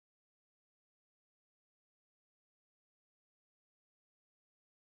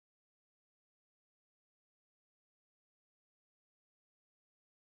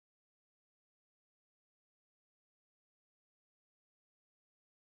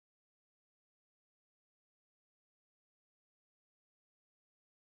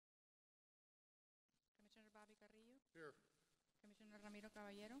Here. Commissioner Ramiro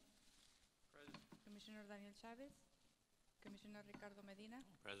Caballero, Present. Commissioner Daniel Chavez, Commissioner Ricardo Medina,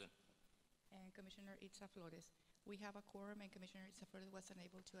 Present. and Commissioner Itza Flores. We have a quorum, and Commissioner Itza Flores was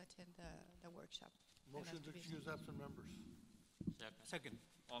unable to attend the workshop. Motion to excuse absent members. Second.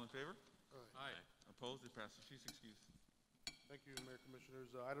 All in favor? Aye. Opposed? It passes. She's excused. Thank you, Mayor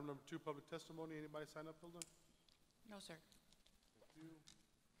Commissioners. Item number 2, public testimony. Anybody sign up, Hilda? No, sir. Thank you.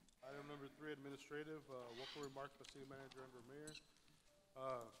 Item number 3, administrative. Welcome remarks by City Manager and Mayor.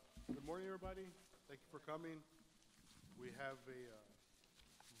 Good morning, everybody. Thank you for coming. We have a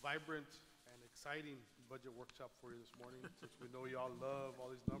vibrant and exciting budget workshop for you this morning, since we know y'all love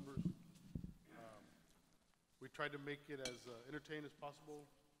all these numbers. We tried to make it as entertaining as possible.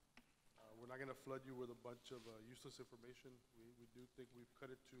 We're not going to flood you with a bunch of useless information. We do think we've cut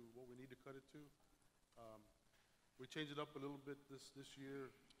it to what we need to cut it to. We changed it up a little bit this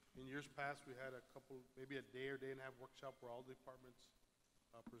year. In years past, we had a couple, maybe a day or day and a half workshop where all the departments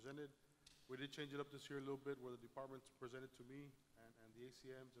presented. We did change it up this year a little bit where the departments presented to me and the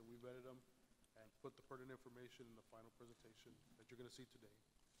ACMs, and we vetted them and put the pertinent information in the final presentation that you're going to see today.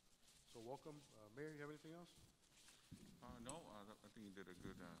 So welcome. Mayor, you have anything else? No, I think you did a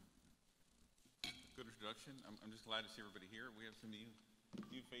good introduction. I'm just glad to see everybody here. We have some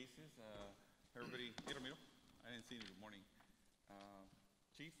new faces. Everybody, hey Ramiro, I didn't see you. Good morning.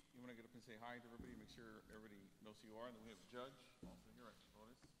 Chief, you want to get up and say hi to everybody, make sure everybody knows who you are. And then we have the judge, also here, right,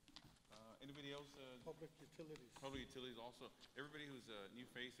 Flores. Anybody else? Public utilities. Public utilities also. Everybody who's a new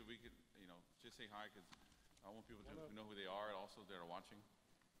face, if we could, just say hi, because I want people to know who they are and also that are watching.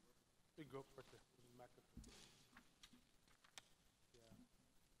 Big go right there. Yeah.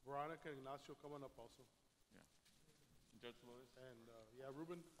 Veronica and Ignacio coming up also. Yeah. Judge Flores. And yeah,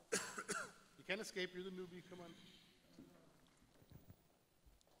 Ruben, you can't escape. You're the newbie. Come on.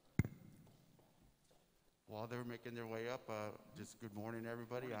 While they're making their way up, just good morning,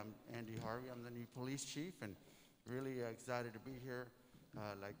 everybody. I'm Andy Harvey. I'm the new police chief, and really excited to be here.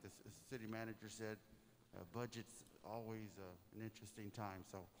 Like the city manager said, budget's always an interesting time.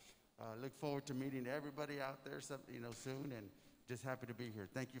 So look forward to meeting everybody out there soon, and just happy to be here.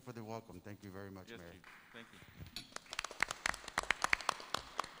 Thank you for the welcome. Thank you very much, Yes, Mayor. Chief. Thank you.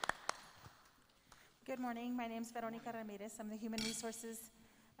 Good morning. My name is Veronica Ramirez. I'm the Human Resources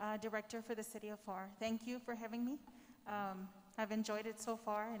Director for the City of Pharr. Thank you for having me. I've enjoyed it so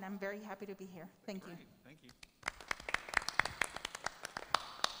far, and I'm very happy to be here. Thank you. Great. Thank you.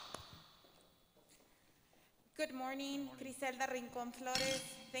 Good morning, Griselda Rincon Flores.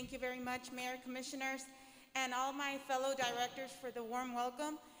 Thank you very much, Mayor, Commissioners, and all my fellow directors for the warm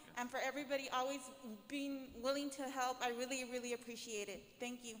welcome, and for everybody always being willing to help. I really, really appreciate it.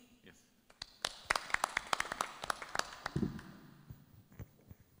 Thank you. Yes.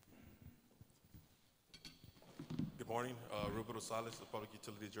 Good morning, Ruben Rosales, the Public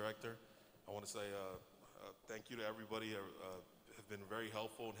Utilities Director. I want to say thank you to everybody have been very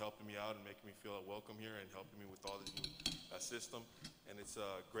helpful in helping me out and making me feel welcome here and helping me with all the new system. And it's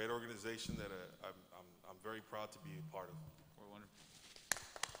a great organization that I'm very proud to be a part of. We're wonderful.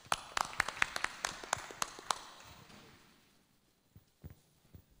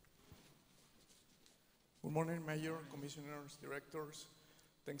 Good morning, Mayor, Commissioners, Directors.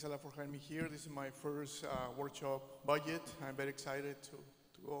 Thanks a lot for having me here. This is my first workshop budget. I'm very excited to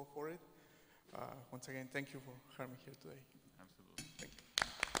go for it. Once again, thank you for having me here today. Absolutely. Thank you.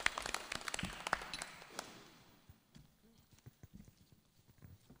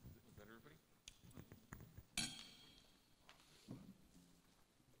 Is that everybody?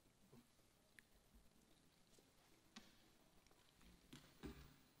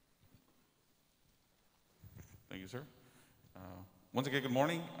 Thank you, sir. Once again, good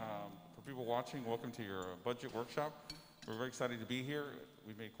morning. For people watching, welcome to your budget workshop. We're very excited to be here.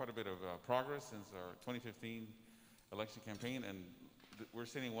 We've made quite a bit of progress since our 2015 election campaign, and we're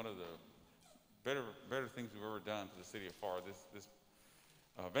seeing one of the better things we've ever done to the city of Pharr. This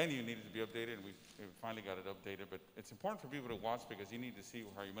venue needed to be updated, and we finally got it updated. But it's important for people to watch because you need to see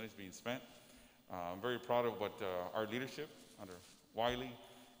how your money is being spent. I'm very proud of what our leadership under Wiley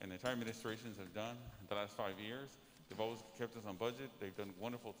and the entire administrations have done in the last 5 years. They've always kept us on budget. They've done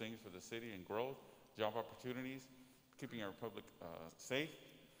wonderful things for the city and growth, job opportunities, keeping our public safe.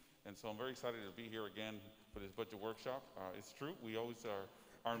 And so I'm very excited to be here again for this budget workshop. It's true, we always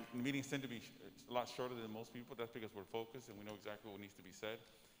our meetings tend to be a lot shorter than most people. That's because we're focused and we know exactly what needs to be said,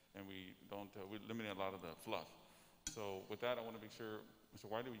 and we eliminate a lot of the fluff. So with that, I want to make sure, Mr.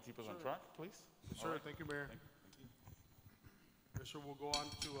 Wiley, will you keep us on track, please? Yes, sir. Right. Thank you, Mayor. Thank you. Yes, sir. We'll go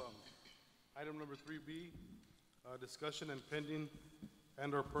on to item number 3B, discussion and pending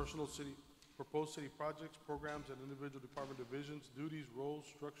and/or personal city proposed city projects, programs, and individual department divisions, duties, roles,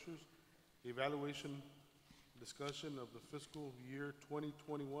 structures, evaluation, discussion of the fiscal year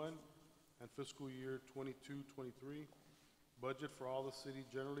 2021 and fiscal year 22-23, budget for all the city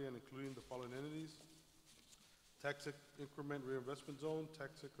generally and including the following entities: Tax Increment Reinvestment Zone,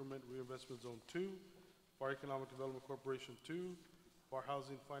 Tax Increment Reinvestment Zone 2, Pharr Economic Development Corporation 2, Pharr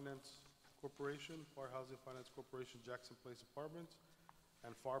Housing Finance Corporation, Pharr Housing Finance Corporation Jackson Place Apartments,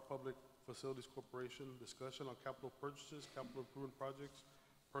 and Pharr Public Facilities Corporation. Discussion on capital purchases, capital improvement projects,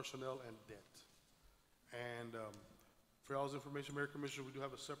 personnel, and debt. And for y'all's information, Mayor, Commissioner, we do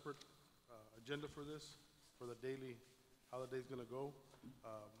have a separate agenda for this, for the daily, how the day's gonna go.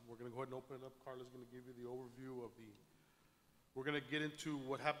 We're gonna go ahead and open it up. Carla's gonna give you the overview of we're gonna get into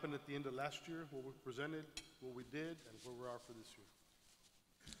what happened at the end of last year, what we presented, what we did, and where we are for this year.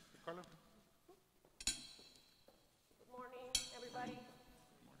 Carla? Good morning, everybody.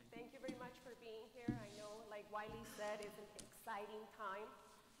 Thank you very much for being here. I know, like Wiley said, it's an exciting time.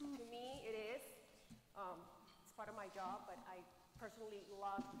 To me, it is. It's part of my job, but I personally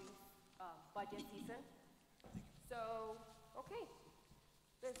love this budget season. So, okay,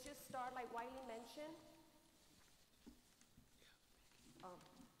 let's just start like Wiley mentioned.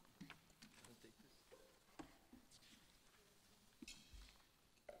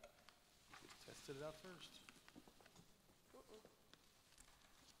 Tested it out first.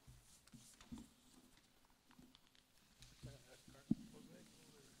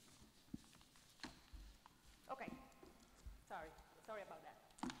 Okay, sorry about that.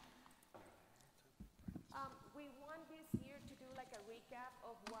 We want this year to do like a recap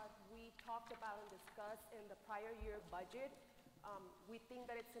of what we talked about and discussed in the prior year budget. We think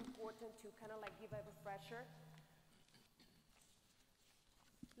that it's important to kind of like give a refresher.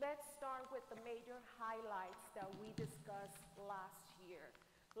 Let's start with the major highlights that we discussed last year.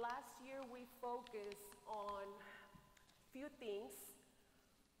 Last year we focused on a few things.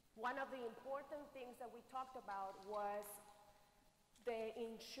 One of the important things that we talked about was the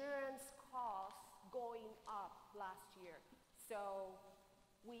insurance costs going up last year. So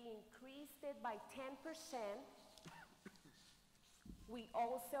we increased it by 10%. We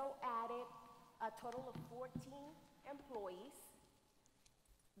also added a total of 14 employees.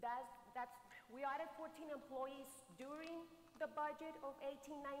 We added 14 employees during the budget of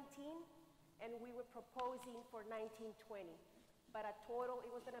 18-19, and we were proposing for 19-20. But a total,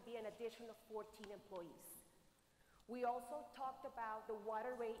 it was gonna be an addition of 14 employees. We also talked about the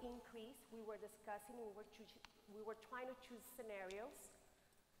water rate increase. We were discussing, we were trying to choose scenarios.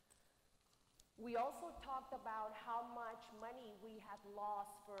 We also talked about how much money we had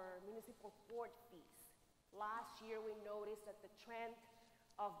lost for municipal court fees. Last year, we noticed that the trend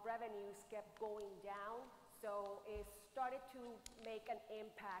of revenues kept going down, so it started to make an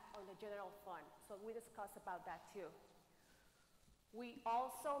impact on the general fund. So we discussed about that too. We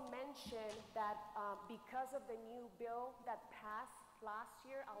also mentioned that because of the new bill that passed last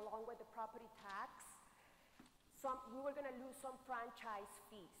year, along with the property tax, we were gonna lose some franchise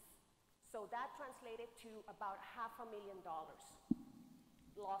fees. So that translated to about $500,000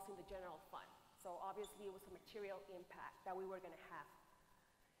 lost in the general fund. So obviously it was a material impact that we were gonna have.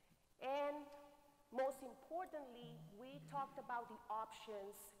 And most importantly, we talked about the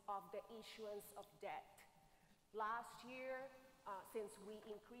options of the issuance of debt. Last year, since we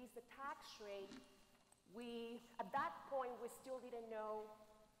increased the tax rate, at that point, we still didn't know,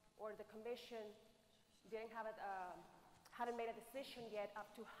 or the commission hadn't made a decision yet up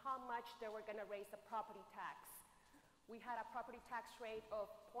to how much they were gonna raise the property tax. We had a property tax rate of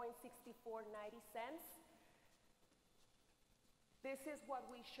 0.6490. This is what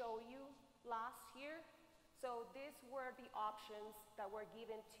we show you last year. So these were the options that were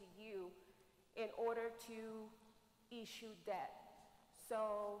given to you in order to issue debt.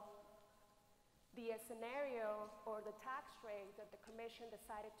 So the scenario or the tax rate that the commission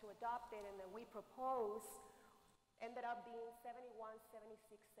decided to adopt it and that we proposed ended up being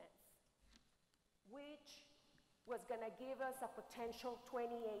 71.76 cents, which was gonna give us a potential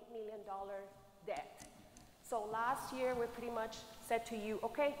 $28 million debt. So last year, we pretty much said to you,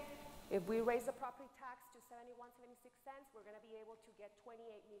 okay, if we raise the property tax to 71.76 cents, we're gonna be able to get $28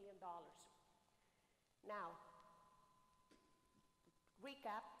 million. Now,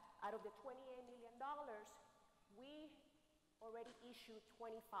 recap, out of the $28 million, we already issued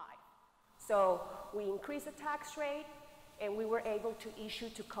 25. So we increased the tax rate, and we were able to issue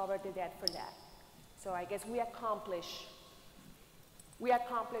to cover the debt for that. So I guess we accomplished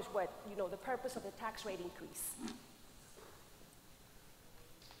what, the purpose of the tax rate increase.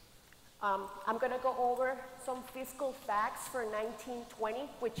 I'm going to go over some fiscal facts for 1920,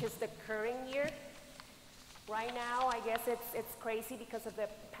 which is the current year. Right now, I guess it's crazy because of the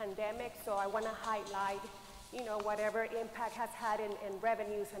pandemic, so I want to highlight, whatever impact has had in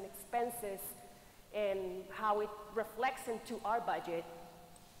revenues and expenses and how it reflects into our budget.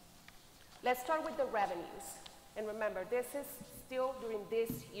 Let's start with the revenues. And remember, this is still during this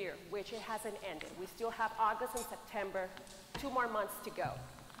year, which it hasn't ended. We still have August and September, 2 more months to go.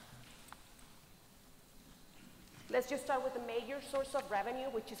 Let's just start with the major source of revenue,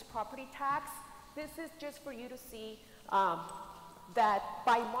 which is property tax. This is just for you to see that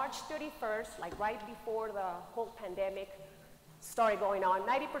by March 31st, like right before the whole pandemic started going on,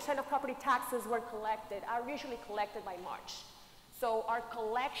 90% of property taxes are usually collected by March. So our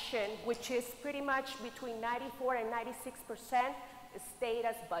collection, which is pretty much between 94 and 96%, stayed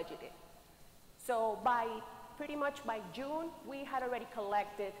as budgeted. So pretty much by June, we had already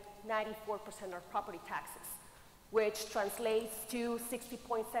collected 94% of property taxes, which translates to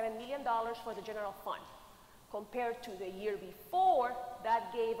 $60.7 million for the general fund. Compared to the year before,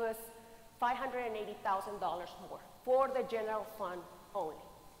 that gave us $580,000 more for the general fund only.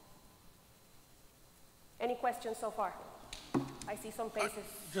 Any questions so far? I see some faces.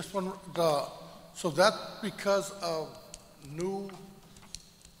 Just one, so that's because of new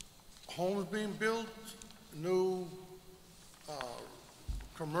homes being built, new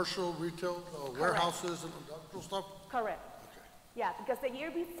commercial, retail, warehouses and industrial stuff? Correct. Okay. Yeah, because the year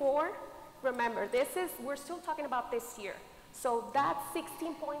before, remember, we're still talking about this year. So that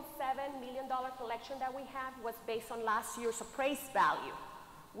 $16.7 million collection that we had was based on last year's appraised value.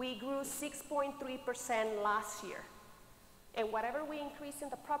 We grew 6.3% last year. And whatever we increased in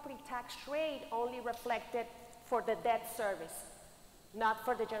the property tax rate only reflected for the debt service, not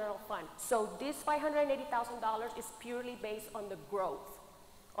for the general fund. So this $580,000 is purely based on the growth,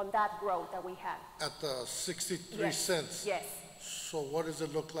 on that growth that we had. At the 63 cents? Yes. So what does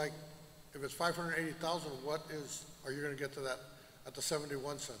it look like? If it's 580,000, are you going to get to that at the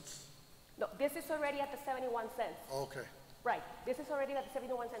 71 cents? No, this is already at the 71 cents. Okay. Right, this is already at the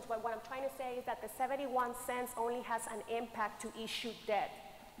 71 cents. But what I'm trying to say is that the 71 cents only has an impact to issued debt.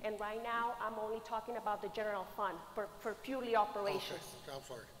 And right now, I'm only talking about the general fund for purely operations. Okay, I'm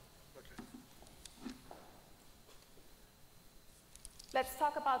sorry. Okay. Let's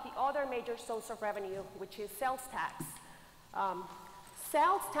talk about the other major source of revenue, which is sales tax.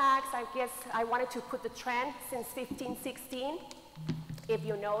 Sales tax, I guess I wanted to put the trend since 15-16. If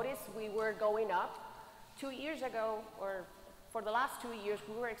you notice, we were going up. 2 years ago, or for the last 2 years,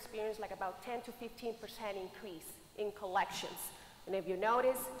 we were experiencing like about 10 to 15% increase in collections. And if you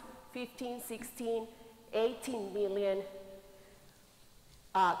notice, 15, 16, 18 million,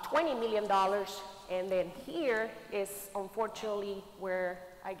 $20 million, and then here is unfortunately where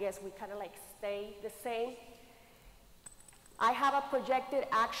I guess we kind of like stay the same. I have a projected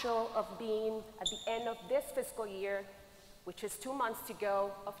actual of being at the end of this fiscal year, which is 2 months to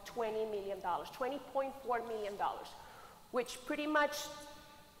go, of $20 million, $20.4 million, which pretty much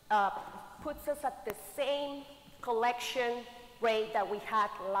puts us at the same collection rate that we had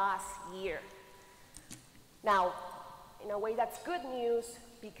last year. Now, in a way that's good news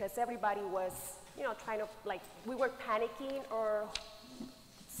because everybody was, trying to, we were panicking or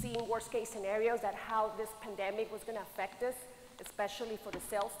seeing worst case scenarios that how this pandemic was gonna affect us, especially for the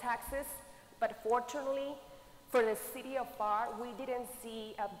sales taxes. But fortunately, for the city of Pharr, we didn't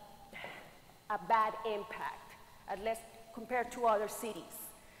see a bad impact, at least compared to other cities.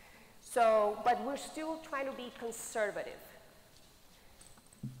 So, but we're still trying to be conservative.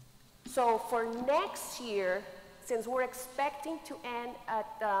 So for next year, since we're expecting to end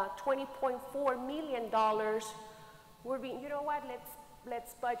at $20.4 million, we're being, you know what,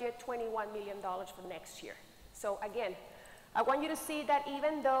 let's budget $21 million for next year. So again, I want you to see that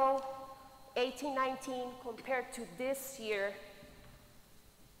even though 18-19 compared to this year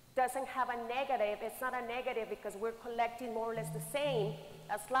doesn't have a negative, it's not a negative because we're collecting more or less the same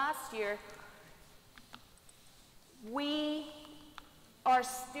as last year, we are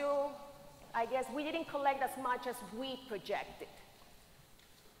still, I guess, we didn't collect as much as we projected.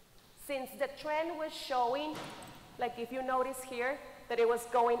 Since the trend was showing, like if you notice here, that it was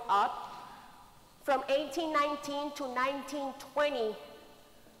going up, from 18-19 to 19-20,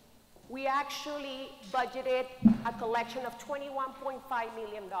 we actually budgeted a collection of $21.5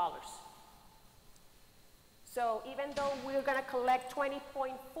 million. So even though we're gonna collect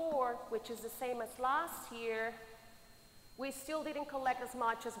 20.4, which is the same as last year, we still didn't collect as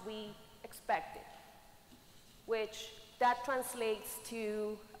much as we expected, which that translates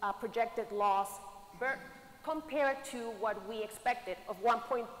to a projected loss compared to what we expected of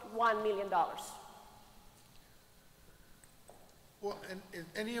 $1.1 million. Well, and is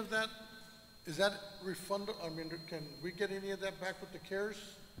any of that, is that refundable? I mean, can we get any of that back with the CARES?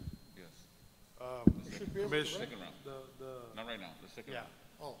 Yes. We should be able to, Commissioner, right? Not right now, the second yeah, round.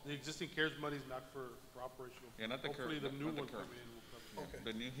 Oh, the existing CARES money is not for operational. Yeah, not the Hopefully current- the new not the one current. coming in will cover. okay.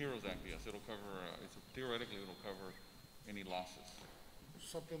 The New Heroes Act, yes, it'll cover, theoretically, it'll cover any losses.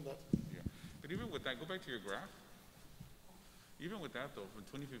 Something that, Yeah, but even with that, go back to your graph. Even with that though, from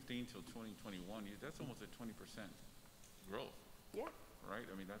 2015 till 2021, that's almost a 20% growth, Yeah, right?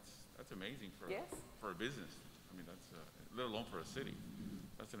 I mean, that's amazing for, Yes. for a business. I mean, that's, let alone for a city.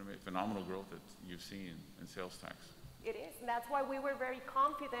 That's an phenomenal growth that you've seen in sales tax. it is. And that's why we were very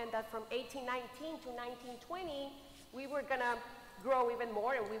confident that from 1819 to 1920, we were going to grow even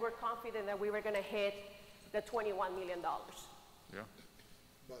more, and we were confident that we were going to hit the $21 million. Yeah.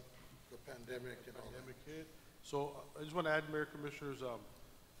 but the pandemic and all that. Pandemic hit. So I just want to add, Mayor, Commissioners,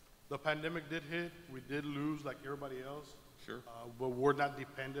 the pandemic did hit. We did lose like everybody else. Sure. But we're not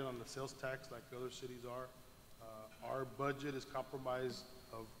dependent on the sales tax like other cities are. Our budget is comprised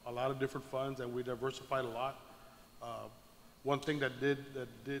of a lot of different funds, and we diversified a lot. One thing that did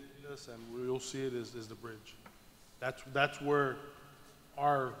this, and we'll see it, is the bridge. That's where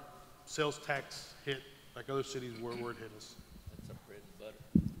our sales tax hit, like other cities where it hit us. That's a bread and butter.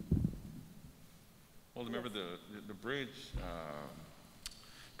 Well, remember the bridge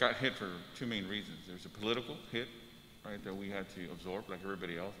got hit for two main reasons. There's a political hit, right, that we had to absorb like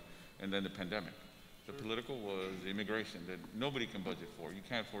everybody else, and then the pandemic. The political was immigration that nobody can budget for. You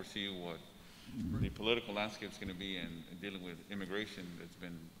can't foresee what the political landscape is going to be in dealing with immigration that's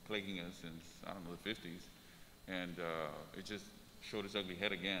been plaguing us since, I don't know, the 50s. And it just showed its ugly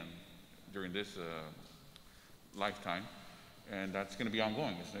head again during this lifetime. And that's going to be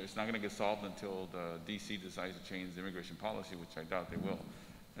ongoing. It's not going to get solved until the DC decides to change the immigration policy, which I doubt they will.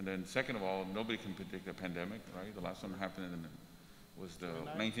 And then second of all, nobody can predict a pandemic, right? The last one happened was the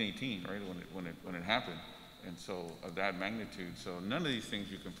 1918, right, when it happened. And so of that magnitude, so none of these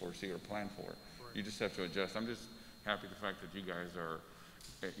things you can foresee or plan for. Right. You just have to adjust. I'm just happy the fact that you guys are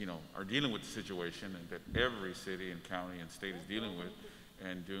dealing with the situation, and that every city and county and state is dealing with,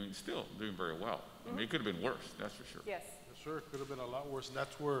 and still doing very well. I mean, it could have been worse, that's for sure. Yes. Yes, sir. It could have been a lot worse. And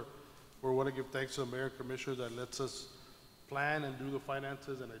that's where we want to give thanks to the mayor and commissioner that lets us plan and do the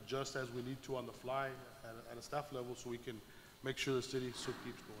finances and adjust as we need to on the fly at a staff level, so we can make sure the city still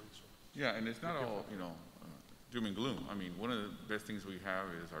keeps going. So. Yeah, and it's not all, doom and gloom. I mean, one of the best things we have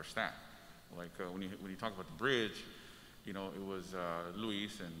is our staff. Like when you talk about the bridge, it was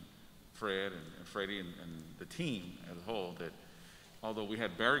Luis and Fred and Freddie and the team as a whole that, although we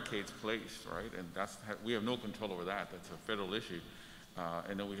had barricades placed, right, and we have no control over that. That's a federal issue.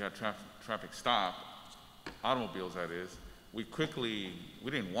 And then we had traffic stop, automobiles that is. We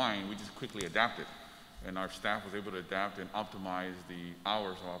didn't whine, we just quickly adapted. And our staff was able to adapt and optimize the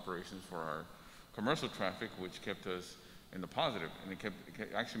hours of operations for our commercial traffic, which kept us in the positive, and it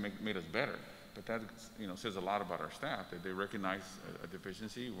actually made us better. But that says a lot about our staff, that they recognize a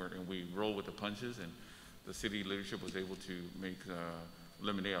deficiency, and we roll with the punches, and the city leadership was able to make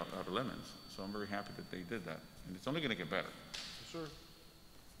lemonade out of lemons. So I'm very happy that they did that, and it's only going to get better. Yes, sir.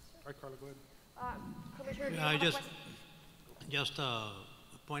 All right, Carla, go ahead. Commissioner, do you have a question? Just a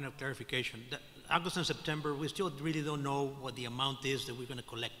point of clarification. August and September, we still really don't know what the amount is that we're going to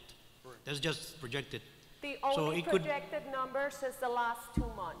collect. Right. That's just projected. The So only it could- projected number since the last 2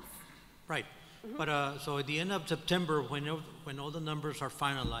 months. Right. But so at the end of September, when all the numbers are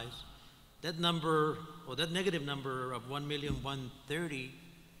finalized, that number, or that negative number of 1,130,000,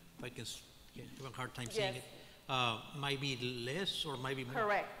 if I can have a hard time saying Yes. it, might be less or might be more.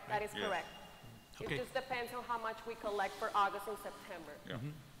 Correct, that is Yes. correct. Okay. It just depends on how much we collect for August and September. Yeah.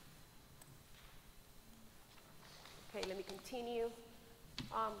 Okay, let me continue.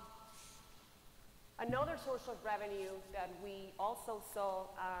 Another source of revenue that we also saw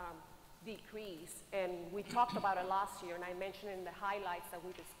decrease, and we talked about it last year, and I mentioned in the highlights that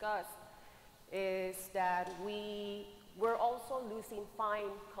we discussed, is that we were also losing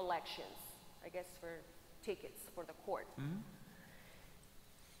fine collections, I guess for tickets for the court.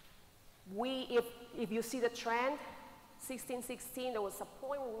 If you see the trend, 16-16, there was a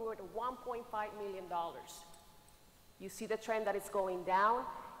point when we were at $1.5 million. You see the trend that it's going down.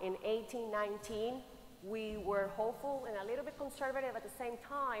 In 18-19, we were hopeful and a little bit conservative at the same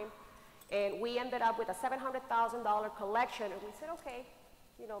time, and we ended up with a $700,000 collection, and we said, okay,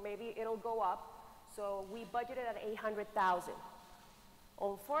 maybe it'll go up. So we budgeted at $800,000.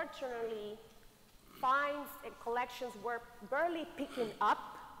 Unfortunately, fines and collections were barely picking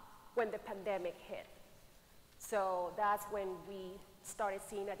up when the pandemic hit. So that's when we started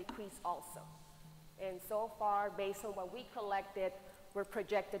seeing a decrease also. And so far, based on what we collected, we're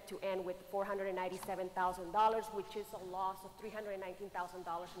projected to end with $497,000, which is a loss of $319,000 in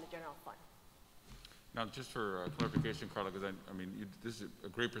the general fund. Now, just for clarification, Carla, because I mean, this is a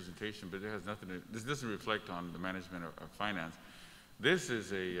great presentation, but it has nothing to, this doesn't reflect on the management of finance. This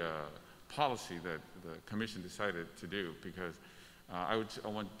is a policy that the commission decided to do, because I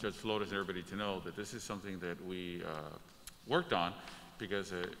want Judge Flores and everybody to know that this is something that we worked on,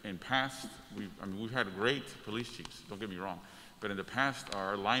 because in past, we've had great police chiefs, don't get me wrong, but in the past,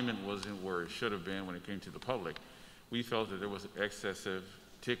 our alignment wasn't where it should have been when it came to the public. We felt that there was excessive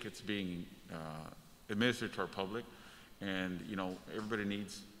tickets being administered to our public, and you know, everybody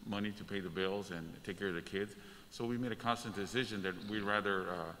needs money to pay the bills and take care of the kids. So we made a constant decision that we'd rather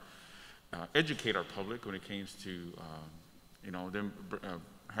educate our public when it comes to you know, them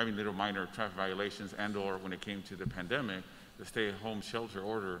having little minor traffic violations, and/or when it came to the pandemic, the stay-at-home shelter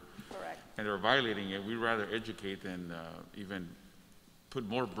order. Correct. And they're violating it. We'd rather educate than even put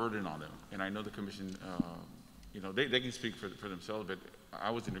more burden on them. And I know the commission, you know, they can speak for themselves, but I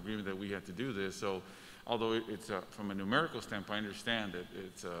was in agreement that we had to do this. So although it's from a numerical standpoint, I understand that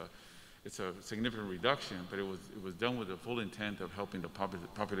it's a significant reduction, but it was done with the full intent of helping the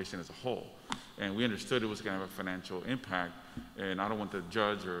population as a whole. And we understood it was going to have a financial impact, and I don't want the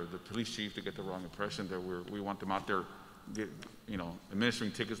judge or the police chief to get the wrong impression that we want them out there, you know,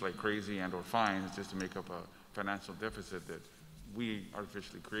 administering tickets like crazy and or fines just to make up a financial deficit that we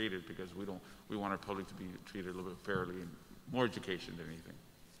artificially created, because we want our public to be treated a little bit fairly and more education than anything.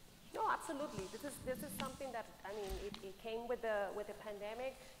 No, absolutely. This is something that, I mean, it came with the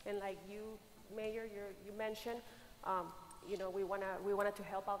pandemic, and like you, Mayor, you mentioned, you know, we wanted to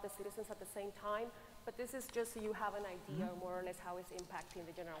help out the citizens at the same time, but this is just so you have an idea more or less how it's impacting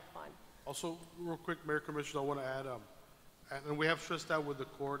the general fund. Also, real quick, Mayor, Commissioner, I want to add, and we have stressed out with the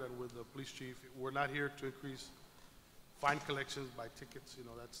court and with the police chief, we're not here to increase fine collections by tickets. You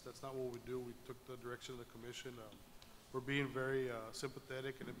know, that's not what we do. We took the direction of the commission. We're being very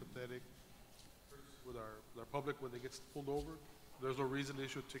sympathetic and empathetic with our public when they get pulled over. There's no reason to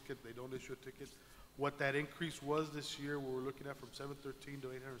issue a ticket. They don't issue a ticket. What that increase was this year, what we're looking at from 713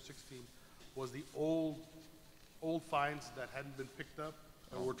 to 816, was the old fines that hadn't been picked up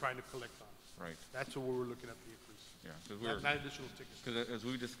and we're trying to collect on. Right. That's what we're looking at the increase. Yeah, because not additional tickets. Because as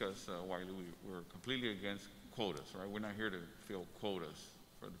we discussed, Wiley, we're completely against quotas, right? We're not here to fill quotas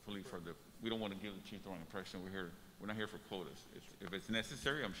for the police. We don't want to give the chief the wrong impression. We're not here for quotas. If it's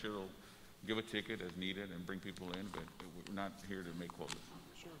necessary, I'm sure they'll give a ticket as needed and bring people in, but we're not here to make quotas.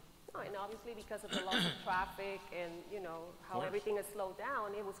 Sure. No, and obviously because of the loss of traffic and, you know, how everything is slowed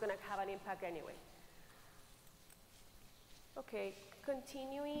down, it was going to have an impact anyway. Okay,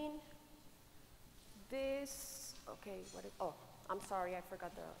 continuing this, okay, oh, I'm sorry, I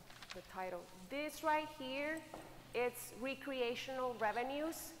forgot the title. This right here, it's recreational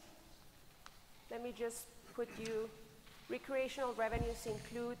revenues. Let me just put you, recreational revenues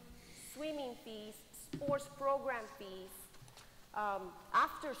include swimming fees, sports program fees,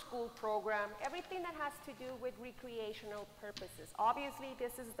 after-school program, everything that has to do with recreational purposes. Obviously,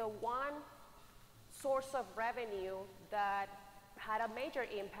 this is the one source of revenue that had a major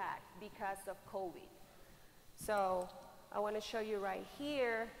impact because of COVID. So I want to show you right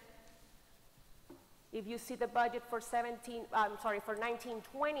here. If you see the budget for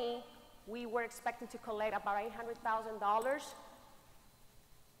 1920, we were expecting to collect about $800,000.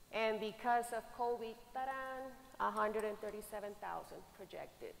 And because of COVID, ta-da, $137,000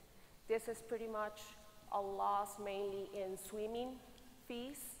 projected. This is pretty much a loss mainly in swimming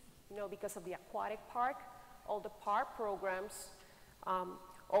fees, you know, because of the aquatic park, all the park programs,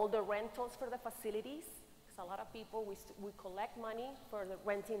 all the rentals for the facilities. Because a lot of people, we collect money for the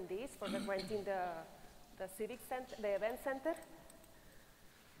renting this, for the renting the civic center, the event center.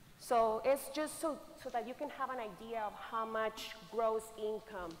 So it's just so that you can have an idea of how much gross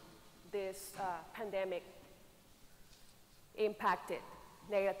income this pandemic impacted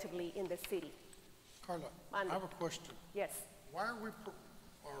negatively in the city. Carla, I have a question. Yes. Why are we,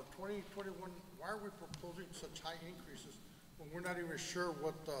 our 2021, why are we proposing such high increases when we're not even sure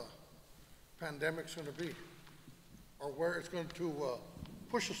what the pandemic's going to be or where it's going to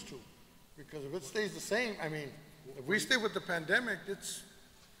push us to? Because if it stays the same, I mean, if we stay with the pandemic, it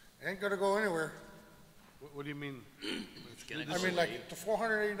ain't going to go anywhere. What do you mean? I mean, like the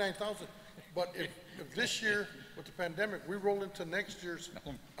 489,000. But if this year with the pandemic, we roll into next year's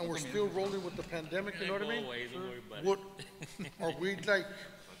and we're still rolling with the pandemic, you know what I mean? What, are we like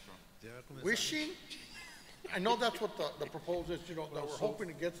wishing? I know that's what the proposal is, you know, that we're hoping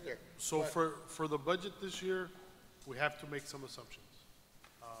it gets there. So for the budget this year, we have to make some assumptions.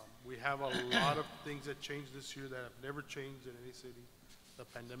 We have a lot of things that changed this year that have never changed in any city. The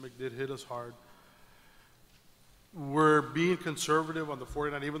pandemic did hit us hard. We're being conservative on the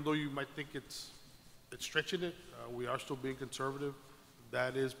 49, even though you might think it's stretching it, we are still being conservative.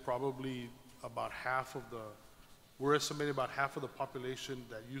 That is probably about half of we're estimating about half of the population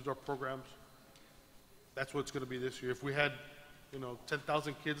that used our programs. That's what it's gonna be this year. If we had,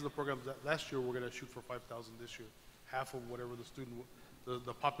 10,000 kids in the programs last year, we're gonna shoot for 5,000 this year. Half of whatever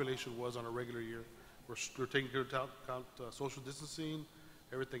the population was on a regular year. We're taking into account social distancing,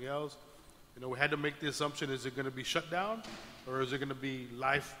 everything else. We had to make the assumption, is it gonna be shut down, or is it gonna be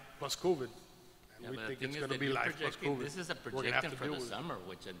life plus COVID? And we think it's gonna be life plus COVID. This is a We're gonna have projection to for deal the with it. summer,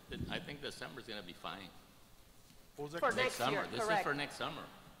 which I think the summer's gonna be fine. What was that? For next Summer, year, this is correct. for next summer.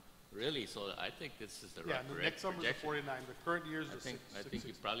 Really, so I think this is the Yeah, right the correct next summer's the projection. 49, the current year's the I think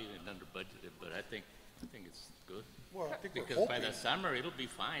you 660. probably went under budgeted, but I think it's good. Well, I think we're Because by hoping. the summer, it'll be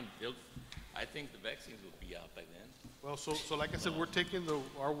fine. I think the vaccines will be out by then. Well, so like I said, we're taking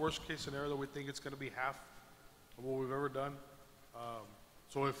our worst case scenario that we think it's gonna be half of what we've ever done.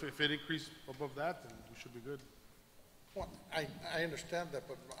 So if it increased above that, then we should be good. Well, I understand that,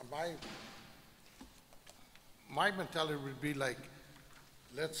 but my mentality would be like,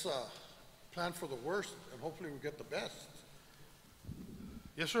 let's, plan for the worst and hopefully we get the best.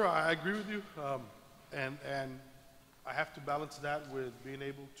 Yes, sir, I agree with you. And I have to balance that with being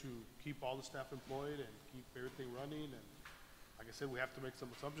able to keep all the staff employed and keep everything running. And like I said, we have to make some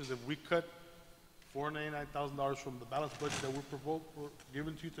assumptions. If we cut $499,000 from the balanced budget that we're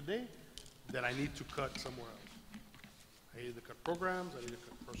given to you today, then I need to cut somewhere else. I need to cut programs, I need to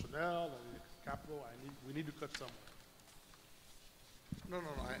cut personnel, I need to cut capital, we need to cut somewhere. No,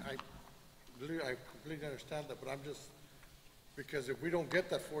 I completely understand that, but I'm just, because if we don't get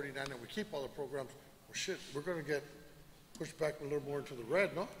that 49 and we keep all the programs, well, shit, we're gonna get pushed back a little more into the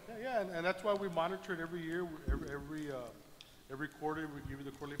red, no? Yeah, and that's why we monitor it every year, every quarter, we give you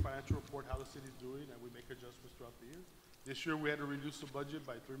the quarterly financial report, how the city's doing, and we make adjustments throughout the year. This year, we had to reduce the budget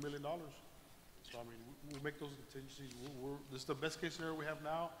by $3 million. So, I mean, we make those contingencies. This is the best case scenario we have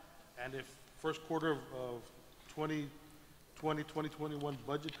now, and if first quarter of 2021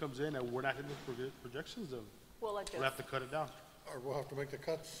 budget comes in and we're not hitting those projections, then We'll we'll adjust. have to cut it down. Or we'll have to make the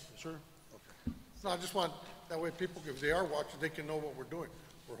cuts? Sure. Okay. No, I just want, that way people, if they are watching, they can know what we're doing.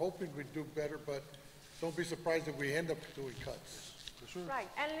 We're hoping we do better, but don't be surprised if we end up doing cuts. Sure. Right,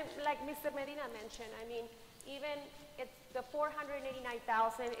 and like Mr. Medina mentioned, I mean, even it's the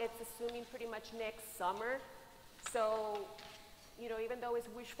 489,000, it's assuming pretty much next summer. So, even though it's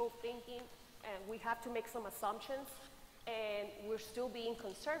wishful thinking, and we have to make some assumptions, and we're still being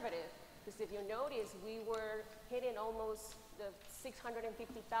conservative. Because if you notice, we were hitting almost the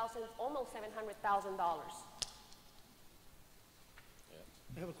 650,000, almost $700,000.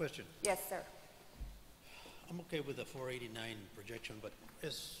 I have a question. Yes, sir. I'm okay with the 489 projection, but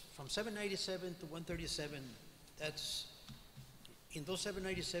it's from 797 to 137, that's, in those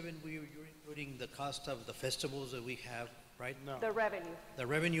 797, you're including the cost of the festivals that we have, right? No. The revenue, The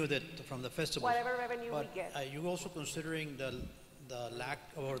revenue from the festivals. whatever revenue we But get. are you also considering the lack,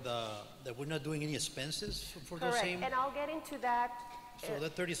 or that we're not doing any expenses for those Correct, same? and I'll get into that. So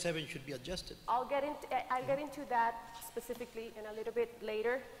that 37 should be adjusted. I'll get into that specifically in a little bit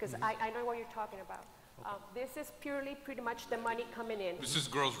later, because I know what you're talking about. This is purely pretty much the money coming in. This is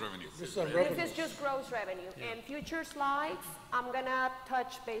gross revenue. This is on This revenue. is just gross revenue. In future slides, I'm gonna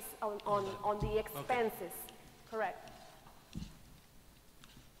touch base on the expenses. Correct.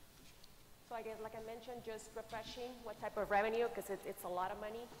 So I guess, like I mentioned, just refreshing what type of revenue, because it's a lot of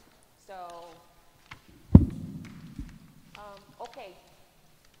money. So, okay.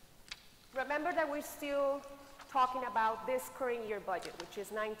 Remember that we're still talking about this current year budget, which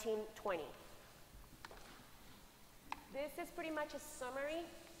is 1920. This is pretty much a summary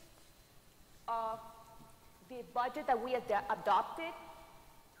of the budget that we adopted,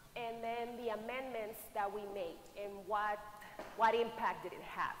 and then the amendments that we made, and what impact did it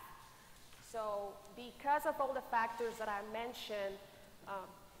have. So because of all the factors that I mentioned,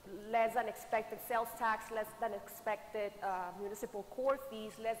 less than expected sales tax, less than expected municipal court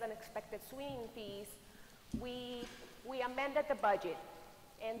fees, less than expected swinging fees, we amended the budget.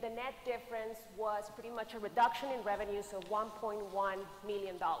 And the net difference was pretty much a reduction in revenues of $1.1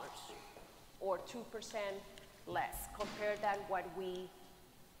 million, or 2% less compared than what we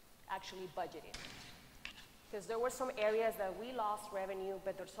actually budgeted. Because there were some areas that we lost revenue,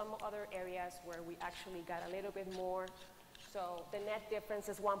 but there's some other areas where we actually got a little bit more. So the net difference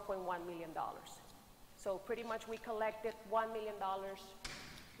is $1.1 million. So pretty much we collected $1 million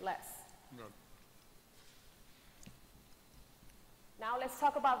less. Now let's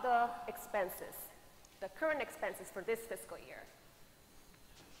talk about the expenses, the current expenses for this fiscal year.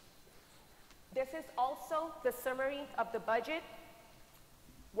 This is also the summary of the budget,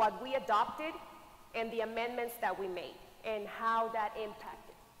 what we adopted, and the amendments that we made, and how that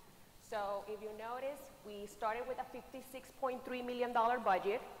impacted. So if you notice, we started with a $56.3 million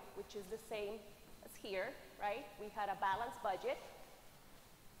budget, which is the same as here, right? We had a balanced budget.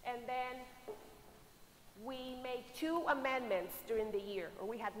 And then we made two amendments during the year, or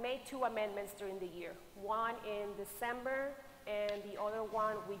we had made two amendments during the year. One in December, and the other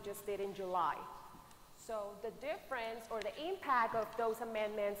one we just did in July. So the difference, or the impact of those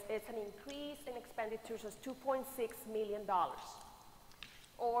amendments, is an increase in expenditures of $2.6 million,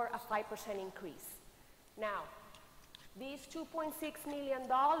 or a 5% increase. Now, these $2.6 million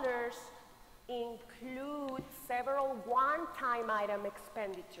include several one-time item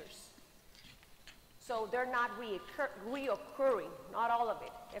expenditures. So they're not reoccurring, not all of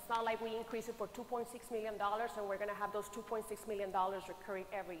it. It's not like we increase it for $2.6 million and we're gonna have those $2.6 million recurring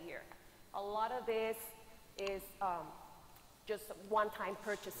every year. A lot of this is just one-time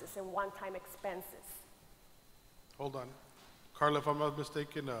purchases and one-time expenses. Hold on. Carla, if I'm not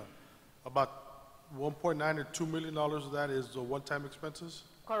mistaken, about 1.9 or $2 million of that is the one-time expenses?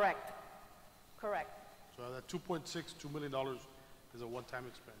 Correct. Correct. So that $2 million is a one-time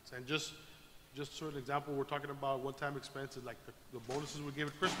expense. And just for an example, we're talking about one-time expenses like the bonuses we gave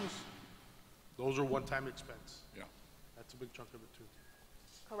at Christmas. Those are one-time expense. Yeah. That's a big chunk of it too.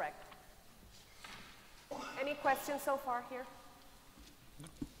 Correct. Any questions so far here? No.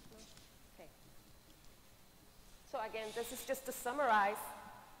 Okay. So again, this is just to summarize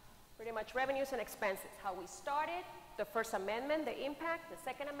pretty much revenues and expenses, how we started, the first amendment, the impact, the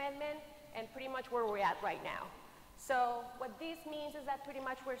second amendment, and pretty much where we're at right now. So what this means is that pretty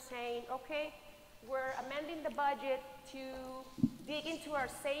much we're saying, okay, we're amending the budget to dig into our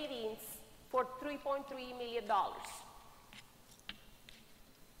savings for $3.3 million.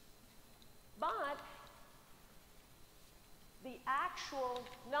 But the actual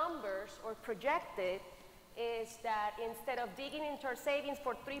numbers, or projected, is that instead of digging into our savings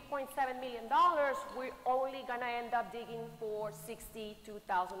for $3.7 million, we're only gonna end up digging for $62,000.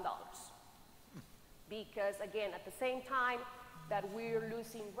 Because again, at the same time that we're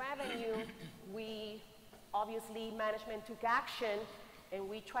losing revenue, we obviously, management took action and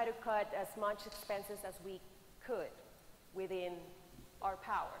we try to cut as much expenses as we could within our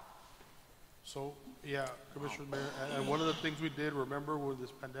power. So, yeah, Commissioner Mayor, and one of the things we did, remember when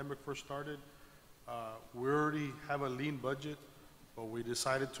this pandemic first started, we already have a lean budget, but we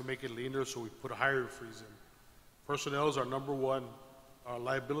decided to make it leaner, so we put a hiring freeze in. Personnel is our number one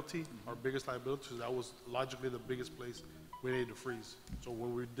liability, our biggest liability, so that was logically the biggest place we needed to freeze. So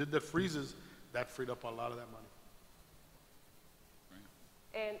when we did the freezes, that freed up a lot of that money.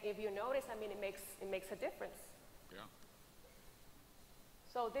 And if you notice, I mean, it makes a difference. Yeah.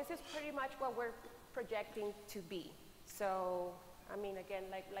 So this is pretty much what we're projecting to be. So, I mean, again,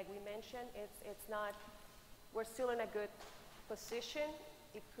 like we mentioned, it's not, we're still in a good position.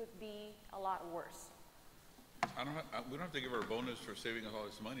 It could be a lot worse. We don't have to give her a bonus for saving us all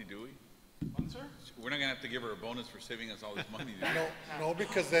this money, do we? What, sir? We're not gonna have to give her a bonus for saving us all this money, do we? No,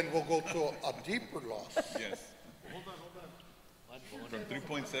 because then we'll go to a deeper loss. Yes. Hold on. From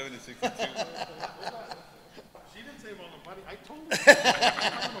 3.7 to 62. She didn't save all the money, I told her.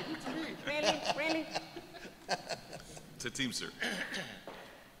 Really? It's a team, sir.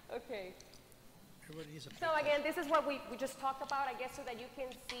 Okay. Everybody needs a So again, this is what we just talked about, I guess, so that you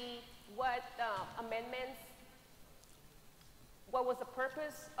can see what amendments, what was the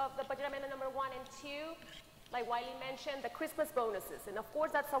purpose of the budget amendment number 1 and 2. Like Wiley mentioned, the Christmas bonuses, and of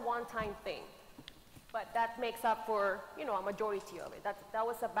course that's a one-time thing. But that makes up for, you know, a majority of it. That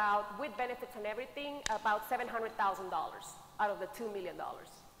was about, with benefits and everything, about $700,000 out of the $2 million.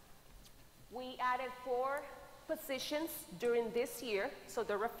 We added 4 positions during this year, so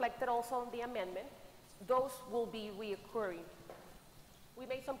they're reflected also on the amendment. Those will be reoccurring. We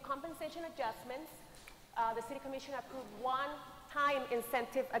made some compensation adjustments. The City Commission approved one-time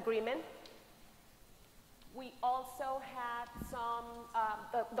incentive agreement. We also had some,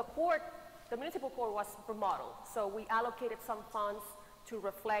 the municipal court was remodeled, so we allocated some funds to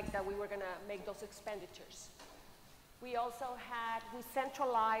reflect that we were gonna make those expenditures. We also we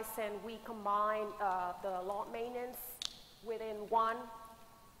centralized and we combined the lawn maintenance within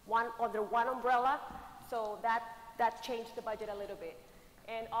under one umbrella, so that changed the budget a little bit.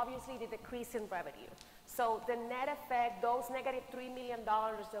 And obviously the decrease in revenue. So the net effect, those negative $3 million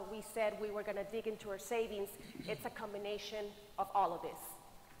that we said we were gonna dig into our savings, it's a combination of all of this.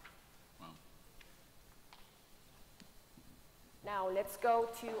 Wow. Now let's go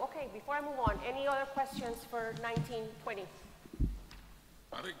to, okay, before I move on, any other questions for 1920?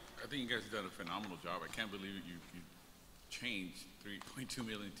 I think you guys have done a phenomenal job. I can't believe you changed 3.2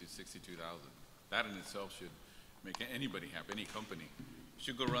 million to 62,000. That in itself should make anybody happy, any company. You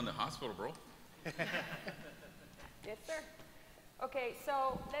should go run the hospital, bro. Yes, sir. Okay,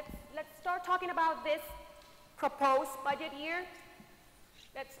 so let's start talking about this proposed budget year.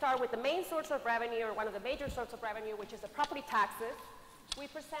 Let's start with the main source of revenue, or one of the major sources of revenue, which is the property taxes. We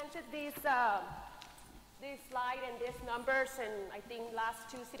presented this slide and these numbers in, I think, last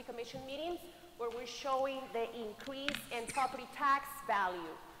two city commission meetings, where we're showing the increase in property tax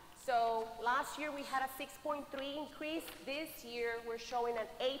value. So last year we had a 6.3 increase. This year we're showing an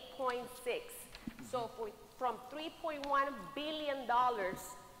 8.6. So from $3.1 billion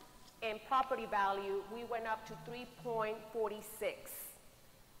in property value, we went up to 3.46.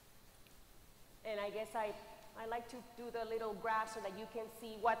 And I guess I like to do the little graph so that you can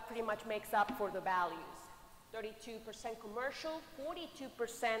see what pretty much makes up for the values. 32% commercial,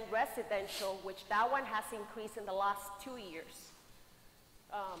 42% residential, which that one has increased in the last 2 years.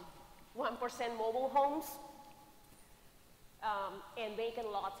 1% mobile homes, and vacant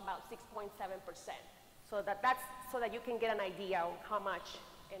lots about 6.7%. So that's so that you can get an idea of how much,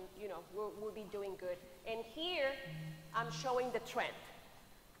 and we'll be doing good. And here I'm showing the trend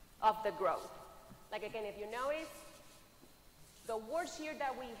of the growth. Like again, if you notice, the worst year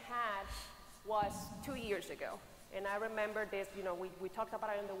that we had was 2 years ago. And I remember this, we talked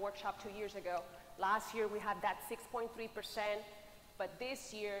about it in the workshop 2 years ago. Last year we had that 6.3%, but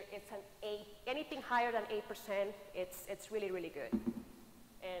this year it's an 8, anything higher than 8%, it's really, really good.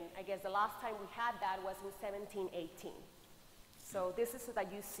 And I guess the last time we had that was in 17-18. So this is so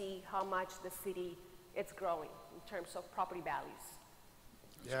that you see how much the city is growing in terms of property values.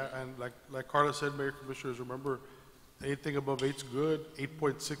 Yeah, and like Carla said, Mayor, Commissioners, remember, anything above 8's good.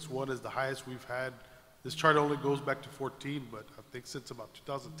 8.61 is the highest we've had. This chart only goes back to 14, but I think since about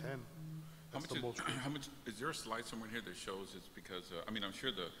 2010, that's the most. How much, is there a slide somewhere in here that shows it's because, I mean, I'm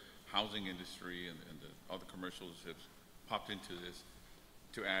sure the housing industry and all the commercials have popped into this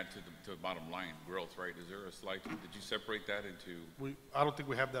to add to the bottom line growth, right? Is there a slide, did you separate that into? I don't think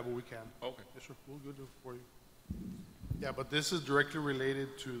we have that, but we can. Okay. Yes, sir, we'll do it for you. Yeah, but this is directly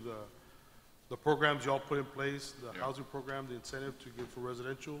related to the programs y'all put in place, the housing program, the incentive to give for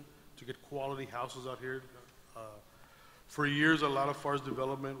residential, to get quality houses out here. For years, a lot of Pharr's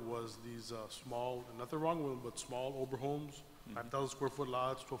development was these small, and nothing wrong with them, but small over homes, 5,000 square foot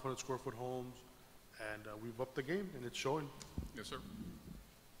lots, 1,200 square foot homes, and we've upped the game, and it's showing. Yes, sir.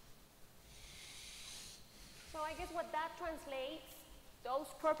 So I guess what that translates,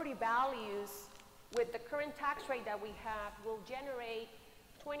 those property values with the current tax rate that we have will generate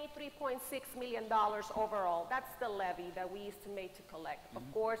 $23.6 million overall. That's the levy that we estimate to collect. Of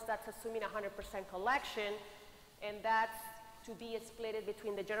course, that's assuming 100% collection, and that's to be split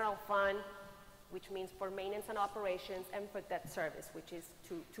between the general fund, which means for maintenance and operations, and for debt service, which is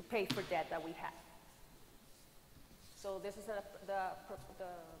to pay for debt that we have. So this is the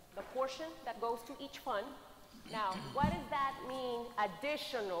portion that goes to each fund. Now, what does that mean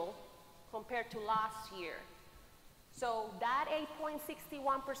additional compared to last year? So that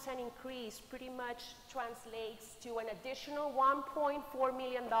 8.61% increase pretty much translates to an additional $1.4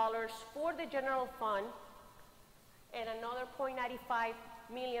 million for the general fund and another $0.95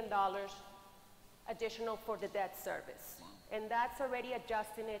 million additional for the debt service. Wow. And that's already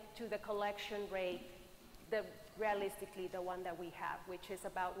adjusting it to the collection rate, realistically the one that we have, which is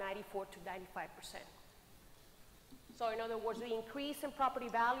about 94 to 95%. So in other words, the increase in property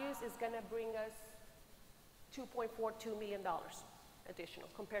values is going to bring us $2.42 million additional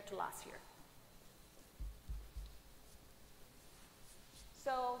compared to last year.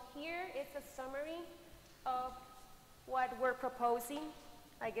 So here is a summary of what we're proposing.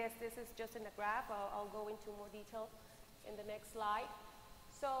 I guess this is just in the graph. I'll go into more detail in the next slide.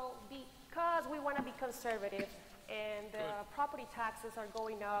 So because we want to be conservative and property taxes are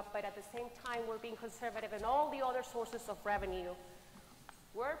going up, but at the same time we're being conservative in all the other sources of revenue,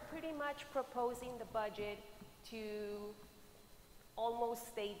 we're pretty much proposing the budget to almost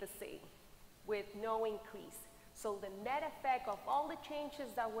stay the same with no increase. So the net effect of all the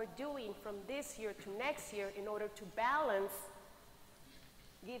changes that we're doing from this year to next year in order to balance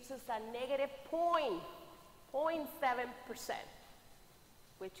gives us a negative 0.7%,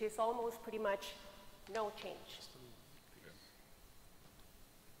 which is almost pretty much no change.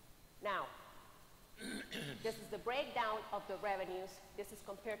 Now, this is the breakdown of the revenues. This is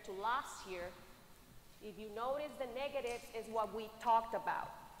compared to last year. If you notice, the negatives is what we talked about.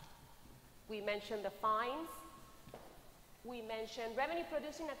 We mentioned the fines, we mentioned revenue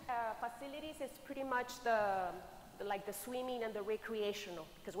producing facilities is pretty much like the swimming and the recreational,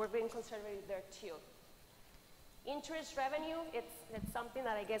 because we're being conservative there too. Interest revenue, it's something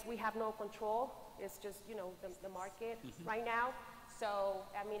that I guess we have no control. It's just, you know, the market right now. So,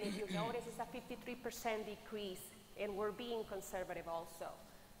 I mean, if you notice, it's a 53% decrease, and we're being conservative also.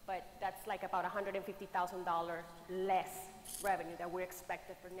 But that's like about $150,000 less revenue that we're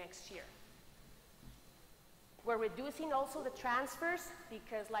expected for next year. We're reducing also the transfers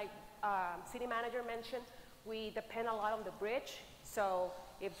because, like city manager mentioned, we depend a lot on the bridge. So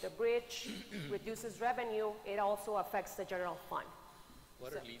if the bridge reduces revenue, it also affects the general fund.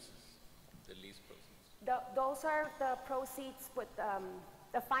 What are leases? The lease proceeds? Those are the proceeds with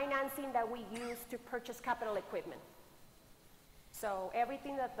the financing that we use to purchase capital equipment. So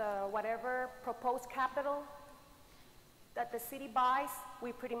everything that whatever proposed capital that the city buys,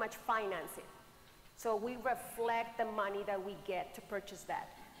 we pretty much finance it. So we reflect the money that we get to purchase that.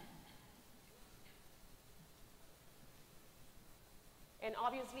 And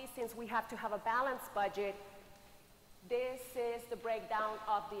obviously, since we have to have a balanced budget, this is the breakdown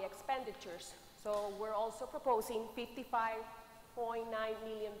of the expenditures. So we're also proposing $55.9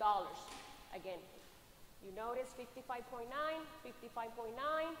 million. Again, you notice 55.9,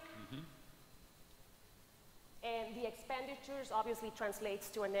 55.9. And the expenditures obviously translates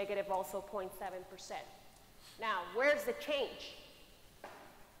to a negative also 0.7%. Now, where's the change?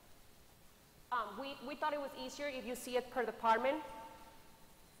 We thought it was easier if you see it per department.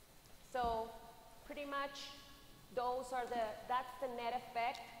 So pretty much that's the net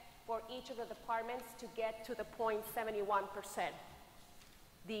effect for each of the departments to get to the 0.71%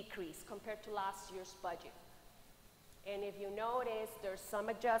 decrease compared to last year's budget. And if you notice, there's some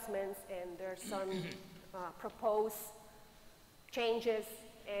adjustments and there's some proposed changes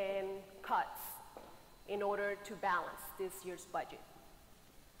and cuts in order to balance this year's budget.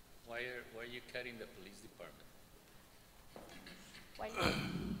 Why are you cutting the police department? Why?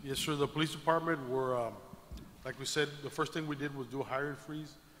 Yes, sir, the police department were, like we said, the first thing we did was do a hiring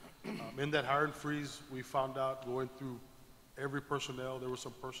freeze. In that hiring freeze, we found out going through every personnel, there was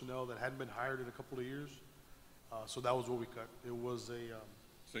some personnel that hadn't been hired in a couple of years. So that was what we cut. It was a,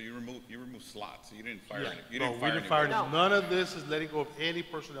 So you removed slots, you didn't fire yeah, any, you no, didn't we fire didn't fire anybody. any. None of this is letting go of any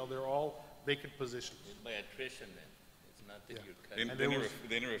personnel. They're all vacant positions. It's by attrition then. It's not that Yeah. you're cutting.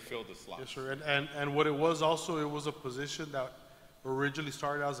 They never filled the slots. Yes, sir. And what it was also, it was a position that originally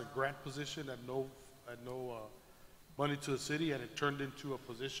started out as a grant position at no money to the city, and it turned into a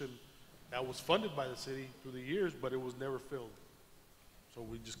position that was funded by the city through the years, but it was never filled. So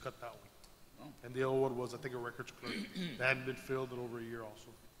we just cut that one. Oh. And the other one was, I think, a records clerk that hadn't been filled in over a year also.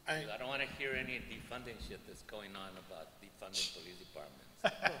 I don't want to hear any defunding shit that's going on about defunding police departments.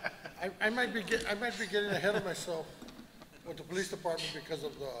 I might be getting ahead of myself with the police department because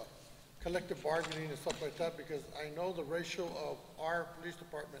of the collective bargaining and stuff like that, because I know the ratio of our police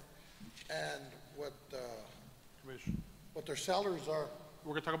department and what Commissioner, their salaries are.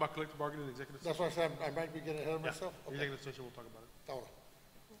 we're gonna talk about collective bargaining in executive session. That's why I said I might be getting ahead of Yeah, myself. in executive session, we'll talk about it. Ahora.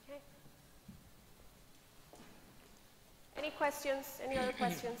 Okay. Any questions? Any other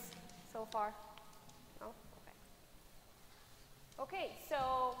questions so far? No? Okay. Okay,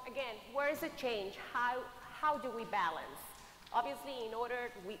 so again, where is the change? How do we balance? Obviously, in order,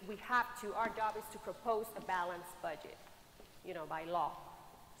 we have to, our job is to propose a balanced budget, you know, by law.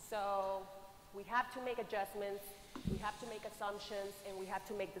 So we have to make adjustments, we have to make assumptions, and we have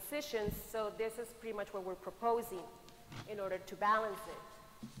to make decisions. So this is pretty much what we're proposing in order to balance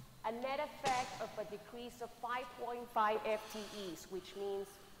it. A net effect of a decrease of 5.5 FTEs, which means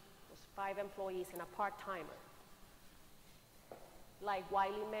there's 5 employees and a part-timer. Like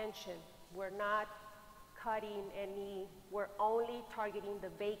Wiley mentioned, we're not cutting any, we're only targeting the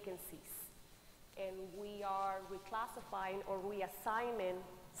vacancies. And we are reclassifying or reassigning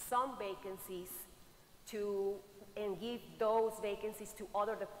some vacancies to, and give those vacancies to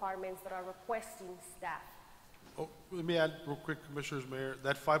other departments that are requesting staff. Oh, let me add real quick, Commissioners, Mayor,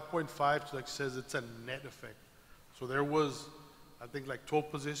 that 5.5, like says, it's a net effect. So there was, I think, like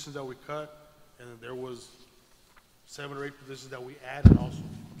 12 positions that we cut, and then there was 7 or 8 positions that we added also.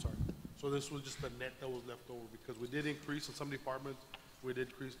 I'm sorry. So this was just the net that was left over, because we did increase in some departments, we did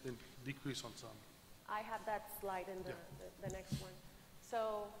decrease on some. I have that slide in the next one.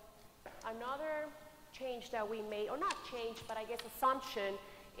 So another change that we made, or not change, but I guess assumption,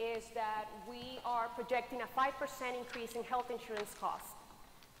 is that we are projecting a 5% increase in health insurance costs.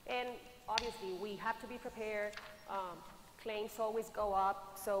 And obviously, we have to be prepared. Claims always go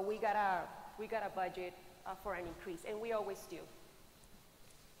up, so we gotta budget for an increase, and we always do.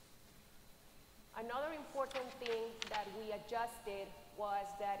 Another important thing that we adjusted was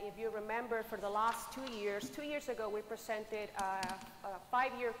that if you remember for the last 2 years, 2 years ago we presented a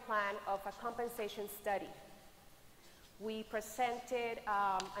 5-year plan of a compensation study. We presented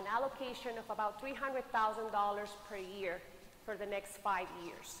an allocation of about $300,000 per year for the next 5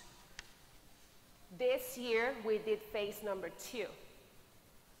 years. This year we did phase number 2,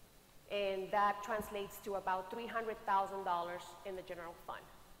 and that translates to about $300,000 in the general fund.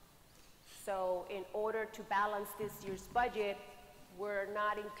 So in order to balance this year's budget, we're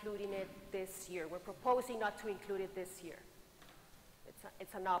not including it this year. We're proposing not to include it this year.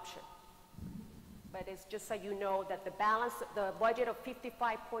 It's an option. But it's just so you know that the budget of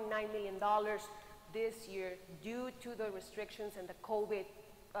 $55.9 million this year, due to the restrictions and the COVID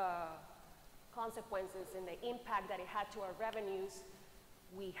consequences and the impact that it had to our revenues,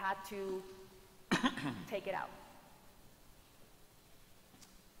 we had to take it out.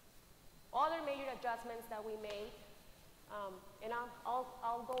 Other major adjustments that we made, and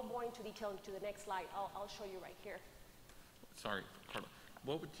I'll go more into detail into the next slide. I'll show you right here. Sorry, Carla.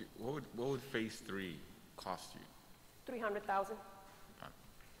 What would phase 3 cost you? $300,000.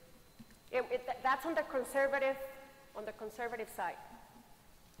 That's on the conservative side.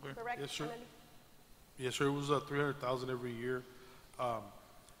 Okay. Correct? Yes, sir. Emily? Yes, sir, it was $300,000 every year.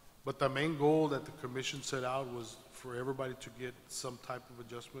 But the main goal that the commission set out was for everybody to get some type of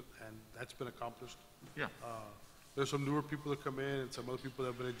adjustment, and that's been accomplished. Yeah. There's some newer people that come in and some other people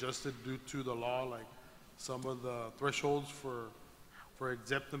that have been adjusted due to the law, like some of the thresholds for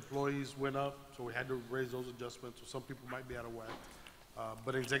exempt employees went up, so we had to raise those adjustments, so some people might be out of whack.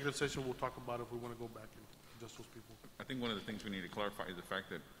 But in executive session, we'll talk about if we want to go back and adjust those people. I think one of the things we need to clarify is the fact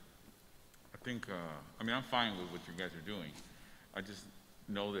that I'm fine with what you guys are doing. I just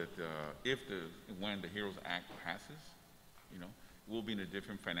know that when the HEROES Act passes, we'll be in a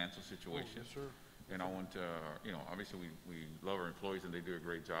different financial situation. Oh, yes, sir. And I want obviously we love our employees and they do a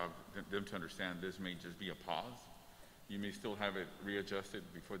great job. Them to understand this may just be a pause. You may still have it readjusted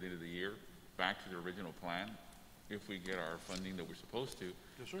before the end of the year, back to the original plan, if we get our funding that we're supposed to.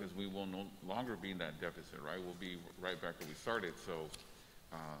 Yes, sir. Because we will no longer be in that deficit, right? We'll be right back where we started. So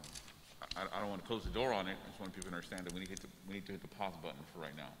I don't want to close the door on it. I just want people to understand that we need to hit the pause button for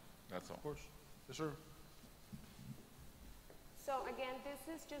right now. That's all. Of course. Yes, sir. So again, this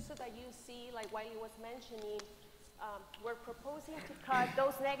is just so that you see, like Wiley was mentioning, we're proposing to cut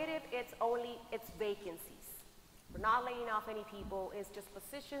those negative, it's vacancies. We're not laying off any people, it's just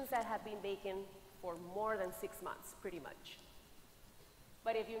positions that have been vacant for more than 6 months, pretty much.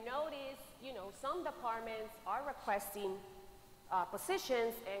 But if you notice, some departments are requesting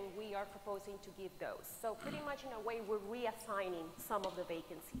positions, and we are proposing to give those. So pretty much in a way, we're reassigning some of the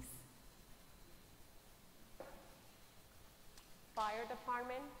vacancies. Fire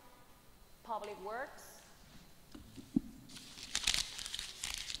department, public works.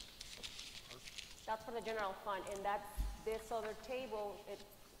 That's for the general fund, and that's this other table. It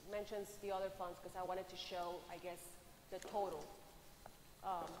mentions the other funds because I wanted to show, I guess, the total.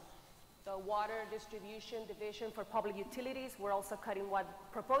 The water distribution division for public utilities, we're also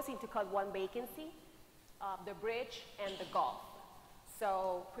proposing to cut 1 vacancy, the bridge and the golf.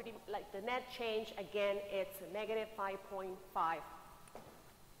 So the net change, again, it's a negative 5.5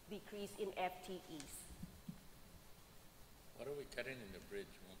 decrease in FTEs. What are we cutting in the bridge,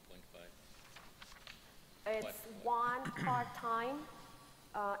 1.5? It's one part-time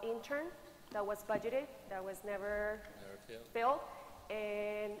intern that was budgeted, that was never filled,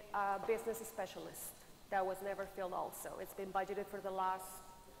 and a business specialist that was never filled also. It's been budgeted for the last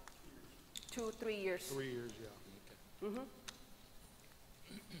 2-3 years. 3 years, yeah. Mm-hmm.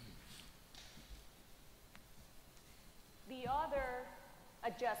 The other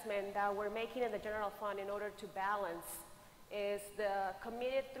adjustment that we're making in the general fund in order to balance is the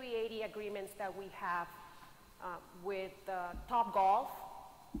committed 380 agreements that we have with Top Golf,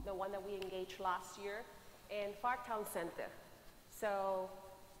 the one that we engaged last year, and Pharr Town Center. So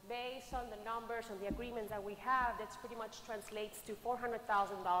based on the numbers and the agreements that we have, that pretty much translates to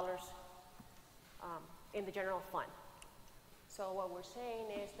 $400,000 in the general fund. So what we're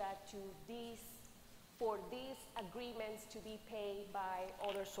saying is that for these agreements to be paid by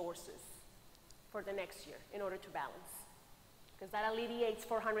other sources for the next year in order to balance. Because that alleviates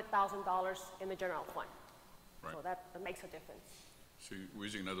 $400,000 in the general fund. Right. So that makes a difference. So we're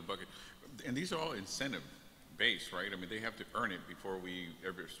using another bucket. And these are all incentive-based, right? I mean, they have to earn it before we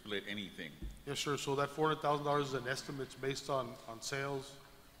ever split anything. Yes, sir. So that $400,000 is an estimate based on sales,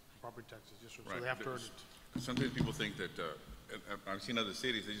 property taxes. Yes, sir. Right. So they have to earn it. Sometimes people think that, I've seen other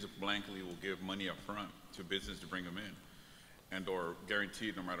cities, they just blankly will give money up front to business to bring them in. and/or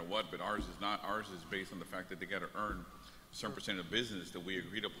guaranteed no matter what, but ours is not. Ours is based on the fact that they got to earn a certain percent of business that we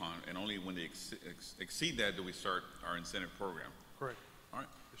agreed upon, and only when they exceed that do we start our incentive program. Correct. All right.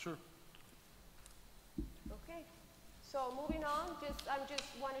 Sure. Okay, so moving on, I just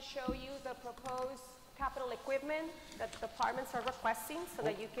want to show you the proposed capital equipment that departments are requesting so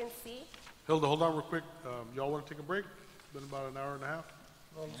that you can see. Hilda, hold on real quick. Y'all want to take a break? It's been about an hour and a half.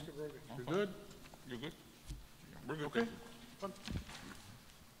 No, let's get ready. You good? You're good? We're good. Okay. Fun.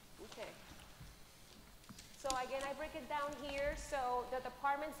 Okay. So again, I break it down here. So the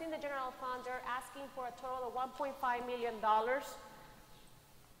departments in the general fund, they're asking for a total of $1.5 million.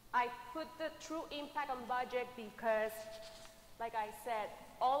 I put the true impact on budget because, like I said,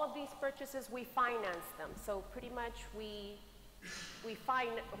 all of these purchases, we finance them. So pretty much we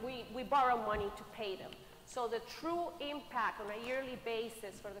borrow money to pay them. So the true impact on a yearly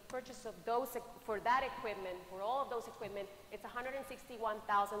basis for the purchase of for that equipment, for all of those equipment, it's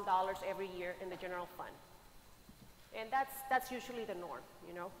 $161,000 every year in the general fund. And that's usually the norm,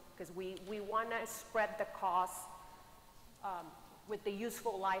 you know, because we want to spread the cost with the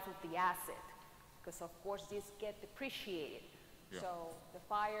useful life of the asset, because of course these get depreciated. Yeah. So the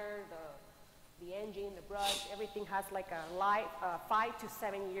fire, the engine, the brush, everything has like a 5 to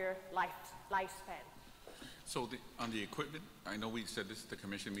 7 year lifespan. So on the equipment, I know we said this is the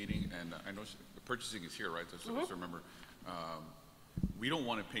commission meeting, and I know the purchasing is here, right? So just remember, we don't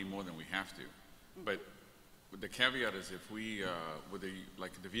want to pay more than we have to, but the caveat is if we, with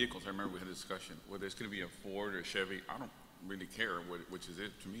like the vehicles, I remember we had a discussion, whether it's going to be a Ford or a Chevy, I don't really care which is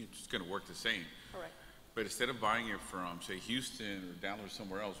it. To me, it's just going to work the same. Correct. But instead of buying it from, say, Houston or Dallas or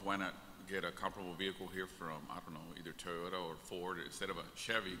somewhere else, why not get a comparable vehicle here from, I don't know, either Toyota or Ford instead of a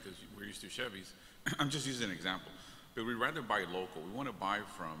Chevy, because we're used to Chevys. I'm just using an example. But we'd rather buy local. We want to buy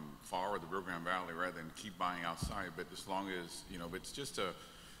from Pharr or the Rio Grande Valley rather than keep buying outside. But as long as, you know, it's just a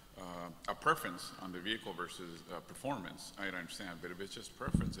preference on the vehicle versus performance, I understand. But if it's just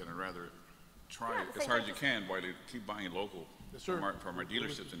preference, then I'd rather try as hard as you can while you keep buying local. Yes, from our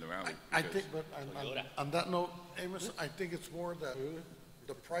dealerships in the valley. I think, but on that note, Amos, I think it's more that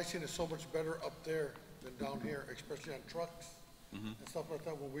the pricing is so much better up there than down here, especially on trucks and stuff like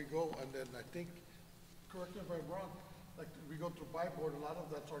that when we go. And then I think, correct me if I'm wrong, like we go through buy board, a lot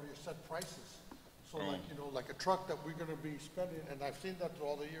of that's already set prices. So like, you know, like a truck that we're gonna be spending, and I've seen that through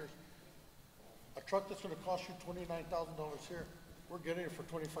all the years, a truck that's gonna cost you $29,000 here, we're getting it for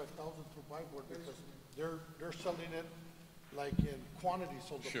 $25,000 through buy board because they're selling it like in quantity,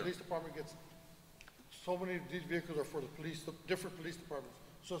 so the police department gets, so many of these vehicles are for the police, the different police departments.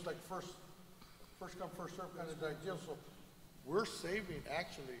 So it's like first come, first served kind of deal. So we're saving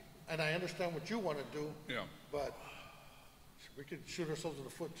actually, and I understand what you want to do. Yeah. But we could shoot ourselves in the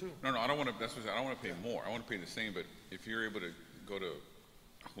foot too. No, I don't want to. That's what I don't want to pay more. I want to pay the same. But if you're able to go to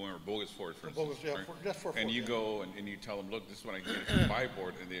whoever Bogus Ford, for instance, right? And you go and you tell them, look, this is what I get from buy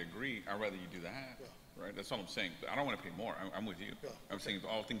board, and they agree, I'd rather you do that. Yeah. Right? That's all I'm saying. But I don't want to pay more. I'm with you. Yeah. I'm saying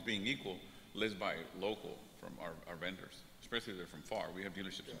all things being equal, let's buy local from our vendors, especially if they're from Pharr. We have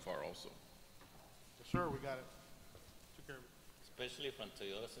dealerships in Pharr also. Yes, sir, we got it. Took care of it. Especially from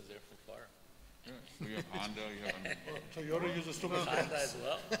Toyota, since they're from Pharr. Yeah. You have Honda, you have... Toyota uses too much gas. Honda as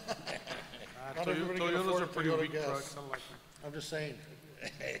well. Toyotas are pretty weak trucks. I don't like them. I'm just saying.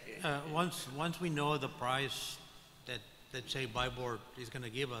 Once we know the price that, let's say, buy board is going to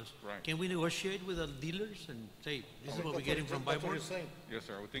give us, right, can we negotiate with the dealers and say, this is what we're getting from buy board? Yes,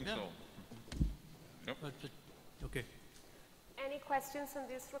 sir, I would think so. Yep. Okay. Any questions on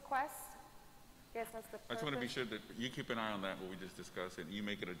this request? Yes, that's the purpose. I just want to be sure that you keep an eye on that, what we just discussed, and you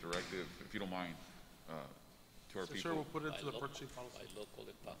make it a directive, if you don't mind, to our people. Sure, we'll put it into the purchasing policy. By local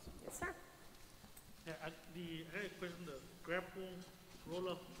if possible. Yes, sir. Yeah, I had a question, the grapple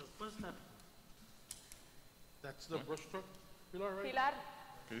roll-up, what's that? That's the brush truck, Pilar, right? Pilar?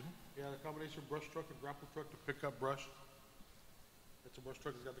 Yeah, the combination brush truck and grapple truck to pick up brush. It's a brush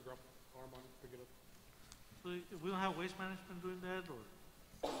truck, it's got the grapple arm on it, pick it up. So we don't have waste management doing that, or?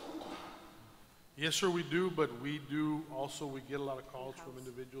 Yes, sir, we do, but we do also, we get a lot of calls from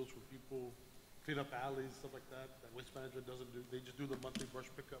individuals, from people clean up alleys, stuff like that waste management doesn't do. They just do the monthly brush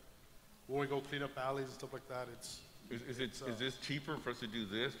pickup. When we go clean up alleys and stuff like that, is this cheaper for us to do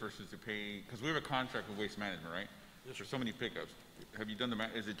this versus to pay, because we have a contract with Waste Management, right? Yes, for so many pickups. Have you done the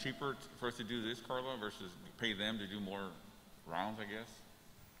math? Is it cheaper for us to do this, Carla, versus pay them to do more rounds, I guess?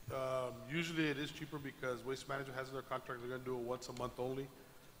 Usually it is cheaper because Waste Management has in their contract, they're gonna do it once a month only.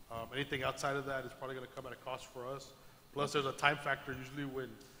 Anything outside of that is probably gonna come at a cost for us. Plus, there's a time factor. Usually when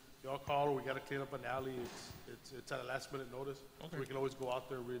y'all call or we gotta clean up an alley, it's at a last minute notice. Okay. So we can always go out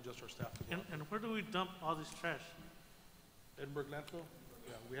there and readjust our staff. And where do we dump all this trash? Edinburgh landfill?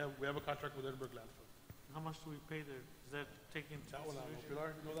 Yeah, we have a contract with Edinburgh landfill. How much do we pay there? Is that taken into That one, consideration?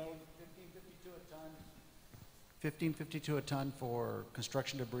 Pilar, you know that one? 15.52 a ton for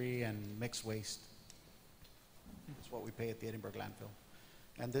construction debris and mixed waste. That's what we pay at the Edinburgh landfill.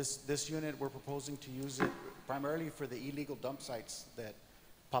 And this unit, we're proposing to use it primarily for the illegal dump sites that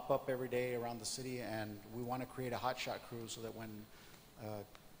pop up every day around the city, and we want to create a hotshot crew so that when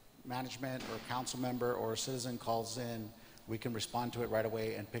management or council member or a citizen calls in, we can respond to it right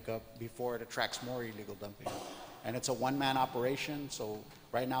away and pick up before it attracts more illegal dumping. And it's a one-man operation, so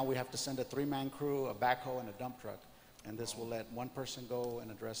right now we have to send a three-man crew, a backhoe, and a dump truck. And this will let one person go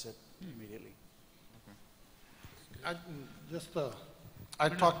and address it immediately. I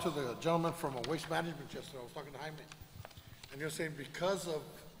talked to the gentleman from Waste Management yesterday. I was talking to Jaime. And he was saying because of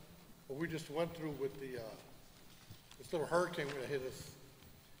what we just went through with this little hurricane that hit us,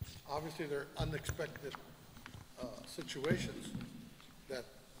 obviously they're unexpected situations that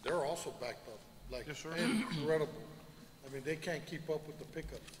they're also backed up. Like, yes, sir. Incredible. I mean, they can't keep up with the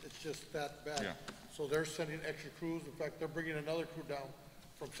pickups. It's just that bad. Yeah. So they're sending extra crews. In fact, they're bringing another crew down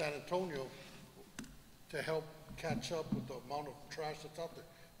from San Antonio to help catch up with the amount of trash that's out there.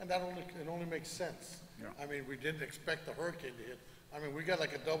 And it only makes sense. Yeah. I mean, we didn't expect the hurricane to hit. I mean, we got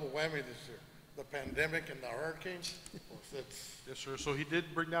like a double whammy this year. The pandemic and the hurricane. Yes, sir. So he did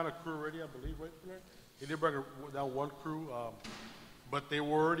bring down a crew already, I believe, right? He did bring down one crew, but they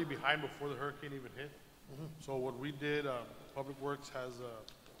were already behind before the hurricane even hit. So what we did, Public Works has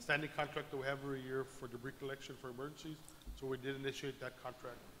a standing contract that we have every year for debris collection for emergencies. So we did initiate that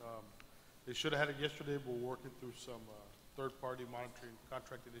contract. They should have had it yesterday, but we're working through some third-party monitoring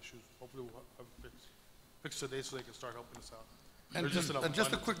contracted issues. Hopefully we'll have it fixed today so they can start helping us out. And There's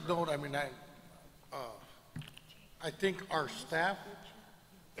just a quick note, I mean, I think our staff,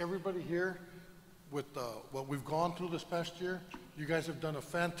 everybody here, with what we've gone through this past year, you guys have done a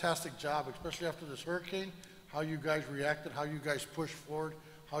fantastic job, especially after this hurricane, how you guys reacted, how you guys pushed forward,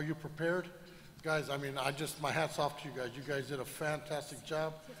 how you prepared. Guys, I mean, my hat's off to you guys. You guys did a fantastic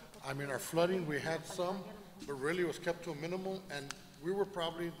job. I mean, our flooding, we had some, but really it was kept to a minimal, and we were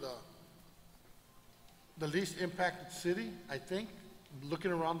probably the least impacted city, I think,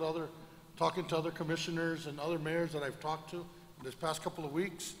 looking around talking to other commissioners and other mayors that I've talked to this past couple of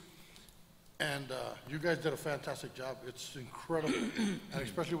weeks. And you guys did a fantastic job. It's incredible, and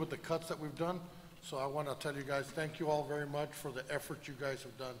especially with the cuts that we've done. So I want to tell you guys, thank you all very much for the effort you guys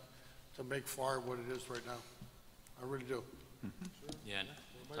have done to make Pharr what it is right now. I really do. Yeah,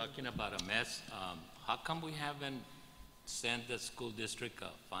 talking about a mess, how come we haven't sent the school district a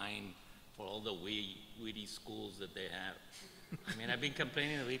fine for all the weedy schools that they have? I mean, I've been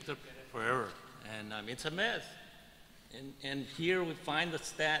complaining to Victor forever, and it's a mess. And here we find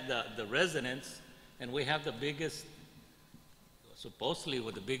the residents, and we have the biggest, supposedly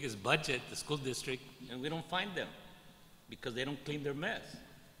with the biggest budget, the school district, and we don't find them because they don't clean their mess.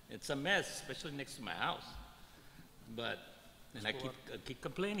 It's a mess, especially next to my house. And I keep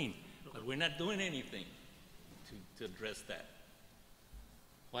complaining, but we're not doing anything to address that.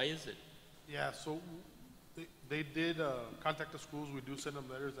 Why is it? Yeah, so they did contact the schools. We do send them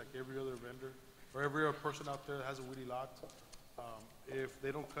letters like every other vendor or every other person out there that has a weedy lot. If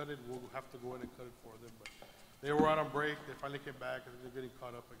they don't cut it, we'll have to go in and cut it for them. But they were out on break. They finally came back, and they're getting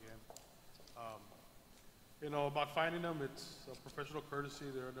caught up again. About finding them, it's a professional courtesy.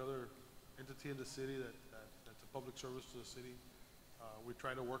 They're another entity in the city that's a public service to the city. We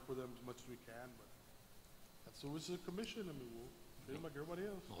try to work with them as much as we can, but that's always a commission. I mean, we'll treat them like everybody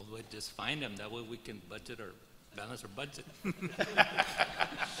else. All the way, just find them. That way we can balance our budget.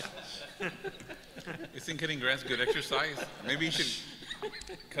 Isn't cutting grass good exercise? Maybe he should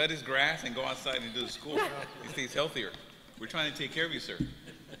cut his grass and go outside and do the school. He stays healthier. We're trying to take care of you, sir.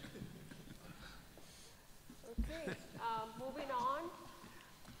 Okay, moving on.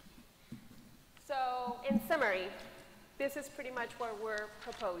 So, in summary, this is pretty much what we're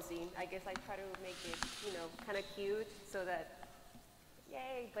proposing. I guess I try to make it, kind of cute so that,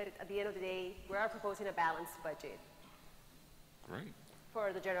 yay, but at the end of the day, we are proposing a balanced budget. Great.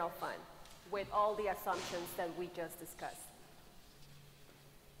 For the general fund, with all the assumptions that we just discussed.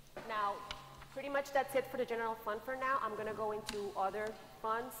 Now, pretty much that's it for the general fund for now. I'm gonna go into other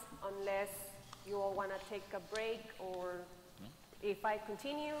funds unless you all wanna take a break, or if I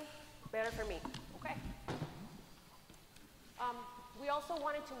continue, better for me, okay? We also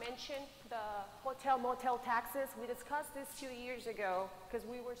wanted to mention the hotel motel taxes. We discussed this 2 years ago because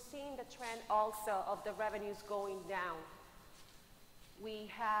we were seeing the trend also of the revenues going down. We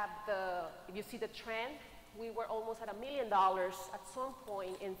have if you see the trend, we were almost at $1 million at some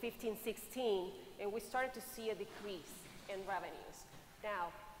point in 15, 16, and we started to see a decrease. in revenues. Now,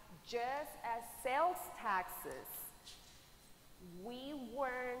 just as sales taxes, we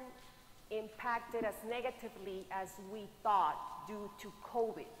weren't impacted as negatively as we thought due to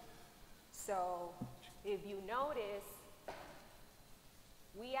COVID. So if you notice,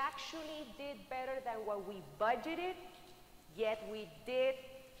 we actually did better than what we budgeted, yet we did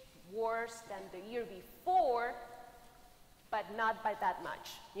worse than the year before, but not by that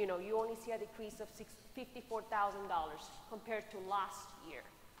much. You know, you only see a decrease of $54,000 compared to last year.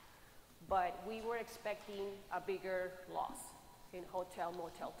 But we were expecting a bigger loss in hotel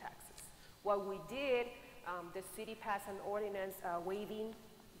motel taxes. What we did, the city passed an ordinance waiving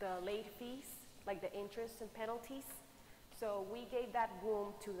the late fees, like the interest and penalties. So we gave that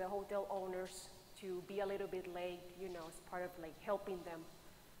room to the hotel owners to be a little bit late, you know, as part of like helping them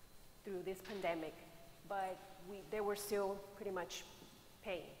through this pandemic. But they were still pretty much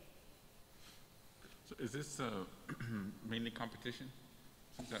paying. So is this mainly competition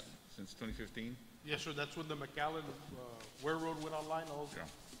since 2015? Yes, sir, that's when the McAllen Ware Road went online, all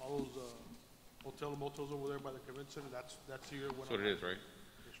those hotel and motels over there by the convention center, that's the year it went That's what online. it is, right?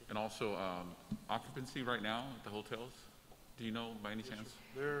 Yes, sir. And also occupancy right now at the hotels? Do you know by any chance?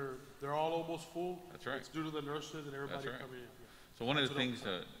 They're all almost full. That's right. It's due to the nurses and everybody That's right. coming in. Yeah. So one of the That's what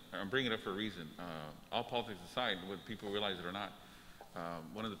things, I'm bringing it up for a reason, all politics aside, whether people realize it or not,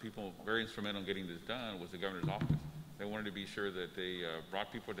 one of the people very instrumental in getting this done was the governor's office. They wanted to be sure that they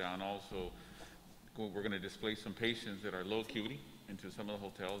brought people down. Also, we're going to displace some patients that are low acuity into some of the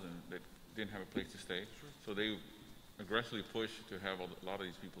hotels and that didn't have a place to stay. Sure. So they aggressively pushed to have a lot of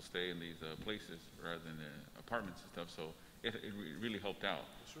these people stay in these places rather than apartments and stuff. So it really helped out.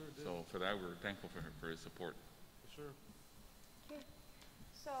 Sure it did. So for that, we're thankful for his support. Sure. Okay.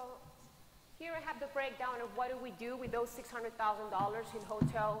 So here I have the breakdown of what do we do with those $600,000 in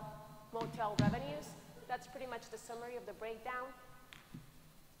hotel, motel revenues. That's pretty much the summary of the breakdown.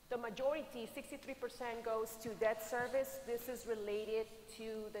 The majority, 63%, goes to debt service. This is related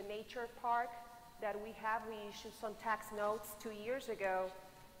to the nature park that we have. We issued some tax notes 2 years ago,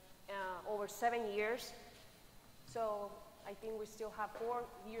 over 7 years. So I think we still have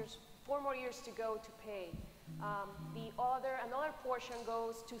 4 more years to go to pay. Another portion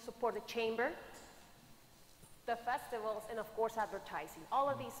goes to support the chamber, the festivals, and of course advertising. All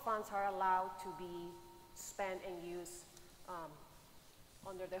of these funds are allowed to be spent and used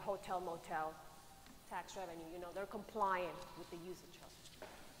under the hotel motel tax revenue. You know, they're compliant with the usage of it.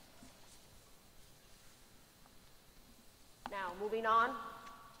 Now, moving on,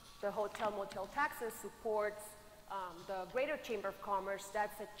 the hotel motel taxes supports the Greater Chamber of Commerce.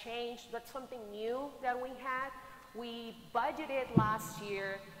 That's a change, that's something new that we had. We budgeted last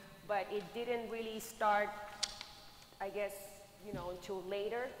year, but it didn't really start, I guess, you know, until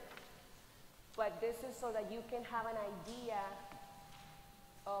later. But this is so that you can have an idea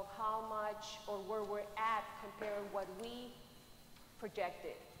of how much or where we're at compared to what we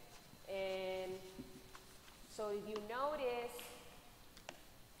projected. And so if you notice,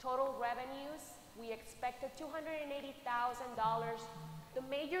 total revenues, we expected $280,000. The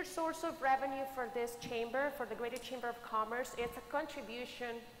major source of revenue for this chamber, for the Greater Chamber of Commerce, it's a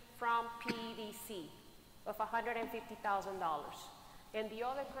contribution from PEDC of $150,000. And the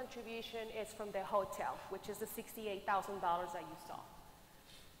other contribution is from the hotel, which is the $68,000 that you saw.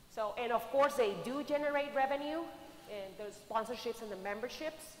 So, and of course they do generate revenue, and there's sponsorships and the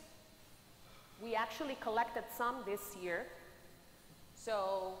memberships. We actually collected some this year.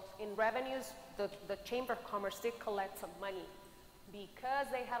 So in revenues, the Chamber of Commerce did collect some money because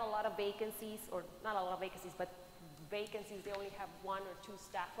they had a lot of vacancies, or not a lot of vacancies, but vacancies, they only have 1 or 2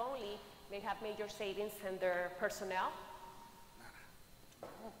 staff only. They have major savings in their personnel.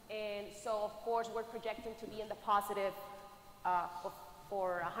 And so of course we're projecting to be in the positive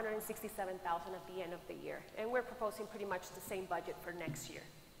for $167,000 at the end of the year. And we're proposing pretty much the same budget for next year.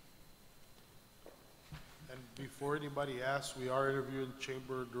 And before anybody asks, we are interviewing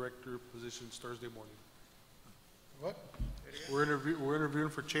chamber director positions Thursday morning. What? We're interviewing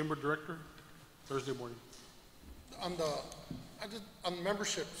for chamber director Thursday morning. On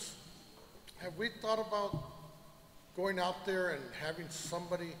memberships, have we thought about going out there and having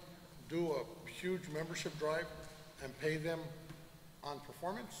somebody do a huge membership drive and pay them on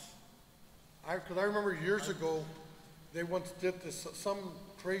performance? Because I remember years ago, they once did this, some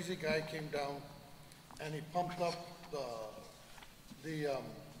crazy guy came down and he pumped up the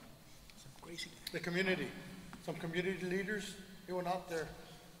community, some community leaders. He went out there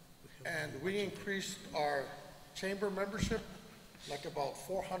and we increased our chamber membership like about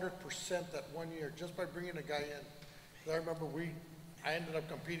 400% that 1 year just by bringing a guy in. I remember I ended up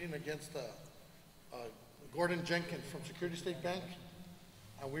competing against a Gordon Jenkins from Security State Bank,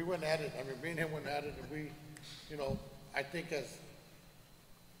 and we went at it. I mean, me and him went at it, and we, you know, I think as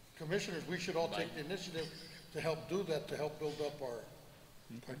commissioners, we should all take the initiative to help do that, to help build up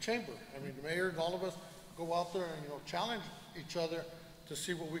our chamber. I mean, the mayor and all of us go out there and, you know, challenge each other to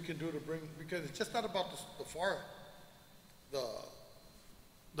see what we can do to bring, because it's just not about the Pharr,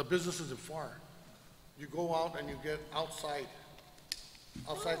 the businesses in Pharr. You go out and you get outside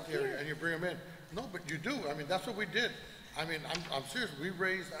the area, and you bring them in. No, but you do. I mean, that's what we did. I mean, I'm serious. We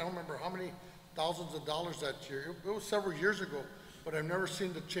raised, I don't remember how many thousands of dollars that year. It was several years ago, but I've never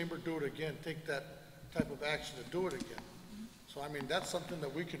seen the chamber do it again, take that type of action to do it again. So, I mean, that's something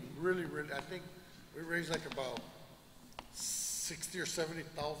that we can really, I think we raised like about $60,000 or $70,000.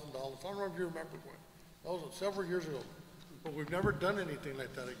 I don't know if you remember when. That was several years ago. But we've never done anything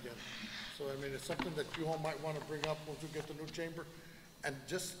like that again. So, I mean, it's something that you all might want to bring up once we get the new chamber. And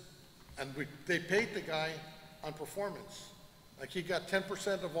they paid the guy on performance. Like, he got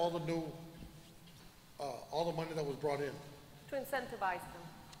 10% of all the new, all the money that was brought in. To incentivize them.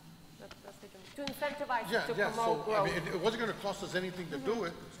 That's the, to incentivize Yeah, them to yeah, promote so, growth. I mean, it wasn't gonna cost us anything to do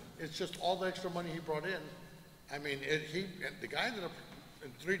it. It's just all the extra money he brought in. I mean, the guy ended up,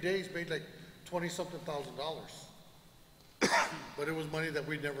 in 3 days, made like $20-something thousand. But it was money that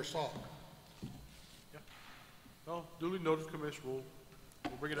we never saw. Yeah. No, duly noted, Commissioner. We'll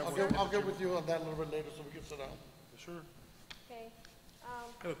bring it up. I'll get with you on that a little bit later so we can sit down. Sure. Okay.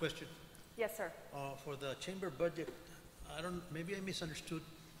 I have a question. Yes, sir. For the chamber budget, maybe I misunderstood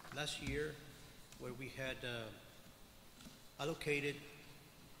last year where we had allocated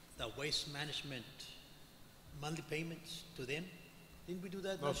the waste management monthly payments to them. Didn't we do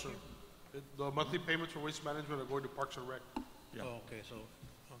that No, last sir. year? The monthly payments for waste management are going to Parks and Rec. Yeah. Oh, okay, so,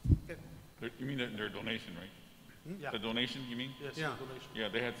 okay. You mean their donation, right? Yeah. The donation, you mean? Yes, Yeah. the donation. Yeah,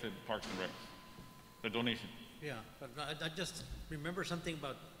 they had said Parks and Rec. The donation. Yeah, but I just remember something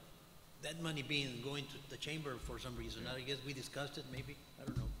about that money going to the chamber for some reason. I guess we discussed it, maybe, I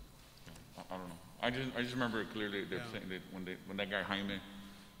don't know. I don't know. I just remember clearly that saying that when that guy Jaime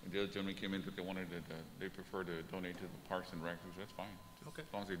and the other gentleman came in, that they wanted that they prefer to donate to the Parks and Rec. That's fine. Okay.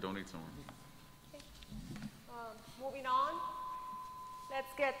 As long as they donate somewhere. Moving on,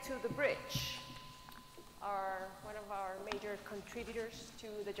 let's get to the bridge. One of our major contributors to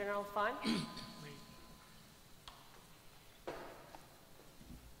the general fund.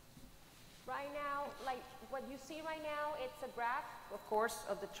 Right now, like what you see right now, it's a graph, of course,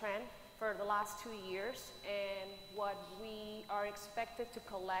 of the trend for the last 2 years and what we are expected to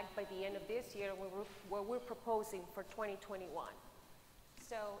collect by the end of this year, what we're proposing for 2021.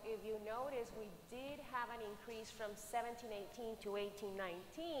 So if you notice, we did have an increase from 17-18 to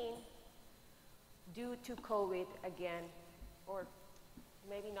 18-19 due to COVID again, or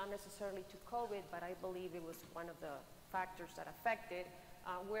maybe not necessarily to COVID, but I believe it was one of the factors that affected.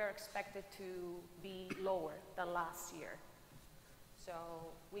 We're expected to be lower than last year. So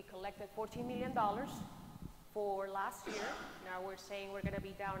we collected $14 million for last year. Now we're saying we're going to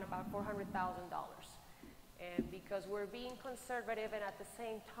be down about $400,000. And because we're being conservative and at the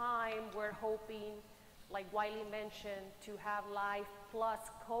same time we're hoping, like Wiley mentioned, to have life plus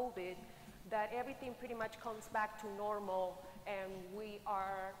COVID, that everything pretty much comes back to normal and we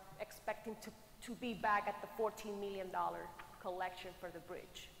are expecting to be back at the $14 million collection for the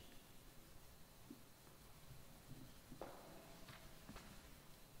bridge.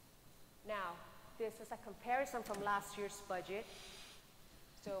 Now, this is a comparison from last year's budget.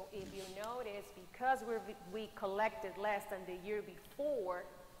 So if you notice, because we collected less than the year before,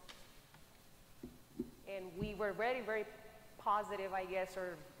 and we were very, very positive, I guess,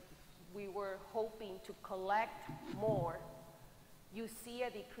 or we were hoping to collect more, you see a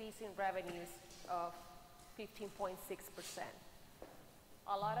decrease in revenues of 15.6%.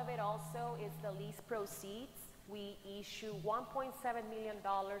 A lot of it also is the lease proceeds. We issue $1.7 million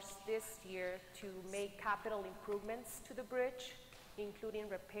this year to make capital improvements to the bridge, including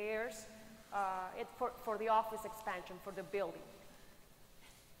repairs, for the office expansion for the building.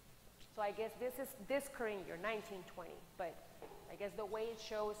 So I guess this is this current year, 19-20, but I guess the way it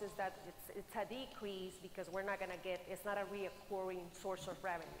shows is that it's a decrease because we're not gonna get, it's not a reoccurring source of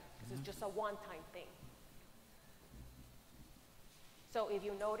revenue. This is just a one-time thing. So if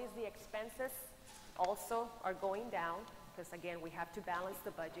you notice, the expenses also are going down because again, we have to balance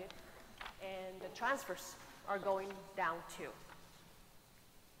the budget, and the transfers are going down too.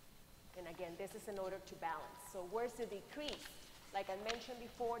 And again, this is in order to balance. So where's the decrease? Like I mentioned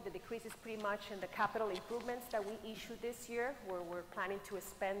before, the decrease is pretty much in the capital improvements that we issued this year, where we're planning to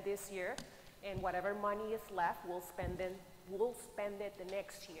spend this year, and whatever money is left, we'll spend it the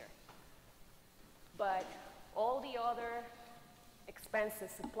next year. but all the other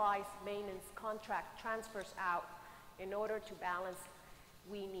expenses, supplies, maintenance, contract, transfers out, in order to balance,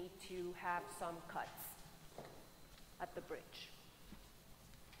 we need to have some cuts at the bridge.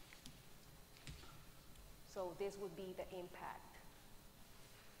 So this would be the impact.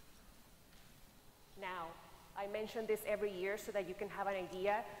 Now, I mention this every year so that you can have an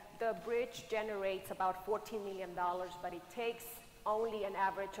idea. The bridge generates about $14 million, but it takes only an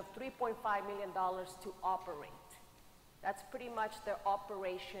average of $3.5 million to operate. That's pretty much the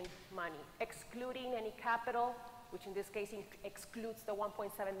operation money, excluding any capital, which in this case excludes the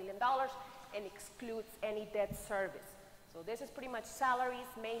 $1.7 million and excludes any debt service. So this is pretty much salaries,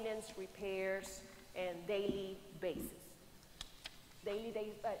 maintenance, repairs, and daily basis,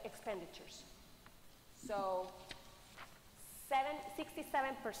 daily expenditures. So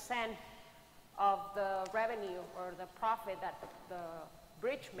 67% of the revenue or the profit that the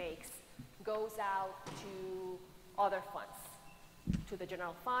bridge makes goes out to other funds, to the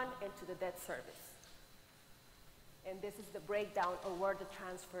general fund and to the debt service. And this is the breakdown of where the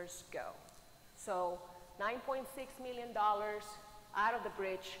transfers go. So $9.6 million out of the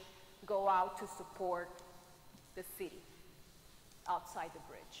bridge go out to support the city outside the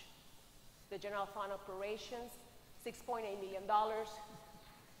bridge. The general fund operations, $6.8 million.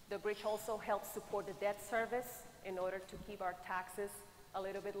 The bridge also helps support the debt service in order to keep our taxes a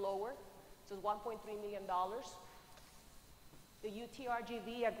little bit lower. So it's $1.3 million. The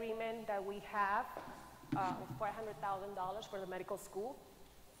UTRGV agreement that we have, $400,000 for the medical school.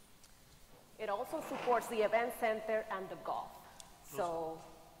 It also supports the event center and the golf. So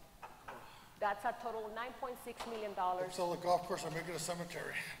that's a total of $9.6 million. Sell the golf course or make it a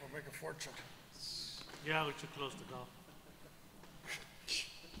cemetery. We'll make a fortune. Yeah, we should close the golf.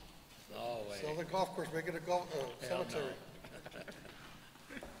 No way. Sell the golf course, make it a golf cemetery.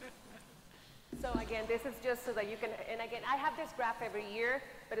 So again, this is just so that you can, and again, I have this graph every year,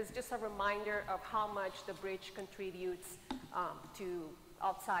 but it's just a reminder of how much the bridge contributes to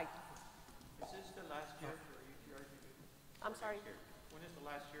outside. Is this the last year for UTRGV? I'm sorry? When is the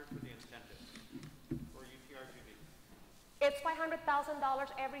last year for the incentive for UTRGV? It's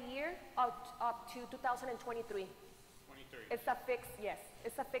 $500,000 every year up to 2023. 23. It's a fixed, yes,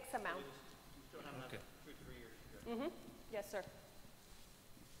 it's a fixed amount. You still have another 2-3 years to go. Mm-hmm, yes, sir.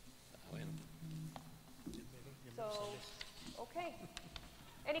 So, okay.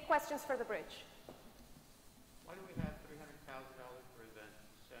 Any questions for the bridge? Why do we have $300,000 for event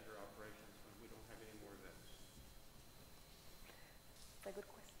center operations when we don't have any more events? That's a good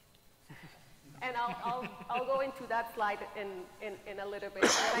question. And I'll go into that slide in a little bit.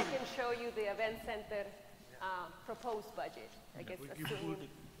 And I can show you the event center proposed budget, I guess, assuming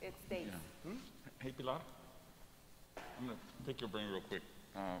it stays. Yeah. Hey, Pilar, I'm gonna pick your brain real quick.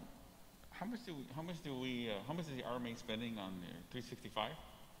 How much is the RMA spending on the 365?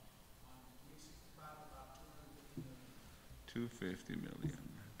 250 million.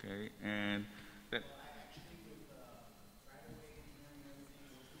 Okay, and that.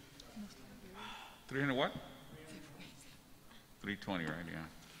 300 what? 320, right? Yeah.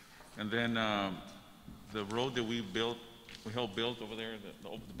 And then the road that we helped build over there,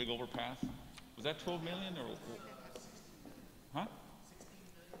 the big overpass, was that 12 million or? Huh?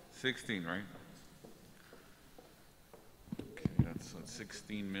 16, right? Okay, that's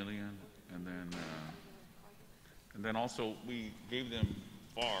 16 million, and then also we gave them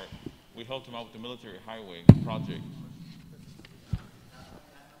Pharr. We helped them out with the military highway project.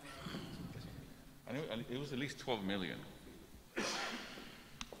 I knew it was at least 12 million. So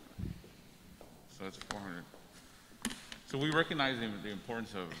that's 400. So we recognize the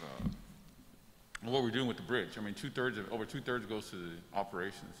importance of what we're doing with the bridge. I mean, over two-thirds goes to the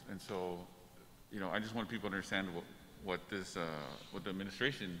operations. And so, I just want people to understand what the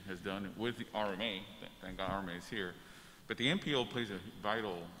administration has done with the RMA. Thank God RMA is here. But the MPO plays a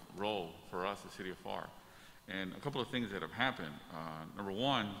vital role for us, the city of Pharr. And a couple of things that have happened. Number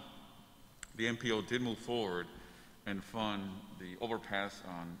one, the MPO did move forward and fund the overpass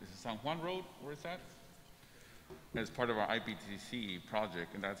on, is it San Juan Road? Where is that? As part of our IPTC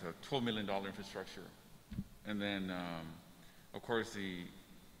project, and that's a $12 million infrastructure. And then, of course, the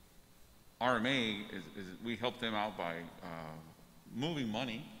RMA, we helped them out by moving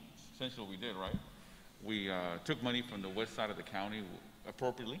money, essentially what we did, right? We took money from the west side of the county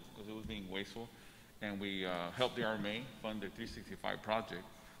appropriately, because it was being wasteful, and we helped the RMA fund the 365 project,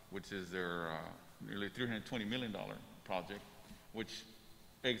 which is their nearly $320 million project, which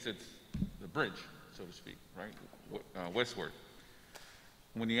exits the bridge, so to speak, right, westward.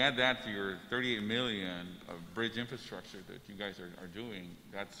 When you add that to your 38 million of bridge infrastructure that you guys are doing,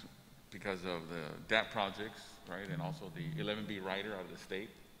 that's because of the DAP projects, right, and also the 11B rider out of the state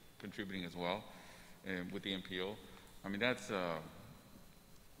contributing as well, and with the MPO. I mean, that's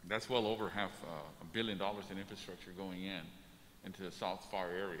well over half $1 billion in infrastructure going into the South Pharr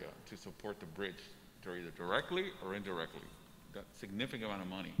area to support the bridge, either directly or indirectly. That's a significant amount of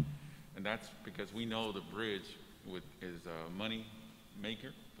money, and that's because we know the bridge is a money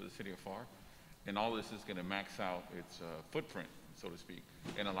maker for the city of Pharr, and all this is going to max out its footprint, so to speak,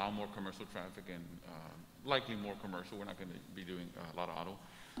 and allow more commercial traffic and likely more commercial. We're not going to be doing a lot of auto,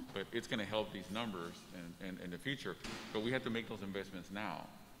 but it's going to help these numbers in the future. But we have to make those investments now.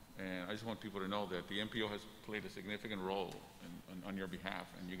 And I just want people to know that the MPO has played a significant role on your behalf,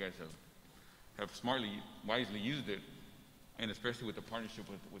 and you guys have smartly, wisely used it, and especially with the partnership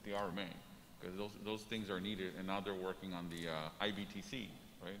with the RMA, because those things are needed, and now they're working on the IBTC,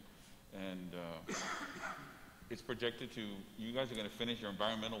 right? And it's projected to, you guys are going to finish your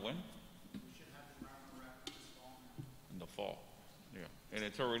environmental when? We should have the environmental wrap this fall. In the fall, yeah. And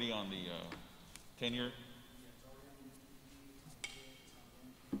it's already on the 10-year?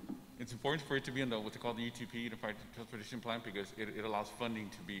 It's important for it to be in the, what they call the UTP, Unified Transportation Plan, because it allows funding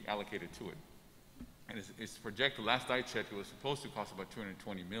to be allocated to it. And it's projected, last I checked, it was supposed to cost about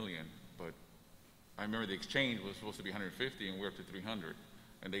 $220 million, but I remember the exchange was supposed to be 150 and we're up to 300,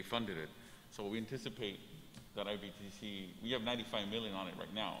 and they funded it. So we anticipate that IBTC, we have 95 million on it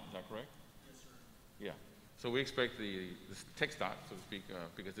right now, is that correct? Yes, sir. Yeah. So we expect the tech dot, so to speak,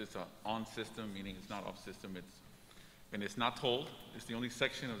 because it's an on system, meaning it's not off system, and it's not tolled. It's the only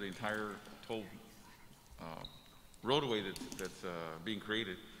section of the entire toll roadway that's being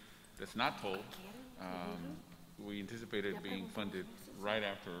created that's not tolled. We anticipate it being funded right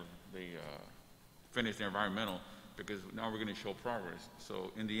after they finish their environmental, because now we're going to show progress.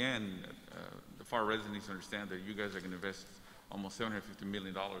 So in the end, the Pharr residents need to understand that you guys are going to invest almost $750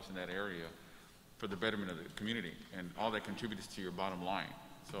 million in that area for the betterment of the community, and all that contributes to your bottom line.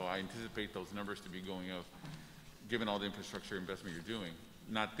 So I anticipate those numbers to be going up, given all the infrastructure investment you're doing.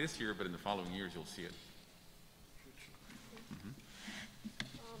 Not this year, but in the following years, you'll see it.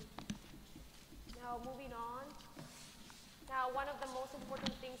 Now, moving on. Now, one of the most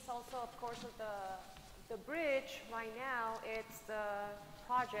important things also, of course, of the bridge right now, it's the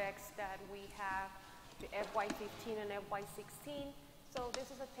projects that we have, the FY15 and FY16. So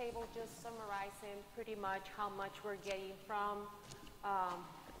this is a table just summarizing pretty much how much we're getting from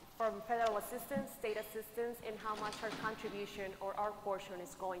federal assistance, state assistance, and how much our contribution or our portion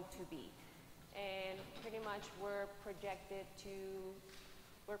is going to be. And pretty much we're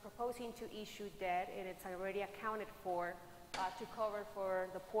proposing to issue debt, and it's already accounted for to cover for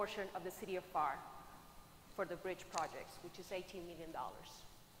the portion of the city of Pharr for the bridge projects, which is $18 million.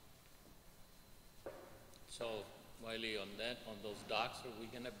 So, Wiley, on those docks, are we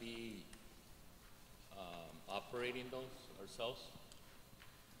going to be operating those ourselves?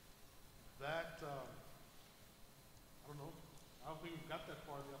 That, I don't know. I don't think we've got that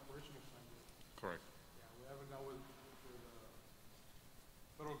far in the operational side yet. Correct. Yeah, we haven't got with the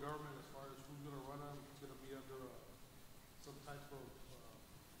federal government as far as who's going to run them, who's going to be under some type of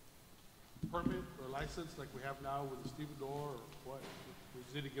permit or license like we have now with the stevedore or what. We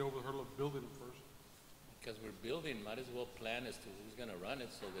just need to get over the hurdle of building them first. Because we're building, might as well plan as to who's going to run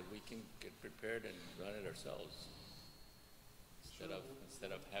it so that we can get prepared and run it ourselves.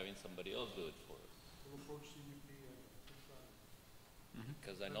 Instead of having somebody else do it for us. We'll approach CBP and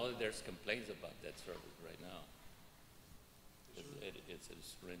Because I know that there's complaints about that service right now.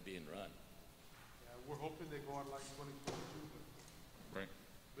 It's being run. yeah, we're hoping they go on like 2022, but Right.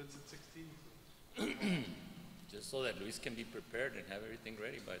 Vincent 16. Just so that Luis can be prepared and have everything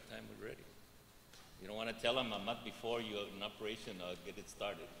ready by the time we're ready. You don't want to tell him a month before you have an operation, get it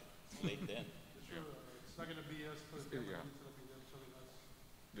started. It's late then. Sure, it's not going to be us, but it's going to be them telling us.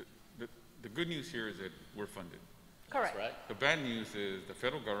 The good news here is that we're funded. Correct. That's right. The bad news is the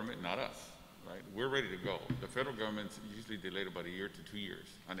federal government, not us, right? We're ready to go. The federal government's usually delayed about 1 year to 2 years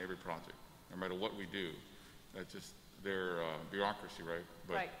on every project, no matter what we do. That's just their bureaucracy, right?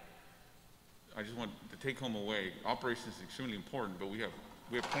 But Right. I just want to take home away. Operations is extremely important, but we have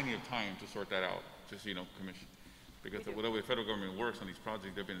plenty of time to sort that out. Just Commission, because the way the federal government works on these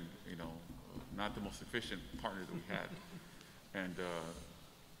projects, they've been not the most efficient partners that we had, and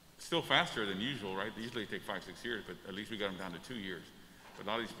still faster than usual, right? They usually take 5-6 years, but at least we got them down to 2 years. But a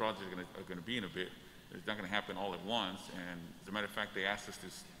lot of these projects are going to be in a bit. It's not going to happen all at once, and as a matter of fact, they asked us to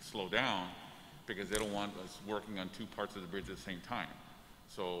slow down because they don't want us working on 2 parts of the bridge at the same time.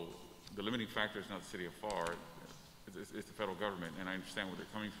 So the limiting factor is not the city of Pharr, it's the federal government, and I understand where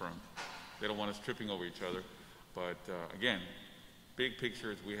they're coming from. They don't want us tripping over each other, but again, big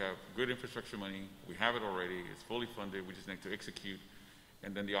picture is we have good infrastructure money, we have it already, it's fully funded, we just need to execute,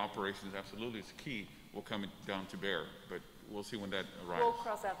 and then the operations absolutely is key, will come down to bear, but we'll see when that arrives. We'll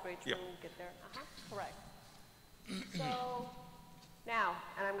cross that bridge Yeah. when we get there. Correct. So now,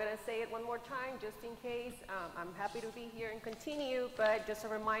 and I'm going to say it one more time just in case, I'm happy to be here and continue, but just a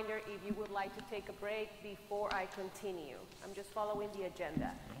reminder, if you would like to take a break before I continue. I'm just following the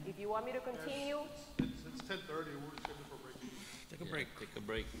agenda. If you want me to continue, It's 10:30, we're scheduled for break. Take a break. Take a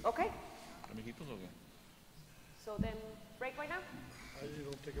break. okay, Amiguitos, okay. so then break right now? I usually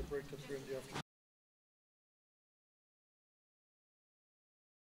don't take a break till 3 in the afternoon.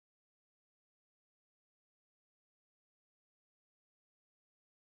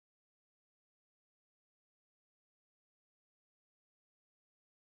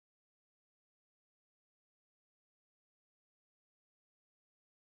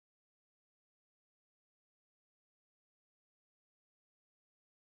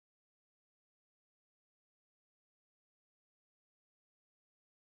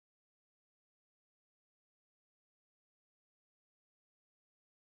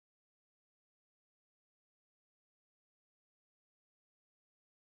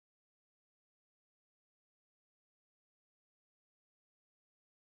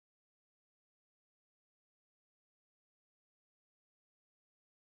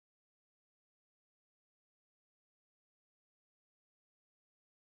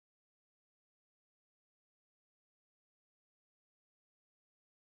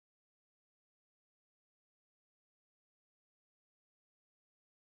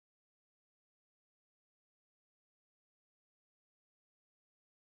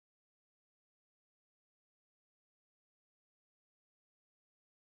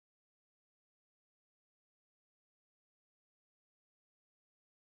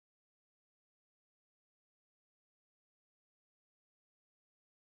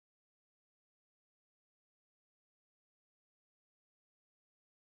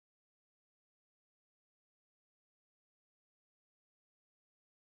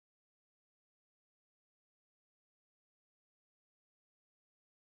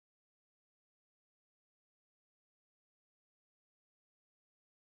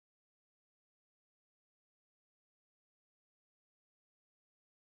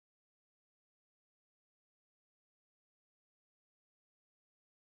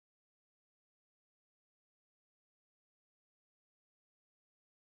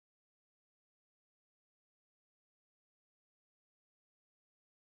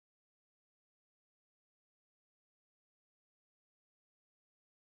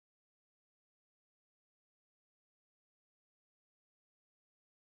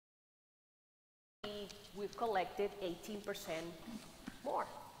 We've collected 18% more.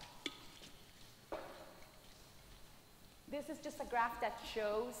 This is just a graph that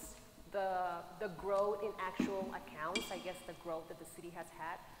shows the growth in actual accounts, I guess the growth that the city has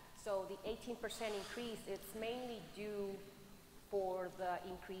had. So the 18% increase, it's mainly due for the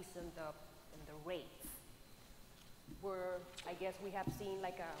increase in the rates. I guess we have seen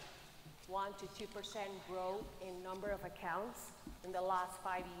like a 1 to 2% growth in number of accounts in the last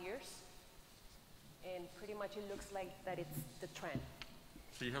 5 years. And pretty much it looks like that it's the trend.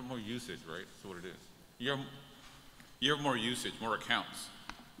 So you have more usage, right? That's what it is. You have more usage, more accounts,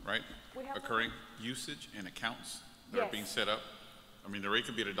 right? Occurring usage and accounts that are being set up. I mean, the rate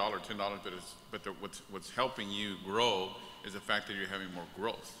could be at $1, $10, but what's helping you grow is the fact that you're having more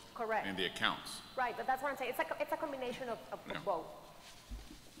growth. Correct. In the accounts. Right, but that's what I'm saying. It's a combination of both.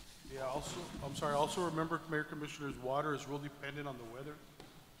 Yeah, also remember, Mayor Commissioners, water is real dependent on the weather.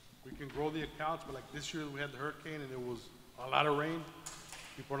 We can grow the accounts, but like this year we had the hurricane and it was a lot of rain.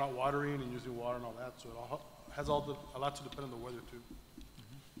 People are not watering and using water and all that, so it all has a lot to depend on the weather too.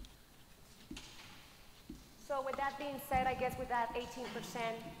 So with that being said, I guess with that 18%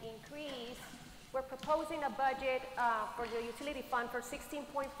 increase, we're proposing a budget for the utility fund for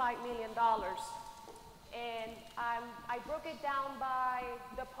 $16.5 million. And I broke it down by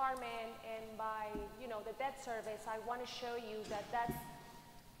department and by, the debt service. I want to show you that that's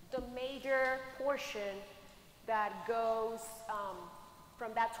the major portion that goes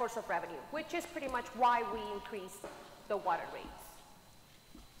from that source of revenue, which is pretty much why we increased the water rates.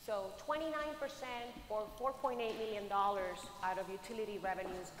 So 29% or $4.8 million out of utility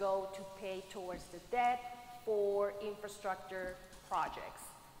revenues go to pay towards the debt for infrastructure projects,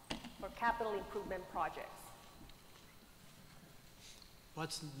 for capital improvement projects.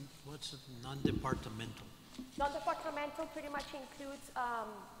 What's non-departmental? Non-departmental pretty much includes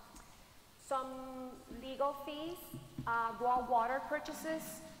some legal fees, raw water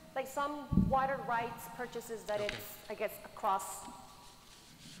purchases, like some water rights purchases that it's, I guess, across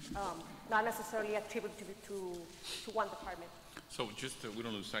not necessarily attributed to one department. So just we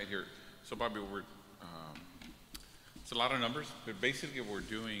don't lose sight here. So Bobby, it's a lot of numbers, but basically what we're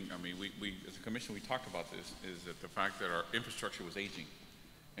doing, I mean, we as a commission, we talked about this, is that the fact that our infrastructure was aging.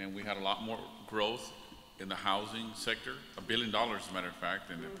 And we had a lot more growth in the housing sector, $1 billion as a matter of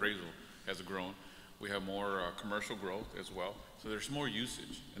fact, and the appraisal has grown. We have more commercial growth as well. So there's more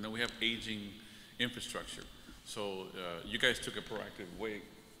usage. And then we have aging infrastructure. So you guys took a proactive way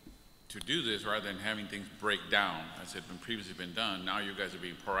to do this rather than having things break down as had been previously been done. Now you guys are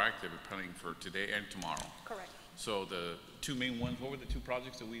being proactive and planning for today and tomorrow. Correct. So the two main ones, what were the two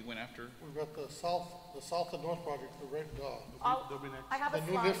projects that we went after? We've got the south and north projects, the red, I have a the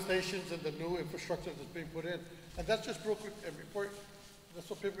new slide. lift stations and the new infrastructure that's being put in. And that's just real quick, and before, that's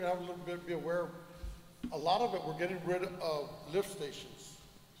what people have a little bit, be aware of. A lot of it, we're getting rid of lift stations.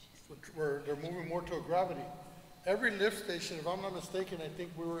 Where they're moving more to a gravity. Every lift station, if I'm not mistaken, I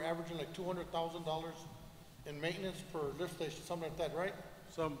think we were averaging like $200,000 in maintenance per lift station, something like that, right?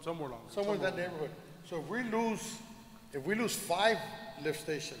 Somewhere along. Somewhere in that neighborhood. So if we lose 5 lift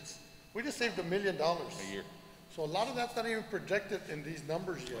stations, we just saved $1 million A year. So a lot of that's not even projected in these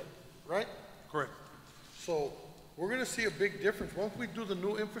numbers yet, right? Correct. So we're gonna see a big difference. Once we do the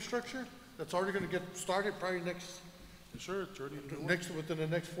new infrastructure, that's already gonna get started probably within the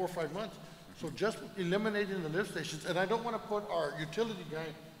next 4 or 5 months. So just eliminating the lift stations, and I don't wanna put our utility guy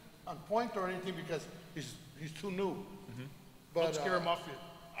on point or anything because he's too new. But, Don't scare him off yet.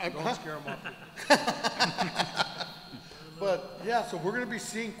 Don't scare him off yet. But yeah, so we're gonna be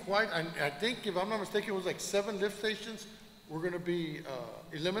seeing I think if I'm not mistaken, it was like 7 lift stations we're gonna be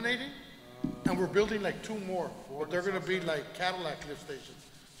eliminating. And we're building like 2 more, but they're gonna be like Cadillac lift stations.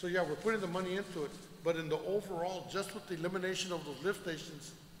 So yeah, we're putting the money into it, but in the overall, just with the elimination of those lift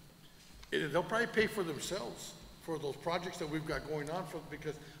stations, they'll probably pay for themselves for those projects that we've got going on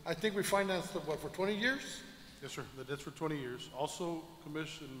because I think we financed them, for 20 years? Yes, sir. That's for 20 years. Also,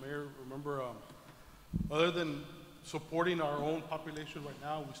 Commission, Mayor, remember, other than supporting our own population right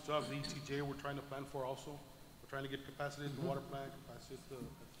now, we still have the ETJ we're trying to plan for also. We're trying to get capacity in the water plant, capacity at the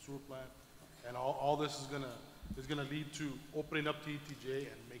sewer plant. And all this is gonna lead to opening up the ETJ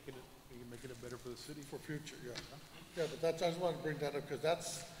and making it better for the city. For future, yeah. Yeah, but I just wanted to bring that up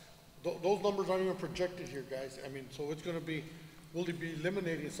because those numbers aren't even projected here, guys. I mean, so it's gonna be, we'll be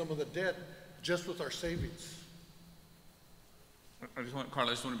eliminating some of the debt just with our savings. Carl,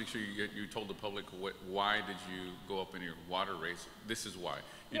 I just want to make sure you told the public why did you go up in your water rates? This is why.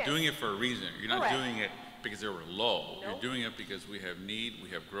 You're Yes. doing it for a reason. You're not Correct. doing it because they were low. No. You're doing it because we have need, we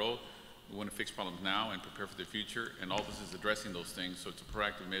have growth, we want to fix problems now and prepare for the future, and all this is addressing those things, so it's a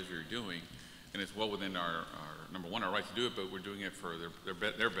proactive measure you're doing, and it's well within our number one, our right to do it, but we're doing it for their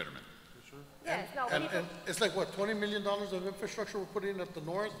betterment. Yes, no, And people, it's like, what, $20 million of infrastructure we're putting in at the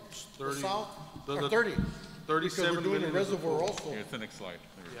north, the 30. south? The- Or the 30? 37 Because we're doing million a is the reservoir total. also. Here's the next slide.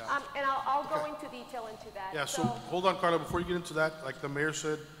 There we go. and I'll go into detail into that. Yeah, so hold on, Carla, before you get into that, like the mayor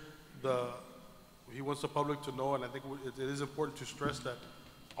said, he wants the public to know, and I think it is important to stress that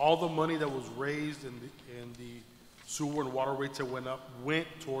all the money that was raised in the sewer and water rates that went up went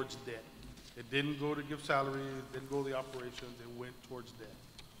towards debt. It didn't go to give salary, it didn't go to the operations, it went towards debt.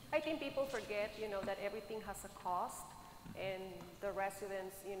 I think people forget, that everything has a cost, and the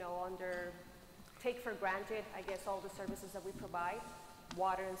residents, take for granted, I guess, all the services that we provide.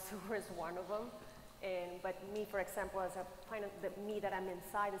 Water and sewer is one of them. But me, for example, as me that I'm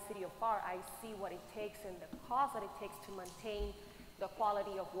inside the city of Pharr, I see what it takes and the cost that it takes to maintain the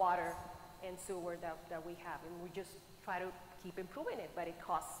quality of water and sewer that we have. And we just try to keep improving it, but it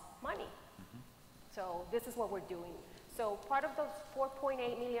costs money. So this is what we're doing. So part of those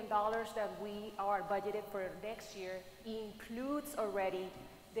 $4.8 million that we are budgeted for next year includes already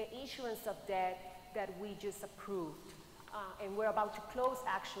the issuance of debt that we just approved. And we're about to close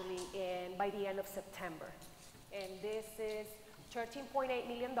actually by the end of September. And this is $13.8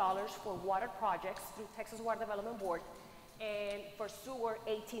 million for water projects through Texas Water Development Board, and for sewer,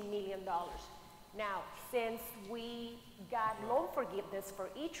 $18 million. Now, since we got loan forgiveness for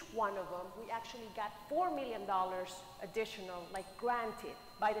each one of them, we actually got $4 million additional, granted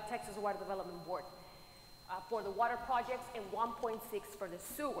by the Texas Water Development Board for the water projects, and 1.6 for the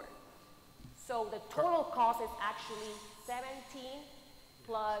sewer. So the total cost is actually 17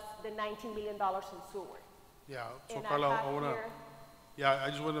 plus the $19 million in sewer. Yeah, so And I Carla, have I wanna, here- yeah, I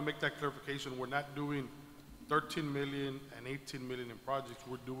just wanna make that clarification. We're not doing 13 million and 18 million in projects.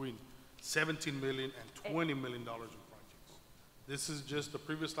 We're doing 17 million and $20 million in projects. This is just, the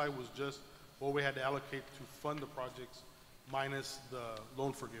previous slide was just what we had to allocate to fund the projects minus the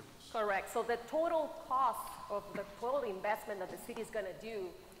loan forgiveness. Correct. So the total cost of the total investment that the city is going to do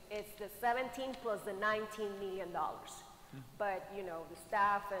It's the 17 plus the $19 million. But, you know, the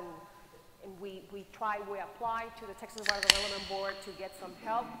staff and we applied to the Texas Water Development Board to get some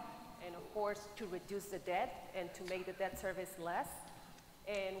help and of course to reduce the debt and to make the debt service less.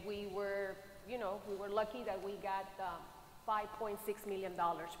 And we were, you know, we were lucky that we got $5.6 million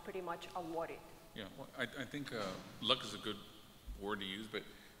pretty much awarded. Yeah, well, I think luck is a good word to use, but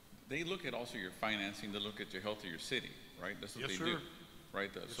they look at also your financing, they look at your health of your city, right? That's what Yes, they sir. do, right?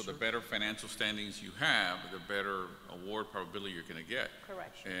 Yes, So sir. the better financial standings you have, the better award probability you're gonna get.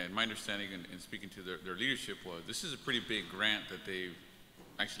 Correct. And my understanding in speaking to their leadership was, this is a pretty big grant that they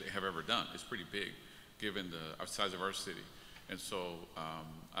actually have ever done. It's pretty big, given the size of our city. And so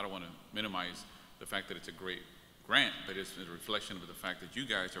I don't want to minimize the fact that it's a great grant, but it's a reflection of the fact that you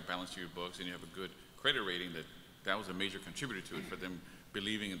guys are balancing your books and you have a good credit rating, that was a major contributor to it, for them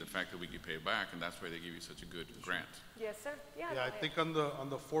believing in the fact that we could pay it back, and that's why they give you such a good grant. Yes, sir. Yeah, Yeah, I go think on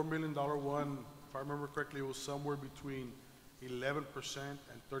the $4 million one, if I remember correctly, it was somewhere between 11%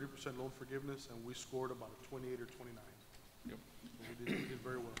 and 30% loan forgiveness, and we scored about a 28 or 29. Yep. So we did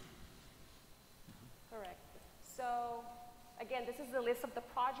very well. Correct. So, again, this is the list of the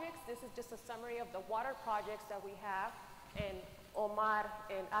projects. This is just a summary of the water projects that we have. And Omar,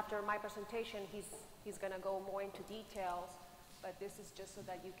 and after my presentation, he's going to go more into details. But this is just so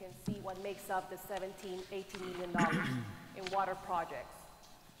that you can see what makes up the $17, $18 million in water projects.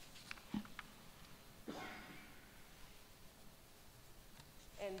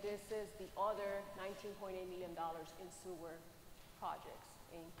 And this is the other $19.8 million in sewer projects,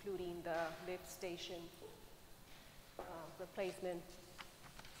 including the lift station replacement,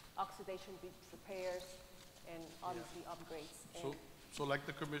 oxidation repairs, and obviously upgrades. So like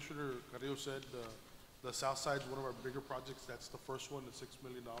the Commissioner Carrillo said, the south side is one of our bigger projects. That's the first one, the $6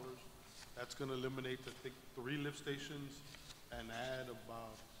 million. That's going to eliminate, I think, 3 lift stations and add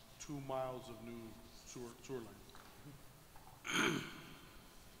about 2 miles of new sewer lines.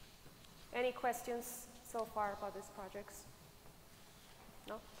 Any questions so far about these projects?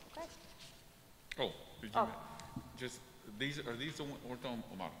 No? Okay. Oh, did you, just, are these the ones,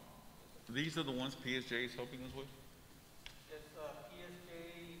 Omar? These are the ones PSJ is helping us with? Yes, PSJ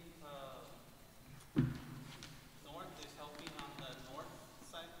North is helping on the north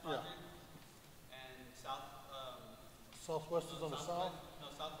side project, and Southwest is on the south? No,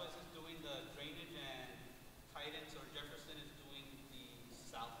 Southwest is doing the drainage, and Titans or Jefferson is doing the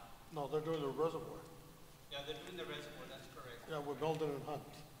south. No, they're doing the reservoir. Yeah, they're doing the reservoir, that's correct. Yeah, with Belden and Hunt.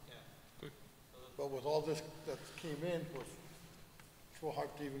 Yeah. Good. But with all this that came in, it was so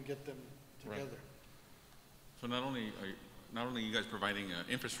hard to even get them Right. together. So not only are you guys providing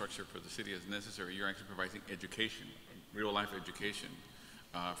infrastructure for the city as necessary, you're actually providing education, real life education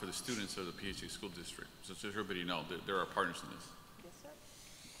for the students of the PHA school district. So just everybody know that there are partners in this. Yes, sir.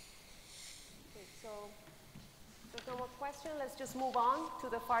 Okay, so if there's no more question, let's just move on to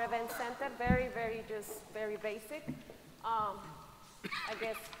the Pharr Event Center. Very basic. I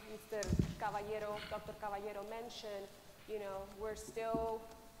guess Mr. Caballero, Dr. Caballero mentioned, you know, we're still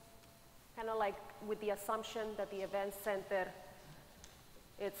kind of like with the assumption that the event center,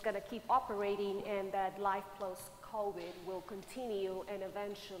 it's going to keep operating and that life post-COVID will continue, and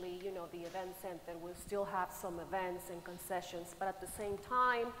eventually, you know, the event center will still have some events and concessions. But at the same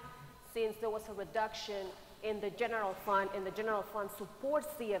time, since there was a reduction in the general fund, and the general fund supports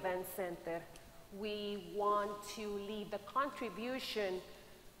the event center, we want to leave the contribution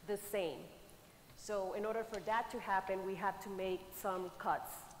the same. So in order for that to happen, we have to make some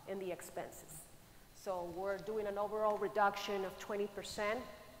cuts in the expenses. So we're doing an overall reduction of 20%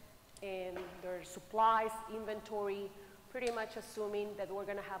 in their supplies, inventory, pretty much assuming that we're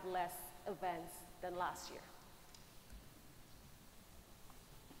gonna have less events than last year.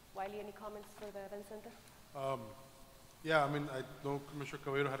 Wiley, any comments for the event center? Yeah, I mean, I know Commissioner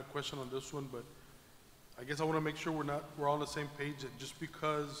Caballero had a question on this one, but I guess I want to make sure we're all on the same page, that just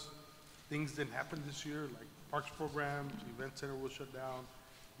because things didn't happen this year, like parks programs, event center was shut down,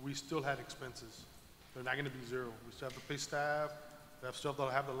 we still had expenses. They're not going to be zero. We still have to pay staff, we still have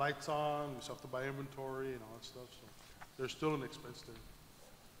to have the lights on, we still have to buy inventory and all that stuff, so there's still an expense there.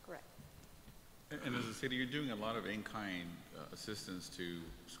 Correct. And as a city, you're doing a lot of in-kind assistance to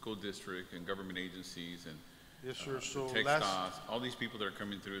school district and government agencies and Yes, sir. So TxDOT, all these people that are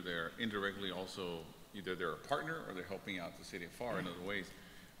coming through there indirectly also, either they're a partner or they're helping out the city of Pharr in other ways.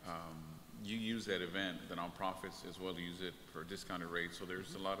 You use that event, the nonprofits as well use it for discounted rates, so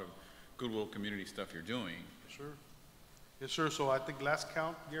there's a lot of goodwill community stuff you're doing. Sure. Yes, sir. So I think last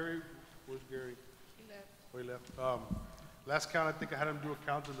count, Gary, where's Gary? He left. Oh, he left. Last count, I think I had him do a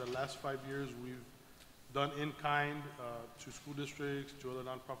count in the last 5 years. done in kind to school districts, to other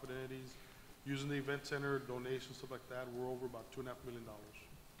nonprofit entities, using the event center, donations, stuff like that. We're over about $2.5 million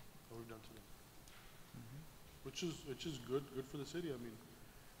that we've done to them. Which is good for the city. I mean,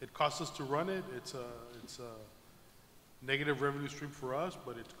 it costs us to run it. It's a negative revenue stream for us,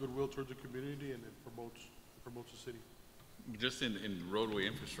 but it's goodwill towards the community, and it promotes the city. Just in roadway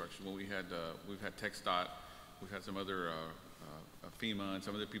infrastructure, when we've had TxDOT, we've had some other FEMA and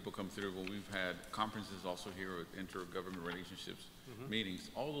some other people come through. When we've had conferences also here with intergovernment relationships meetings,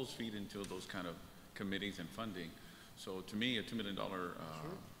 all those feed into those kind of committees and funding. So to me, a $2 million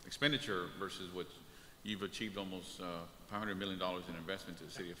expenditure versus what you've achieved almost $500 million in investment to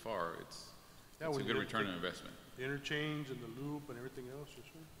the city of Pharr, it's a good return on investment. The interchange and the loop and everything else, yes,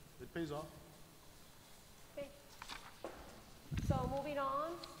 sir. It pays off. Okay. So moving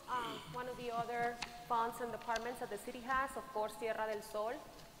on, one of the other funds and departments that the city has, of course, Tierra del Sol,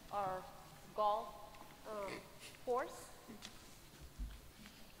 our golf course.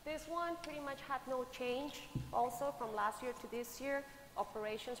 This one pretty much had no change also from last year to this year.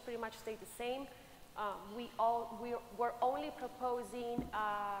 Operations pretty much stayed the same. We're only proposing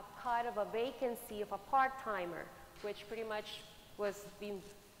a cut of a vacancy of a part-timer, which pretty much was been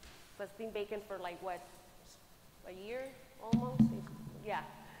vacant for like what, a year almost? Yeah.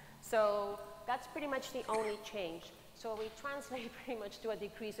 So that's pretty much the only change. So we translate pretty much to a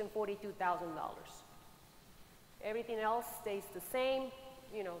decrease in $42,000. Everything else stays the same.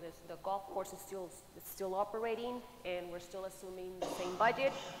 You know, the golf course is still operating, and we're still assuming the same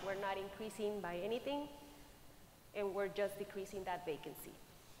budget. We're not increasing by anything, and we're just decreasing that vacancy.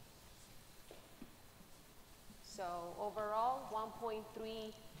 So overall, $1.3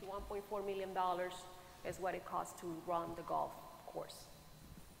 to $1.4 million is what it costs to run the golf course,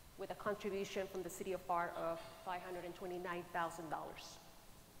 with a contribution from the city of Pharr of $529,000.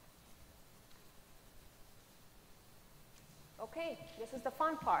 Okay, this is the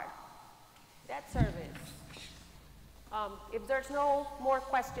fun part, debt service. If there's no more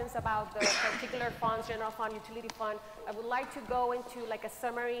questions about the particular funds, general fund, utility fund, I would like to go into like a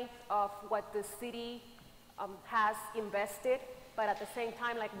summary of what the city has invested, but at the same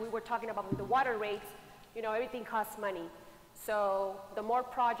time, like we were talking about with the water rates, you know, everything costs money. So the more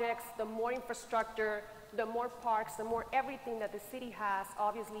projects, the more infrastructure, the more parks, the more everything that the city has,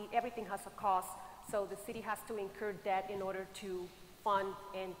 obviously everything has a cost. So the city has to incur debt in order to fund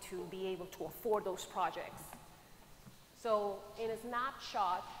and to be able to afford those projects. So in a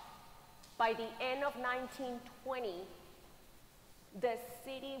snapshot, by the end of 1920, the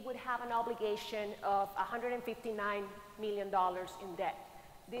city would have an obligation of $159 million in debt.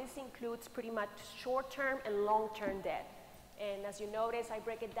 This includes pretty much short-term and long-term debt. And as you notice, I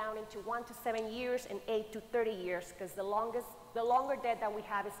break it down into 1 to 7 years and 8 to 30 years, because the longer debt that we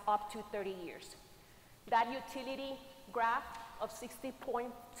have is up to 30 years. That utility graph of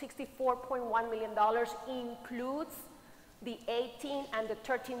 $64.1 million includes the $18 and the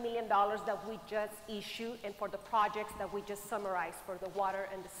 $13 million that we just issued and for the projects that we just summarized for the water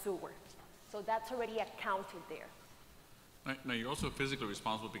and the sewer. So that's already accounted there. Now, you're also physically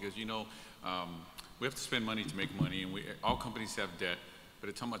responsible because, you know, we have to spend money to make money, and all companies have debt, but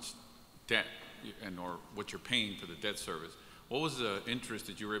it's how much debt or what you're paying for the debt service. What was the interest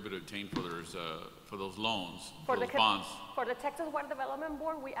that you were able to obtain for those loans, for those bonds? For the Texas Water Development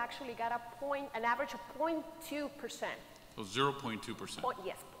Board, we actually got an average of 0.2%. So 0.2%.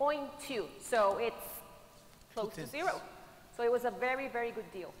 Yes, 0.2. So it's close to zero. So it was a very, very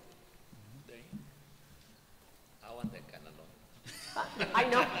good deal. I want that kind of loan. I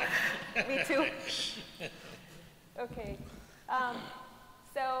know. Me too. Okay.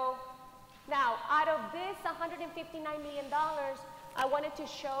 So now, out of this $159 million, I wanted to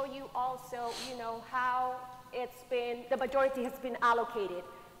show you also, you know, how it's been, the majority has been allocated.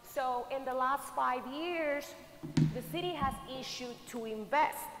 So in the last 5 years, the city has issued to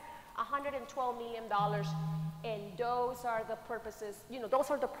invest $112 million, and those are the purposes, you know, those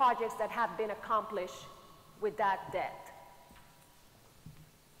are the projects that have been accomplished with that debt.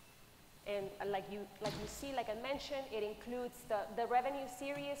 And like you see, like I mentioned, it includes the revenue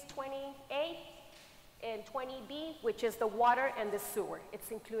series 20A and 20B, which is the water and the sewer.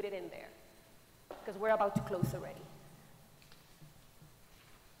 It's included in there because we're about to close already.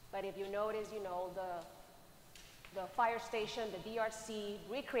 But if you notice, you know, the fire station, the DRC,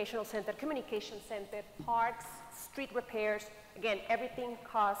 recreational center, communication center, parks, street repairs, again, everything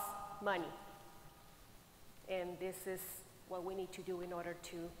costs money. And this is what we need to do in order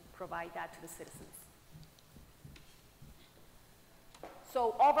to provide that to the citizens.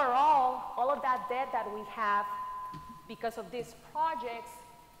 So overall, all of that debt that we have because of these projects,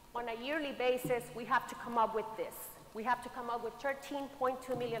 on a yearly basis, we have to come up with this. We have to come up with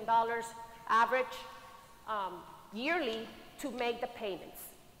 $13.2 million average yearly to make the payments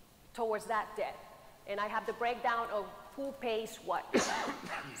towards that debt. And I have the breakdown of who pays what.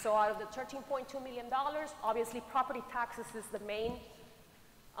 So out of the $13.2 million, obviously property taxes is the main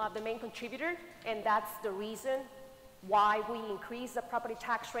contributor, and that's the reason why we increased the property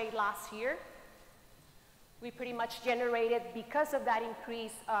tax rate last year. We pretty much generated, because of that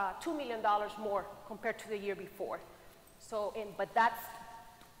increase, $2 million more compared to the year before. So, but that's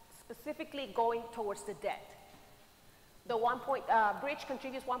specifically going towards the debt. The bridge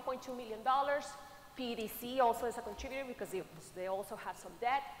contributes $1.2 million. PDC also is a contributor because they also have some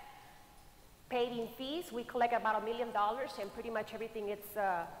debt. Paid in fees, we collect about $1 million, and pretty much everything is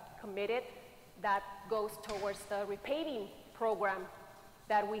committed that goes towards the repaving program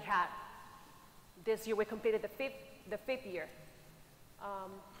that we had. This year we completed the fifth year.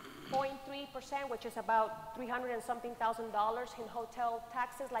 0.3%, which is about $300 and something thousand in hotel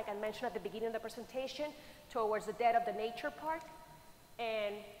taxes, like I mentioned at the beginning of the presentation, towards the debt of the nature park,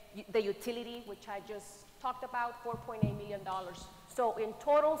 and the utility, which I just talked about, $4.8 million. So in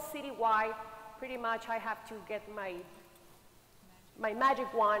total, citywide, pretty much I have to get my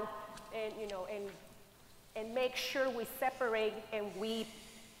magic wand and make sure we separate and we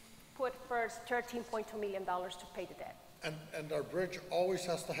put first $13.2 million to pay the debt. And our bridge always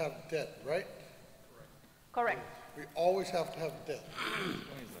has to have debt, right? Correct. We always have to have debt.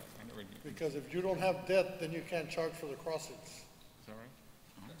 Because if you don't have debt, then you can't charge for the crossings. Is that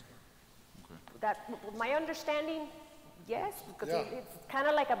right? Okay. That, my understanding, yes, because Yeah. it's kind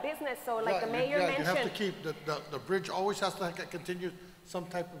of like a business, so like the mayor You mentioned. have to keep, the bridge always has to continue some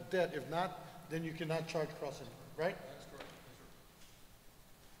type of debt. If not, then you cannot charge crossing, right?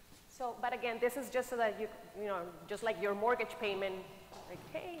 So, but again, this is just so that you just like your mortgage payment, like,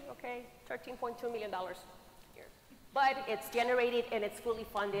 hey, okay, $13.2 million here. But it's generated and it's fully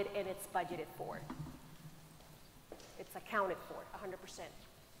funded and it's budgeted for. It's accounted for, 100%.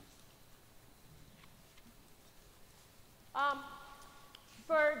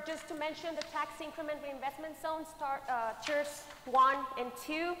 Just to mention the tax increment reinvestment zones, tiers 1 and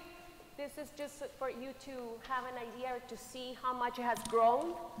 2. This is just for you to have an idea to see how much it has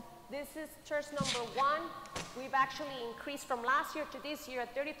grown. This is tiers number 1. We've actually increased from last year to this year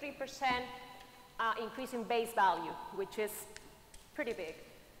a 33% increase in base value, which is pretty big.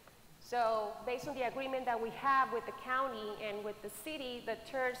 So based on the agreement that we have with the county and with the city, the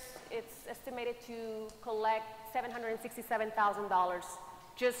tiers, it's estimated to collect $767,000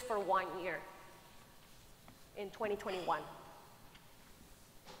 just for 1 year in 2021.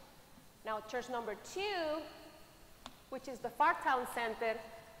 Now, tiers number 2, which is the Pharr Town Center,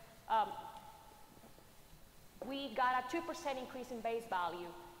 we got a 2% increase in base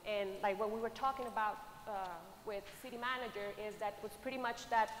value. And like what we were talking about with city manager is that was pretty much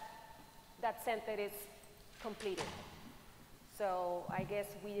that center is completed. So I guess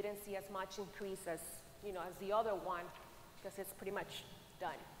we didn't see as much increase as the other one because it's pretty much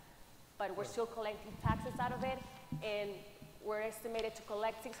done. But we're still collecting taxes out of it, and we're estimated to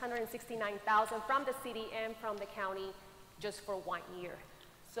collect $669,000 from the city and from the county just for 1 year.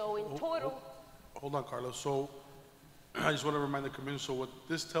 So in total... Hold on, Carlos. So I just want to remind the commission, so what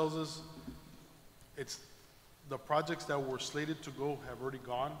this tells us, it's the projects that were slated to go have already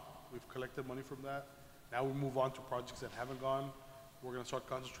gone. We've collected money from that. Now we move on to projects that haven't gone. We're going to start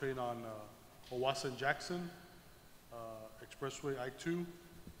concentrating on Owasso and Jackson, Expressway I-2,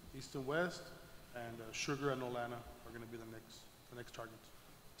 East and West, and Sugar and Olana are going to be the next targets.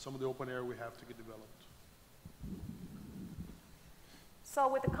 Some of the open area we have to get developed. So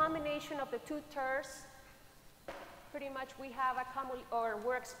with the combination of the 2 tiers, pretty much we have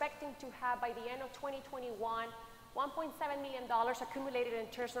we're expecting to have by the end of 2021, $1.7 million accumulated in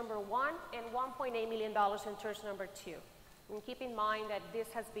tiers number 1 and $1.8 million in tiers number 2. And keep in mind that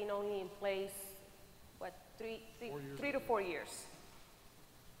this has been only in place, what, 3 to 4 years.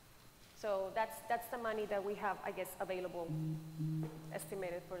 So that's the money that we have, I guess, available,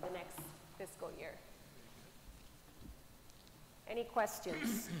 estimated for the next fiscal year. Any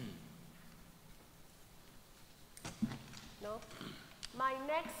questions? No? My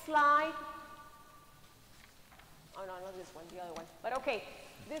next slide, oh no, not this one, the other one. But okay,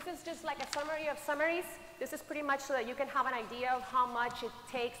 this is just like a summary of summaries. This is pretty much so that you can have an idea of how much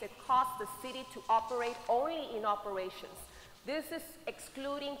it costs the city to operate only in operations. This is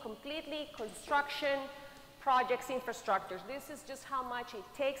excluding completely construction, projects, infrastructures. This is just how much it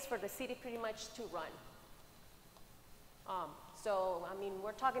takes for the city pretty much to run. So, I mean,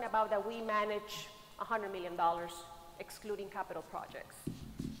 we're talking about that we manage $100 million, excluding capital projects.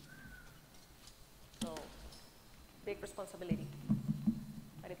 responsibility,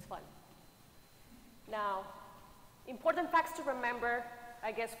 but it's fun. Now, important facts to remember,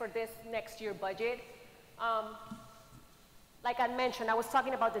 I guess, for this next year budget. Like I mentioned, I was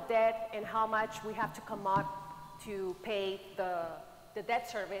talking about the debt and how much we have to come up to pay the debt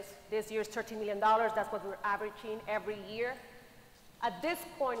service. This year's $13 million, that's what we're averaging every year. At this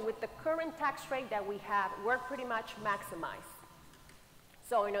point, with the current tax rate that we have, we're pretty much maximized.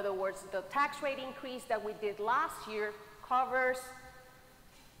 So in other words, the tax rate increase that we did last year covers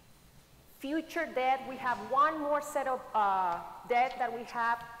future debt. We have one more set of debt that we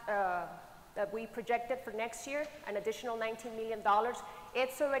have that we projected for next year, an additional $19 million.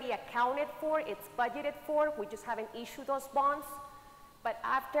 It's already accounted for, it's budgeted for, we just haven't issued those bonds. But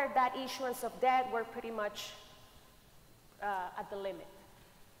after that issuance of debt, we're pretty much at the limit.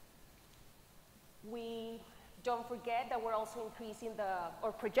 We don't forget that we're also increasing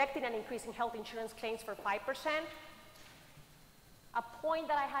or projecting an increase in health insurance claims for 5%. A point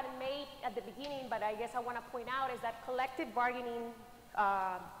that I hadn't made at the beginning, but I guess I want to point out, is that collective bargaining,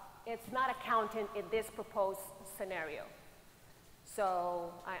 it's not accounted in this proposed scenario.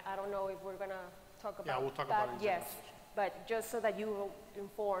 So I don't know if we're going to talk about that. Yeah, we'll talk about it. Yes, but just so that you are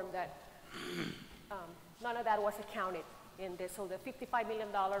informed that none of that was accounted in this. So the $55 million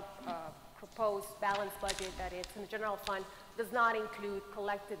proposed balanced budget that it's in the general fund does not include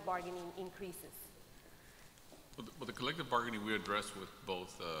collective bargaining increases. Well, the collective bargaining we addressed with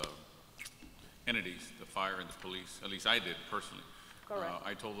both entities, the fire and the police, at least I did personally. Correct.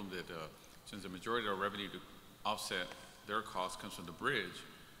 I told them that since the majority of our revenue to offset their costs comes from the bridge,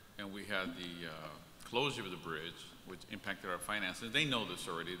 and we had the closure of the bridge, which impacted our finances. They know this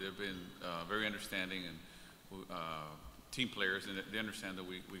already. They've been very understanding and team players, and they understand that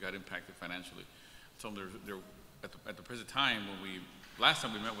we got impacted financially. I told them at the present time, last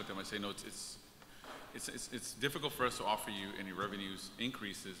time we met with them, I say, no, it's difficult for us to offer you any revenues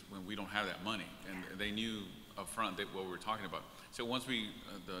increases when we don't have that money. And they knew up front what we were talking about. So once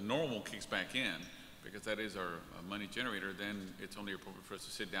the normal kicks back in, because that is our money generator, then it's only appropriate for us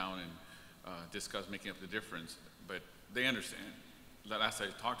to sit down and discuss making up the difference. But they understand. Last I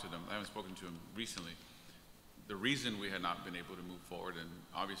talked to them, I haven't spoken to them recently, the reason we had not been able to move forward, and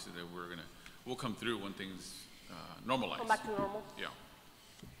obviously that we'll come through when things normalize. Come back to normal? Yeah.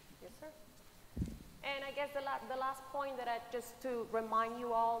 Yes, sir. And I guess the last point just to remind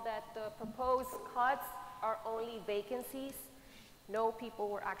you all that the proposed cuts are only vacancies. No people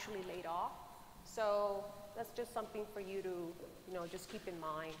were actually laid off. So that's just something for you to, just keep in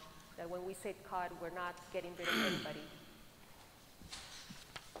mind, that when we say cut, we're not getting rid of anybody.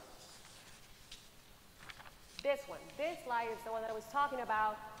 This slide is the one that I was talking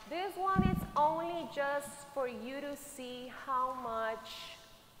about. This one is only just for you to see how much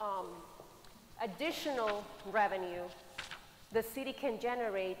additional revenue the city can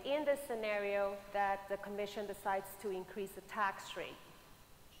generate in the scenario that the commission decides to increase the tax rate.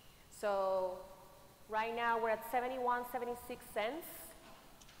 So right now we're at 76 cents.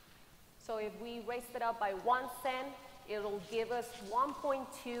 So if we raised it up by 1 cent, it'll give us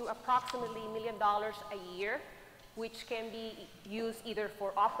approximately $1.2 million a year, which can be used either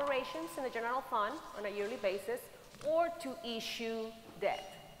for operations in the general fund on a yearly basis or to issue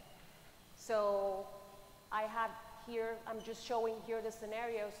debt. So I have here, I'm just showing here the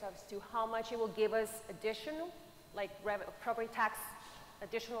scenarios as to how much it will give us additional, like property tax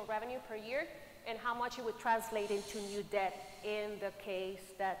additional revenue per year, and how much it would translate into new debt in the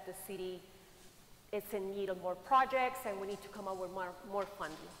case that the city is in need of more projects and we need to come up with more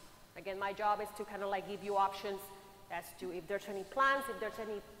funding. Again, my job is to kind of like give you options as to if there's any plans, if there's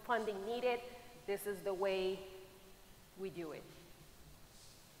any funding needed, this is the way we do it.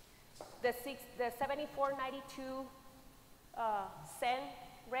 The 74.92 cent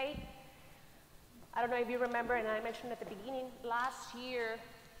rate, I don't know if you remember, and I mentioned at the beginning, last year,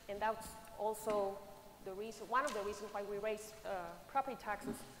 and that's also the reason, one of the reasons why we raised property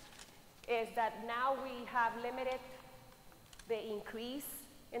taxes, is that now we have limited the increase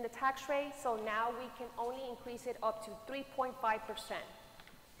in the tax rate, so now we can only increase it up to 3.5%.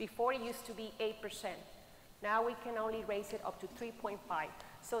 Before it used to be 8%. Now we can only raise it up to 3.5.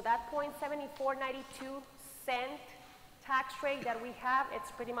 So that 0.7492 cent tax rate that we have,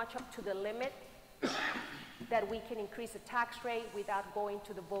 it's pretty much up to the limit that we can increase the tax rate without going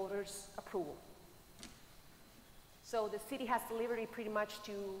to the voters' approval. So the city has the liberty pretty much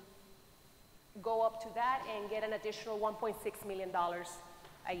to go up to that and get an additional $1.6 million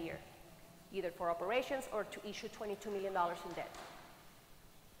a year, either for operations or to issue $22 million in debt.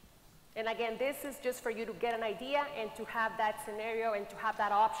 And again, this is just for you to get an idea and to have that scenario and to have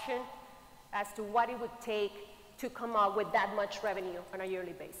that option as to what it would take to come up with that much revenue on a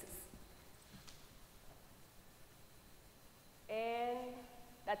yearly basis. And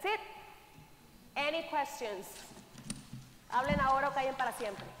that's it. Any questions? Hablen ahora o callen para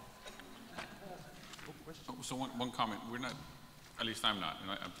siempre. So one comment, we're not, at least I'm not,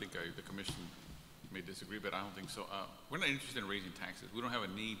 and I think the commission may disagree, but I don't think so. We're not interested in raising taxes. We don't have a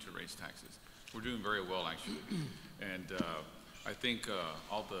need to raise taxes. We're doing very well, actually. And I think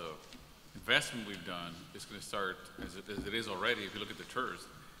all the investment we've done is going to start, as it is already, if you look at the TERS,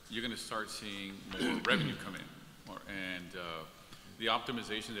 you're going to start seeing more revenue come in. And the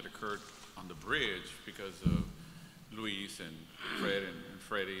optimization that occurred on the bridge because of Luis and Fred and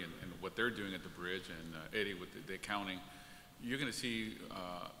Freddie and what they're doing at the bridge and Eddie with the accounting, you're going to see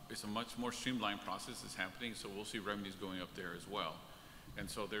it's a much more streamlined process that's happening, so we'll see revenues going up there as well. And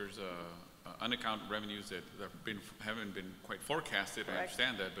so there's unaccounted revenues that haven't been quite forecasted. Correct. I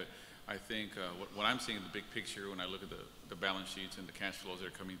understand that, but I think what I'm seeing in the big picture when I look at the balance sheets and the cash flows that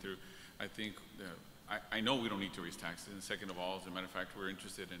are coming through, I think I know we don't need to raise taxes. And second of all, as a matter of fact, we're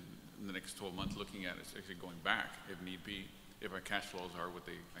interested in the next 12 months looking at it, actually going back if need be. If our cash flows are what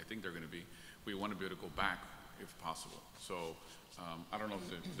I think they're going to be, we want to be able to go back if possible. So I don't know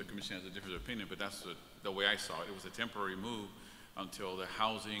if the commission has a different opinion, but that's the way I saw it. It was a temporary move until the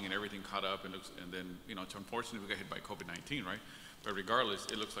housing and everything caught up, and then, you know, it's unfortunate we got hit by COVID-19, right? But regardless,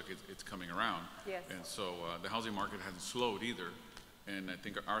 it looks like it's coming around. Yes. And so the housing market hasn't slowed either. And I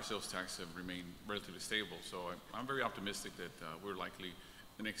think our sales tax have remained relatively stable. So I'm very optimistic that we're likely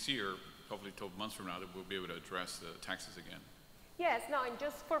the next year, hopefully 12 months from now, that we'll be able to address the taxes again. Yes, no, and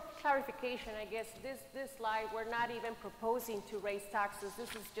just for clarification, I guess this slide, we're not even proposing to raise taxes. This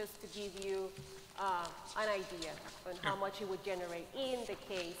is just to give you an idea on how much it would generate in the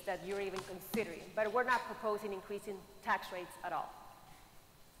case that you're even considering. But we're not proposing increasing tax rates at all.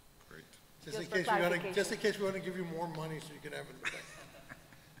 Great. Just in case we want to give you more money so you can have it.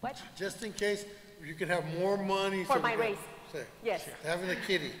 What? Just in case you can have more money. For my raise. Yes. Having a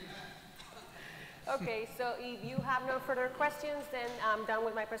kitty. Okay, so if you have no further questions, then I'm done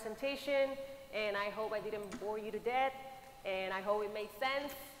with my presentation, and I hope I didn't bore you to death, and I hope it made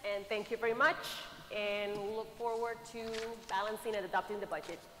sense, and thank you very much, and we'll look forward to balancing and adopting the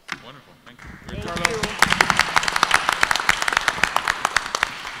budget. Wonderful, thank you. Thank you.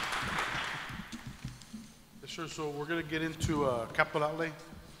 Yes, sure. So we're going to get into capital outlay.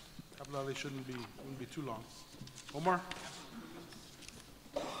 Capital outlay shouldn't be too long. Omar?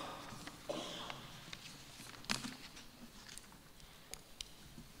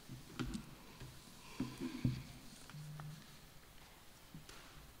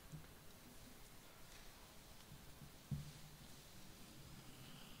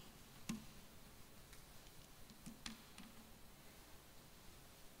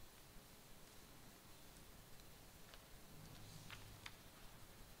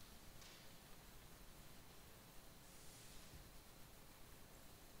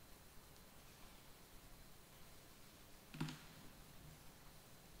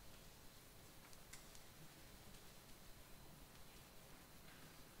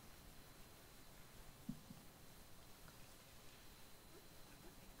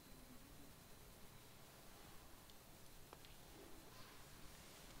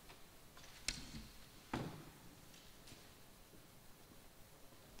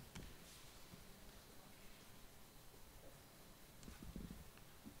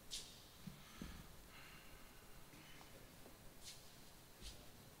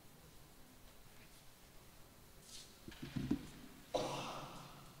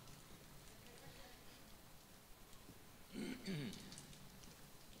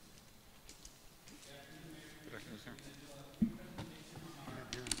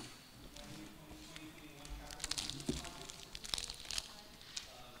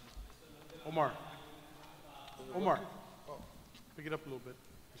 Omar, pick it up a little bit.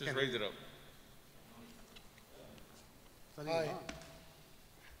 Just raise it up. Hi.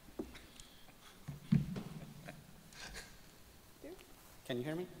 Can you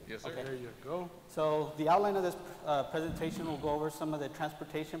hear me? Yes, sir. Okay. There you go. So the outline of this presentation will go over some of the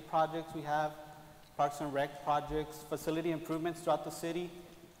transportation projects we have, parks and rec projects, facility improvements throughout the city,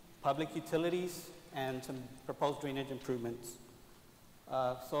 public utilities, and some proposed drainage improvements.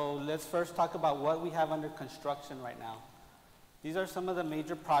 So let's first talk about what we have under construction right now. These are some of the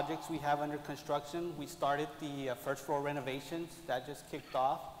major projects we have under construction. We started the first floor renovations. That just kicked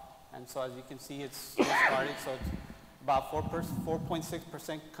off. And so as you can see, it's just started. So it's about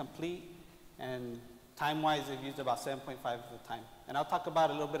 4.6% complete. And time-wise, they've used about 7.5 of the time. And I'll talk about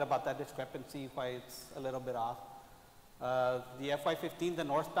a little bit about that discrepancy, why it's a little bit off. The FY15, the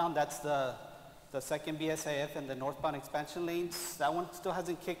northbound, that's the the second BSIF and the northbound expansion lanes. That one still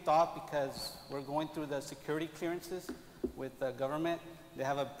hasn't kicked off because we're going through the security clearances with the government. They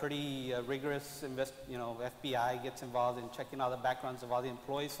have a pretty rigorous FBI gets involved in checking all the backgrounds of all the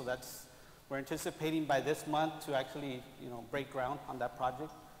employees. So we're anticipating by this month to actually, break ground on that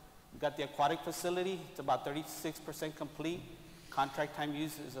project. We've got the aquatic facility. It's about 36% complete. Contract time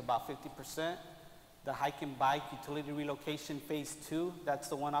used is about 50%. The hike and bike utility relocation phase 2, that's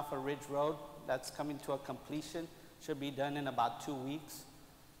the one off of Ridge Road. That's coming to a completion. Should be done in about 2 weeks.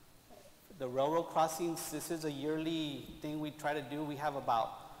 The railroad crossings, this is a yearly thing we try to do.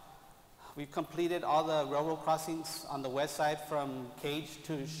 We've completed all the railroad crossings on the west side from Cage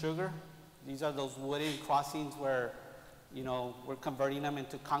to Sugar. These are those wooden crossings where, we're converting them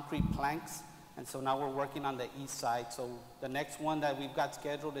into concrete planks. And so now we're working on the east side. So the next one that we've got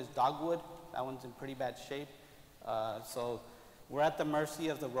scheduled is Dogwood. That one's in pretty bad shape. So we're at the mercy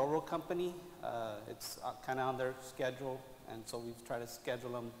of the railroad company. It's kind of on their schedule. And so we've tried to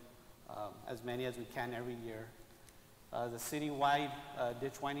schedule them as many as we can every year. The citywide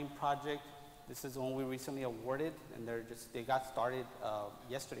ditch winding project, this is the one we recently awarded, and they got started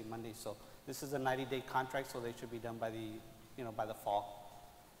yesterday, Monday. So this is a 90-day contract, so they should be done by the fall.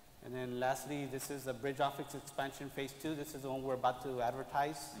 And then lastly, this is the bridge office expansion phase 2. This is the one we're about to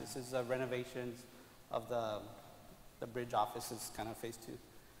advertise. This is the renovations of the bridge offices, kind of phase 2.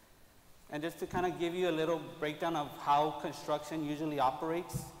 And just to kind of give you a little breakdown of how construction usually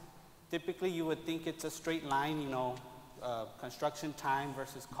operates, typically you would think it's a straight line, construction time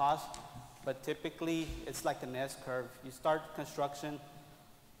versus cost, but typically it's like an S-curve. You start construction,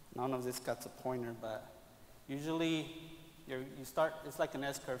 none of this got a pointer, but usually it's like an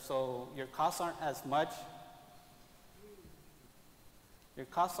S-curve, so your costs aren't as much. Your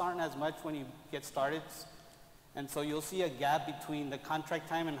costs aren't as much when you get started, and so you'll see a gap between the contract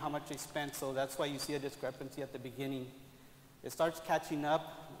time and how much they spent, so that's why you see a discrepancy at the beginning. It starts catching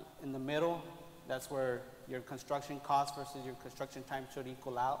up in the middle. That's where your construction cost versus your construction time should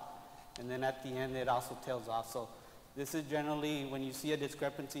equal out, and then at the end it also tails off. So this is generally when you see a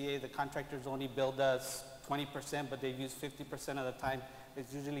discrepancy, the contractors only billed us 20%, but they use 50% of the time.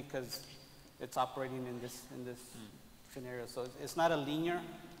 It's usually because it's operating in this scenario. So it's not a linear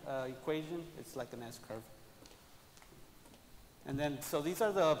equation. It's like an S-curve. And then, so these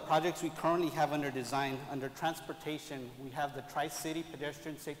are the projects we currently have under design. Under transportation, we have the Tri-City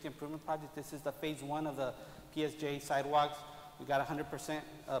Pedestrian Safety Improvement Project. This is the phase 1 of the PSJ sidewalks. We got 100%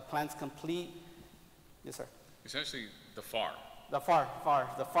 plans complete. Yes, sir. It's actually the Pharr. The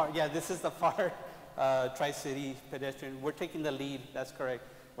Pharr. Yeah, this is the Pharr Tri-City Pedestrian. We're taking the lead. That's correct.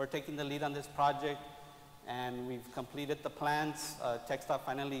 We're taking the lead on this project, and we've completed the plans. TxDOT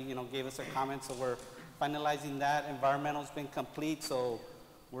finally, gave us a comment, so we're finalizing that. Environmental's been complete, so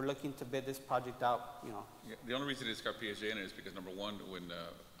we're looking to bid this project out. Yeah, the only reason it's got PSJ in it is because number one, when the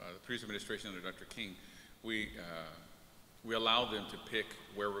previous administration under Dr. King, we allowed them to pick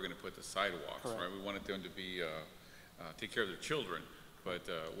where we're going to put the sidewalks. Correct. Right? We wanted them to be take care of their children, but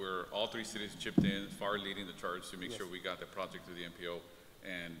all 3 cities chipped in, Pharr leading the charge to make sure we got the project through the MPO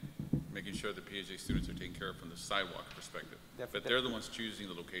and making sure the PSJ students are taken care of from the sidewalk perspective. But they're the ones choosing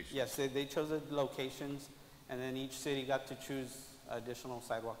the locations. Yes, they chose the locations, and then each city got to choose additional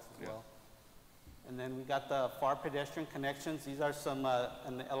sidewalks as well. And then we got the Pharr pedestrian connections. These are some,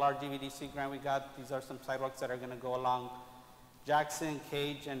 an LRDVDC grant we got. These are some sidewalks that are going to go along Jackson,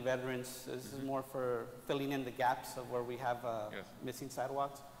 Cage, and Veterans. This is more for filling in the gaps of where we have missing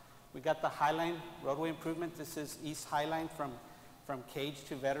sidewalks. We got the Highline roadway improvement. This is East Highline from Cage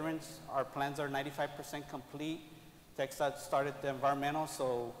to Veterans. Our plans are 95% complete. TxDOT started the environmental,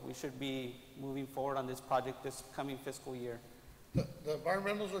 so we should be moving forward on this project this coming fiscal year. The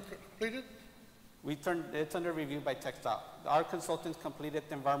environmentals are completed? It's under review by TxDOT. Our consultants completed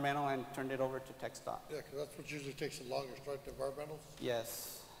the environmental and turned it over to TxDOT. Yeah, because that's what usually takes the longest, right, the environmentals?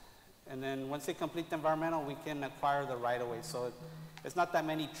 Yes. And then once they complete the environmental, we can acquire the right-of-way. So it's not that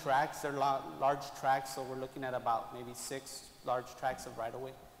many tracks. They're large tracks, so we're looking at about maybe 6 large tracks of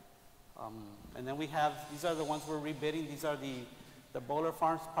right-of-way. And then we have, these are the ones we're rebidding. These are the Bowler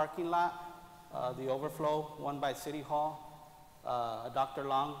Farms parking lot, the overflow, one by City Hall, a Dr.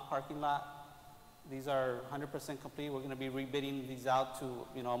 Long parking lot. These are 100% complete. We're going to be rebidding these out to,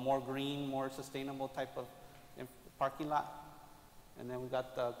 a more green, more sustainable type of parking lot. And then we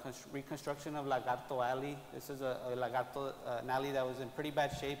got the reconstruction of Lagarto Alley. This is a Lagarto an alley that was in pretty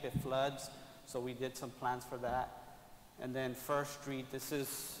bad shape. It floods, so we did some plans for that. And then First Street. This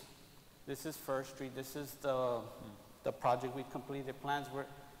is First Street. This is the project we completed plans.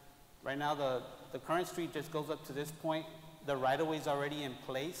 Right now the current street just goes up to this point. The right-of-way is already in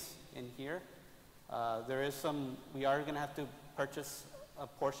place in here. We are going to have to purchase a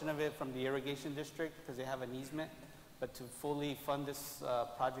portion of it from the irrigation district because they have an easement, but to fully fund this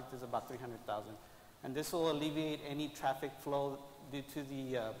project is about $300,000. And this will alleviate any traffic flow due to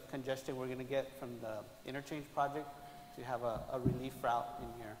the congestion we're going to get from the interchange project to have a relief route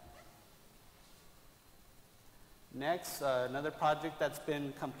in here. Next, another project that's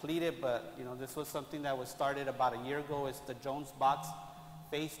been completed, but this was something that was started about a year ago, is the Jones Box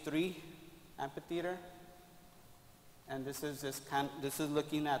Phase 3 amphitheater. And this is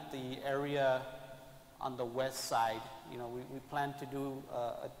looking at the area on the west side. We plan to do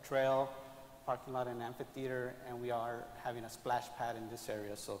a trail, parking lot, and amphitheater, and we are having a splash pad in this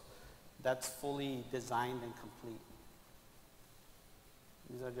area. So that's fully designed and complete.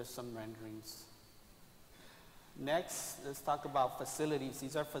 These are just some renderings. Next, let's talk about facilities.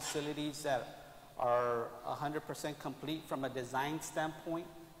 These are facilities that are 100% complete from a design standpoint.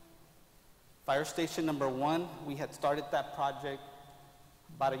 Fire station number 1, we had started that project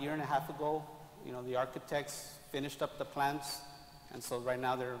about a year and a half ago. The architects finished up the plans, and so right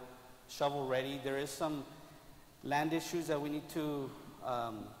now they're shovel ready. There is some land issues that we need to,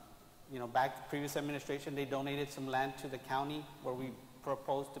 back previous administration, they donated some land to the county where we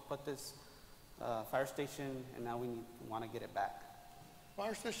proposed to put this fire station, and now we want to get it back.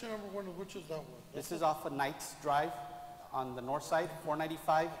 Fire station number 1, which is that one? This is off of Knights Drive on the north side,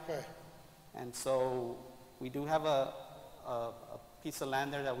 495. Okay. And so we do have a piece of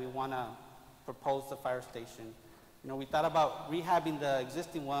land there that we want to propose the fire station. We thought about rehabbing the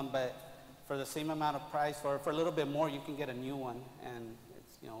existing one, but for the same amount of price, or for a little bit more, you can get a new one, and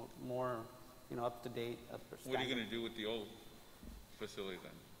it's more up to date. What are you going to do with the old facility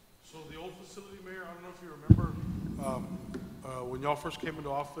then? So the old facility, Mayor, I don't know if you remember, when y'all first came into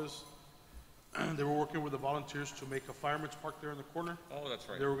office, they were working with the volunteers to make a fireman's park there in the corner. Oh, that's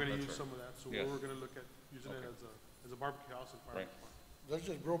right. They were going to That's use right. some of that, so Yes. we were going to look at using it as a barbecue house and fireman's park. That's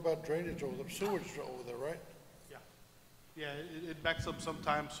just real bad drainage over there, sewage over there, right? Yeah, it backs up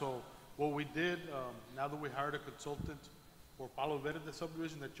sometimes, so what we did, now that we hired a consultant for Palo Verde, the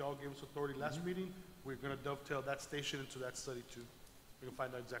subdivision that y'all gave us authority last meeting, we're gonna dovetail that station into that study too. We can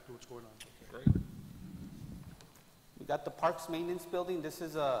find out exactly what's going on. Great. We got the Parks Maintenance Building. This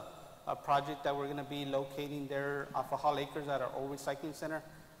is a project that we're going to be locating there off of Hall Acres at our old recycling center.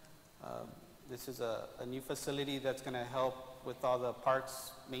 This is a new facility that's going to help with all the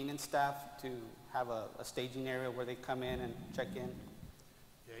parks maintenance staff to have a staging area where they come in and check in.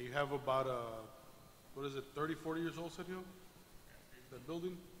 Yeah, you have about, 30, 40 years old, Sergio? That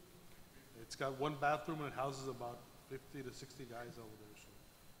building? It's got one bathroom and it houses about 50 to 60 guys over there, so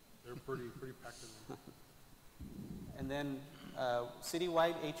they're pretty packed in there. And then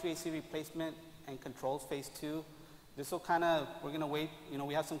citywide HVAC replacement and controls phase 2. This will we're going to wait.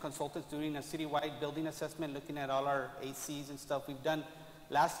 We have some consultants doing a citywide building assessment, looking at all our ACs and stuff.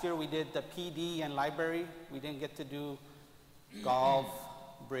 Last year we did the PD and library. We didn't get to do golf,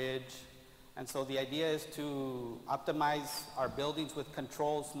 bridge. And so the idea is to optimize our buildings with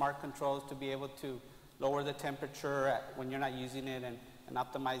controls, smart controls, to be able to lower the temperature when you're not using it and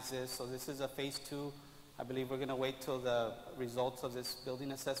optimize this. So this is a phase 2. I believe we're going to wait till the results of this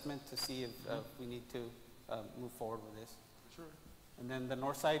building assessment to see if we need to move forward with this. Sure. And then the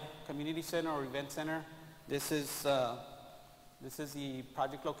Northside Community Center or Event Center. This is the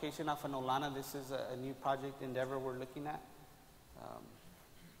project location off of Nolana. This is a new project endeavor we're looking at.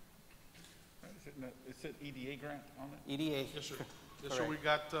 It said EDA grant on it? EDA. Yes, sir. Yes, sir. We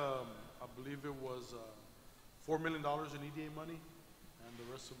got, I believe it was $4 million in EDA money, and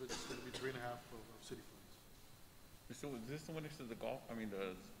the rest of it is going to be 3.5 of city funds. So is this the one next to the golf,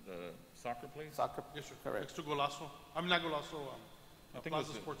 the soccer place? Soccer. Yes, sir. Correct. Next to Golazo. I mean, not Golazo, I think it was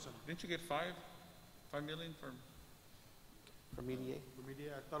Plaza Sports Center. Didn't you get 5 million from EDA? From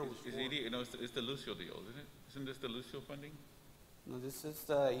EDA, I thought it was Is 4. EDA, no, it's the Lucio deal, isn't it? Isn't this the Lucio funding? No, this is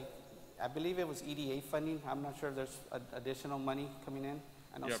I believe it was EDA funding. I'm not sure if there's additional money coming in.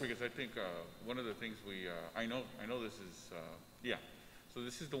 Yeah, because I think one of the things I know this is, so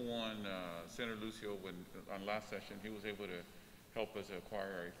this is the one, Senator Lucio, on last session, he was able to help us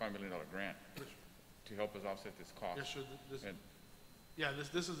acquire a $5 million grant to help us offset this cost. Yes, sir.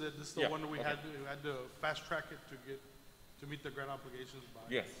 This is it. This is the Yeah, one that we okay. had to fast track it to meet the grant obligations by.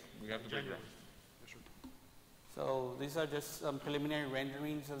 Yes, we have to break January. ground. Yes, sir. So these are just some preliminary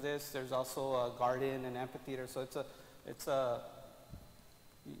renderings of this. There's also a garden and amphitheater. So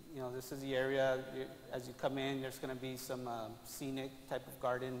this is the area. As you come in, there's going to be some scenic type of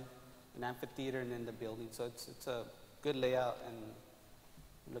garden, an amphitheater, and then the building. So it's a good layout, and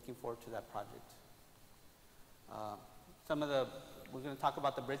I'm looking forward to that project. Some of the we're going to talk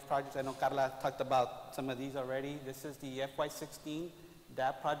about the bridge projects. I know Carla talked about some of these already. This is the FY16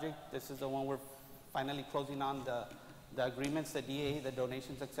 DAP project. This is the one we're finally closing on the agreements, the DA, the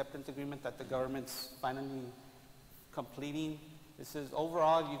donations acceptance agreement that the government's finally completing. This is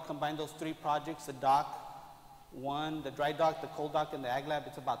overall, you combine those three projects, the dock, the dry dock, the cold dock, and the ag lab,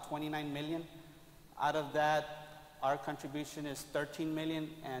 it's about 29 million. Out of that, our contribution is 13 million,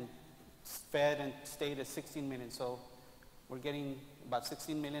 and Fed and state is 16 million. So we're getting about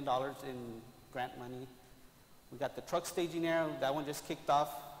 $16 million in grant money. We got the truck staging area. That one just kicked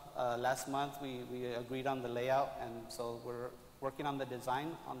off last month. We agreed on the layout, and so we're working on the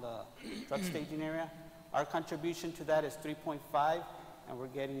design on the truck staging area. Our contribution to that is 3.5, and we're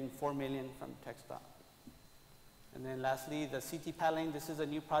getting 4 million from TxDOT. And then lastly, the CT pad lane. This is a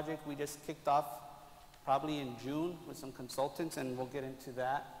new project we just kicked off probably in June with some consultants, and we'll get into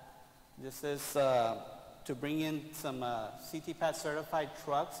that. This is to bring in some CT pad certified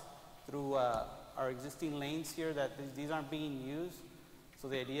trucks through our existing lanes here that these aren't being used. So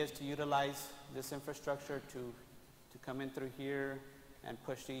the idea is to utilize this infrastructure to come in through here and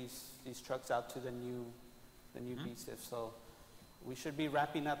push these trucks out to the new BSIF. So we should be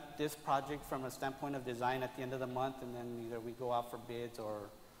wrapping up this project from a standpoint of design at the end of the month, and then either we go out for bids or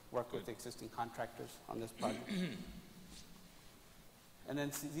work with existing contractors on this project. And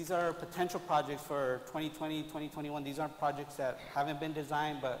then these are potential projects for 2020, 2021. These aren't projects that haven't been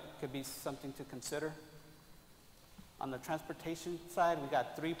designed, but could be something to consider. On the transportation side, we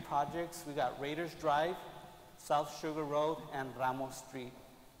got 3 projects. We got Raiders Drive, South Sugar Road, and Ramos Street.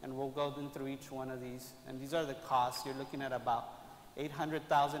 And we'll go through each one of these. And these are the costs. You're looking at about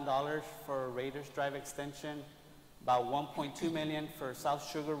 $800,000 for Raiders Drive extension, about $1.2 million for South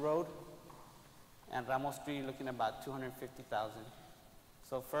Sugar Road, and Ramos Street looking at about $250,000.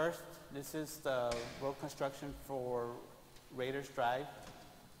 So first, this is the road construction for Raiders Drive.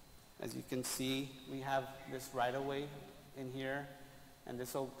 As you can see, we have this right-of-way in here, and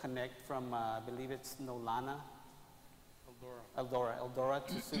this will connect from, I believe it's Nolana, Eldora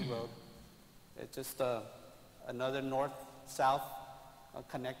to Sioux Road. It's just another north-south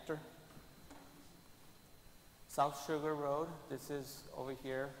connector. South Sugar Road, this is over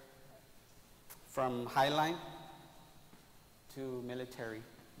here from Highline to Military.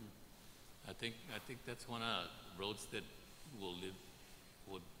 I think that's one of the roads that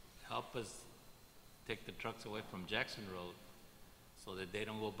would help us take the trucks away from Jackson Road so that they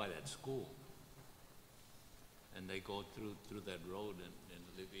don't go by that school. And they go through that road and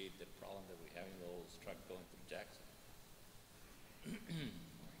alleviate the problem that we're having with those trucks going through Jackson.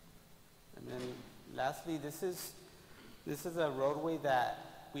 And then lastly, this is a roadway that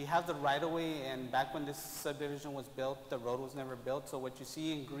we have the right-of-way, and back when this subdivision was built, the road was never built. So what you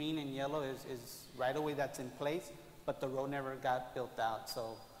see in green and yellow is right-of-way that's in place, but the road never got built out.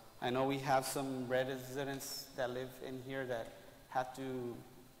 So I know we have some residents that live in here that have to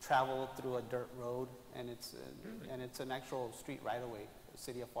travel through a dirt road, and it's an actual street right-of-way,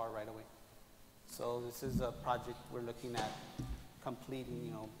 City of Pharr right-of-way. So this is a project we're looking at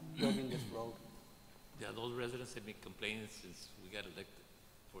completing, building this road. Yeah, those residents have been complaining since we got elected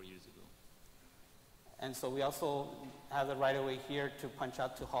 4 years ago. And so we also have the right-of-way here to punch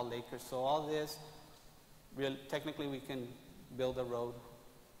out to Hall Acres. So all this, technically we can build a road.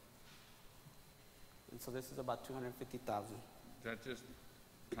 And so this is about $250,000. Is that just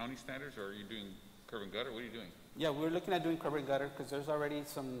county standards, or are you doing curb and gutter? What are you doing? Yeah, we're looking at doing curb and gutter because there's already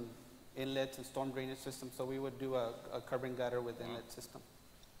some inlets and storm drainage systems, so we would do a curb and gutter with inlet system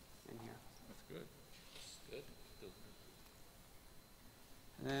in here. That's good. Good.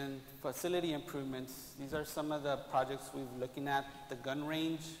 And then facility improvements. These are some of the projects we're looking at. The gun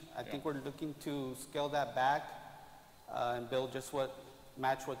range, I think we're looking to scale that back and build just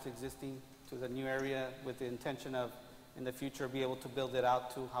match what's existing to the new area with the intention of, in the future, be able to build it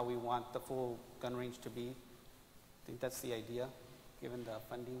out to how we want the full gun range to be. I think that's the idea, given the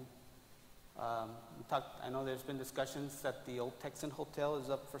funding. I know there's been discussions that the old Texan Hotel is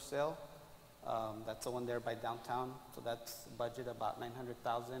up for sale. That's the one there by downtown, so that's budget about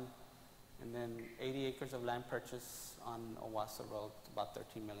 $900,000. And then 80 acres of land purchase on Owasso Road, about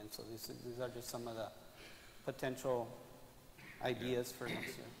 $13 million. So these are just some of the potential ideas for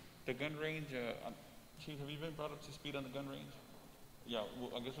next year. The gun range, Chief, have you been brought up to speed on the gun range? Yeah, well,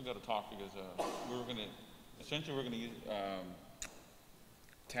 I guess we've got to talk because we're going to use,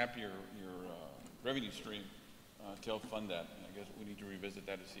 tap your revenue stream to help fund that. And I guess we need to revisit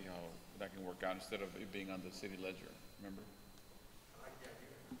that to see how that can work out instead of it being on the city ledger, remember?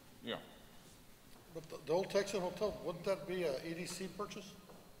 Yeah. But the old Texan Hotel, wouldn't that be a EDC purchase?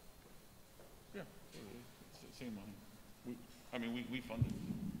 Yeah, it's the same money. I mean, we fund it.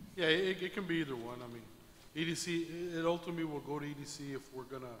 Yeah, it can be either one. I mean, EDC, it ultimately will go to EDC if we're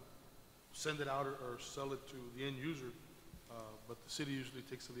gonna send it out or sell it to the end user. But the city usually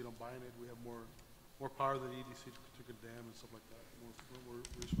takes the lead on buying it. We have more power than EDC to condemn and stuff like that, more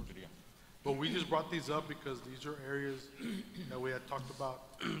resources. Yeah. But we just brought these up because these are areas that we had talked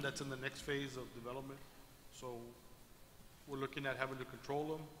about that's in the next phase of development. So we're looking at having to control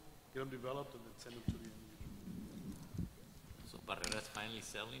them, get them developed, and then send them to the end user. So Barrera's finally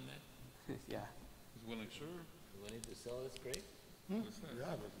selling that? Yeah. He's willing, sure. Willing to sell, that's great.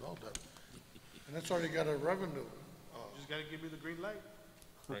 Yeah, but no, that, and it's already got a revenue. You just gotta give me the green light.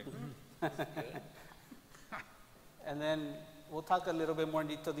 Right. And then we'll talk a little bit more in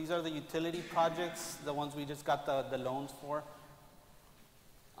detail. These are the utility projects, the ones we just got the loans for.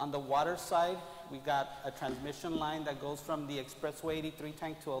 On the water side, we got a transmission line that goes from the Expressway 83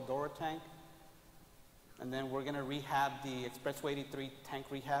 tank to Eldora tank. And then we're gonna rehab the Expressway 83 tank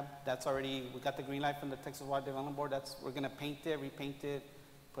rehab. That's already, we got the green light from the Texas Water Development Board. We're gonna paint it, repaint it,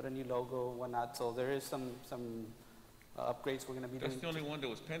 put a new logo, whatnot. So there is some upgrades we're gonna be doing. That's the only one that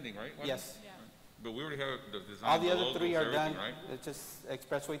was pending, right? Yes. But we already have the design. All the other logos, three are everything, done. right? It's just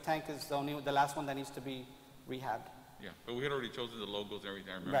Expressway tank is the last one that needs to be rehabbed. Yeah, but we had already chosen the logos and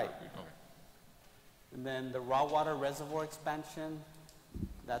everything, I remember. Right. Okay. And then the raw water reservoir expansion,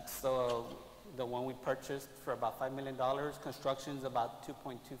 that's the one we purchased for about $5 million. Construction's about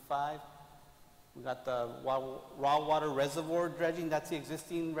 2.25. We got the raw water reservoir dredging, that's the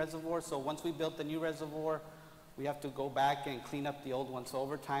existing reservoir. So once we built the new reservoir, we have to go back and clean up the old one. So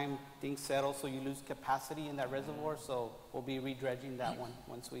over time, things settle, so you lose capacity in that reservoir. So we'll be redredging that one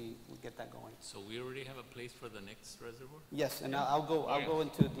once we get that going. So we already have a place for the next reservoir? Yes, and I'll go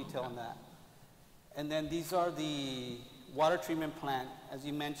into detail on that. And then these are the water treatment plant. As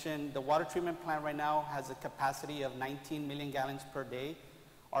you mentioned, the water treatment plant right now has a capacity of 19 million gallons per day.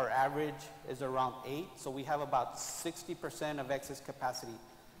 Our average is around 8, so we have about 60% of excess capacity.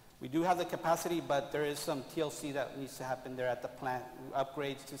 We do have the capacity, but there is some TLC that needs to happen there at the plant,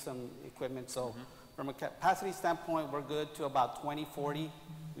 upgrades to some equipment. So from a capacity standpoint, we're good to about 2040.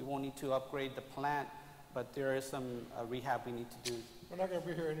 We won't need to upgrade the plant, but there is some rehab we need to do. We're not gonna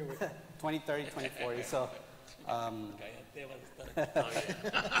be here anyway. 2030, 2040, so. Hey,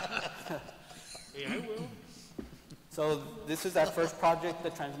 I will. So this is our first project, the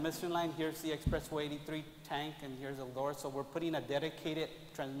transmission line. Here's the Expressway 83 tank, and here's Eldora. So we're putting a dedicated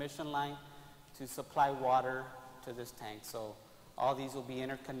transmission line to supply water to this tank. So all these will be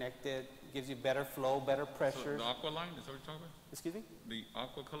interconnected, gives you better flow, better pressure. So the aqua line, is that what you're talking about? Excuse me? The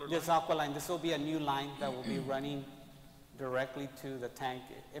aqua color line? This aqua line, this will be a new line that will be running directly to the tank.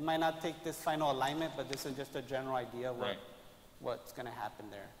 It might not take this final alignment, but this is just a general idea of what's gonna happen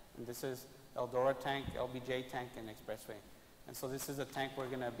there. And this is Eldora tank, LBJ tank, and Expressway. And so this is a tank we're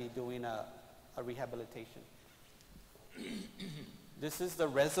gonna be doing a rehabilitation. This is the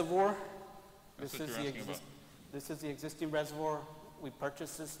reservoir. That's what you're asking about. This is the existing reservoir. We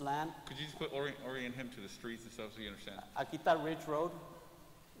purchased this land. Could you just orient him to the streets and stuff so you understand? Akita Ridge Road.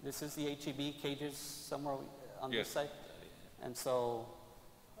 This is the HEB cages somewhere on this side. And so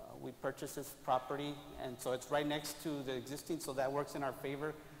we purchased this property, and so it's right next to the existing, so that works in our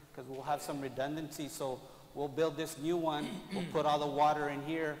favor because we'll have some redundancy. So we'll build this new one, we'll put all the water in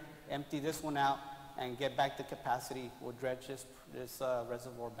here, empty this one out, and get back the capacity. We'll dredge this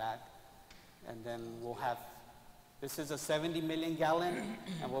reservoir back, and then we'll have, this is a 70 million gallon,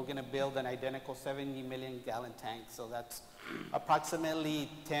 and we're gonna build an identical 70 million gallon tank. So that's approximately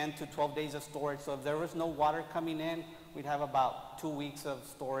 10 to 12 days of storage. So if there was no water coming in, we'd have about 2 weeks of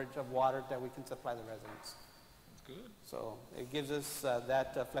storage of water that we can supply the residents. That's good. So it gives us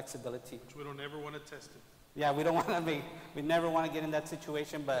that flexibility. Which we don't ever want to test it. Yeah, we don't want to be, we never want to get in that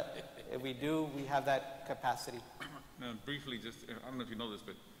situation, but if we do, we have that capacity. Now, briefly, just, I don't know if you know this,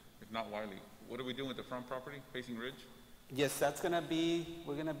 but if not widely, what are we doing with the front property facing Ridge? Yes, that's going to be,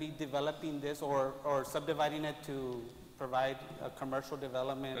 we're going to be developing this or subdividing it to provide a commercial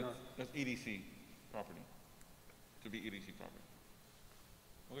development. That's EDC property, to be EDC property.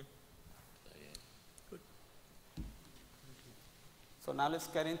 Okay. So now let's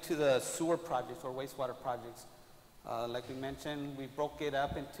get into the sewer projects or wastewater projects. Like we mentioned, we broke it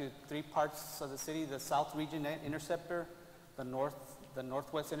up into 3 parts of the city: the South Region Interceptor, the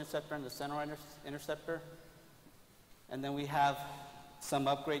Northwest Interceptor, and the Central Interceptor. And then we have some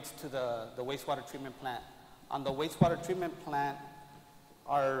upgrades to the wastewater treatment plant. On the wastewater treatment plant,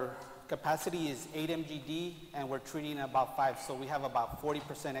 our capacity is 8 MGD, and we're treating about 5, so we have about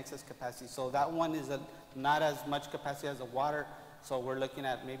 40% excess capacity. So that one is not as much capacity as the water. So we're looking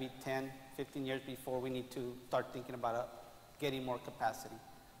at maybe 10, 15 years before we need to start thinking about getting more capacity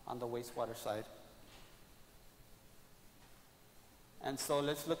on the wastewater side. And so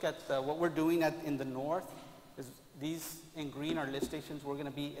let's look at what we're doing in the north. Is these in green are lift stations we're going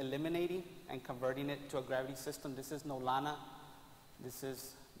to be eliminating and converting it to a gravity system. This is Nolana. This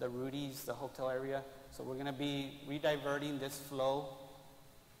is the Rudy's, the hotel area. So we're going to be rediverting this flow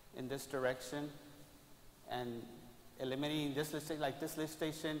in this direction and eliminating this lift station. Like this lift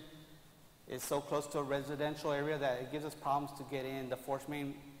station is so close to a residential area that it gives us problems to get in. The force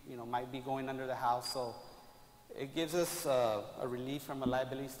main, might be going under the house. So it gives us a relief from a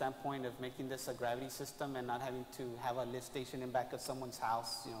liability standpoint of making this a gravity system and not having to have a lift station in back of someone's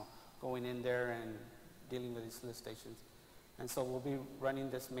house, going in there and dealing with these lift stations. And so we'll be running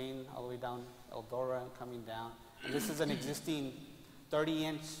this main all the way down Eldora and coming down. And this is an existing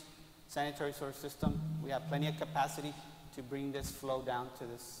 30-inch sanitary sewer system. We have plenty of capacity to bring this flow down to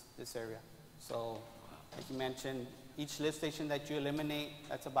this area. So, like you mentioned, each lift station that you eliminate,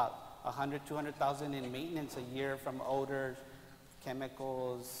 that's about $100,000-$200,000 in maintenance a year from odors,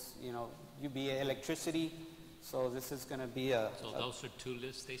 chemicals, UVA, electricity. So this is going to be So those are 2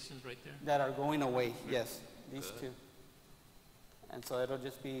 lift stations right there? that are going away, yes, these 2. And so it'll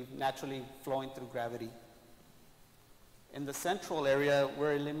just be naturally flowing through gravity. In the central area,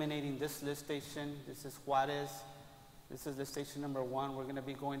 we're eliminating this lift station. This is Juarez. This is lift station number 1. We're going to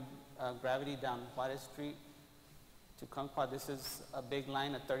be going gravity down Juarez Street to Kongpa. This is a big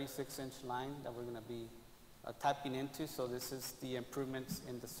line, a 36-inch line that we're going to be tapping into. So this is the improvements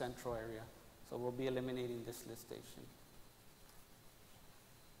in the central area. So we'll be eliminating this lift station.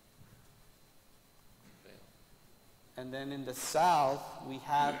 And then in the south, we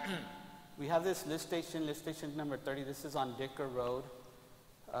have this lift station number 30. This is on Dicker Road.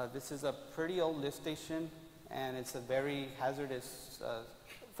 This is a pretty old lift station, and it's a very hazardous,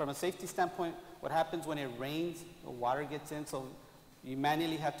 from a safety standpoint, what happens when it rains, the water gets in, so you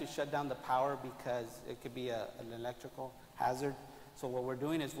manually have to shut down the power because it could be an electrical hazard. So what we're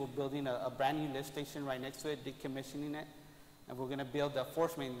doing is we're building a brand new lift station right next to it, decommissioning it, and we're going to build a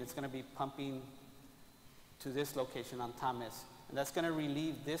force main that's going to be pumping to this location on Thomas. And that's going to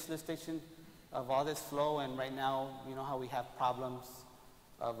relieve this lift station of all this flow. And right now, you know how we have problems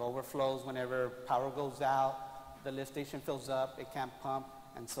of overflows whenever power goes out, the lift station fills up, it can't pump,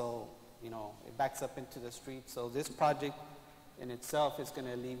 and so, it backs up into the street. So this project in itself is going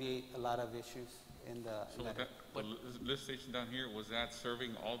to alleviate a lot of issues in the... So the lift station down here, was that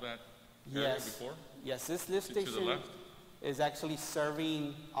serving all that area before? Yes, this lift To the station left? is actually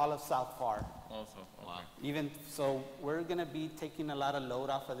serving all of South Pharr. Also, okay. Even so, we're going to be taking a lot of load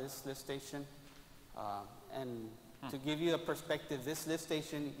off of this lift station. And to give you a perspective, this lift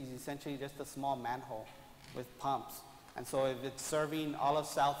station is essentially just a small manhole with pumps. And so if it's serving all of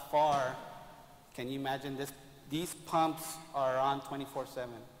South Pharr, can you imagine this? These pumps are on 24/7.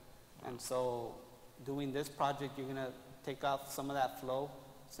 And so doing this project, you're going to take off some of that flow,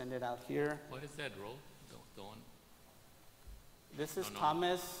 send it out here. What is that road? The one? This is No.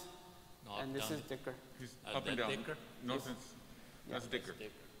 Thomas, No, and this down is Dicker. He's up and that down. Dicker? No sense. That's Dicker.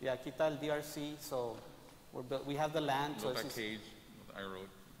 Yeah, Quita el DRC, so we have the land. Not So that this is, cage, with I road.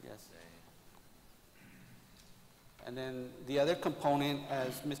 yes. And then the other component,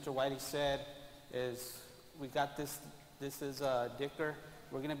 as Mr. Whitey said, is we got this is Dicker.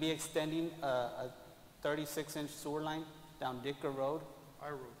 We're going to be extending a 36-inch sewer line down Dicker Road. I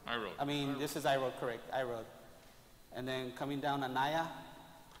road. I mean, this is I Road, correct, I Road. And then coming down Anaya,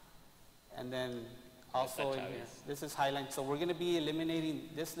 and then also in here. This is Highline. So we're going to be eliminating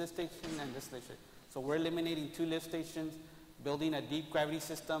this lift station and this lift station. So we're eliminating 2 lift stations, building a deep gravity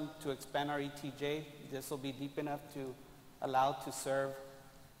system to expand our ETJ. This will be deep enough to allow to serve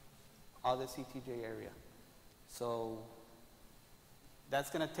all this ETJ area. So that's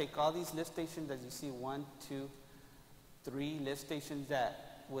going to take all these lift stations, as you see, 1, 2, 3 lift stations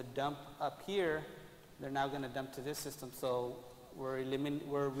that would dump up here. They're now going to dump to this system. So we're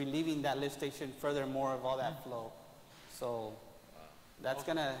relieving that lift station furthermore of all that flow. So that's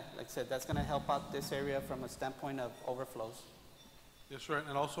going to, like I said, that's going to help out this area from a standpoint of overflows. Yes, sir,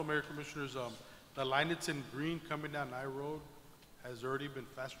 and also, Mayor Commissioners, the line that's in green coming down I Road has already been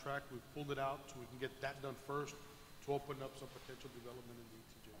fast-tracked. We pulled it out so we can get that done first to open up some potential development in the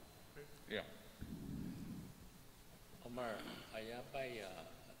ETJ. Yeah. Omar, allá by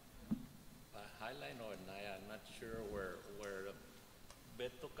Highline or Naya, I'm not sure where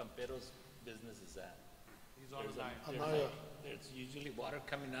Beto Campero's business is at. He's on There's Naya. There's usually water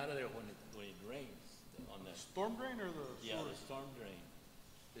coming out of there when it rains. On the Storm drain or the Yeah, sewer? the storm drain.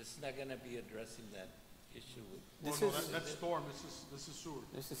 This is not going to be addressing that issue with. That's storm, this is sewer.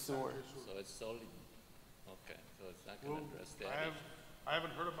 This is sewer. So it's solely, okay. So it's not gonna address that. I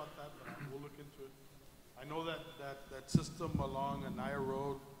haven't heard about that, but we'll look into it. I know that system along Anaya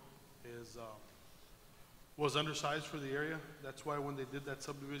Road is, was undersized for the area. That's why when they did that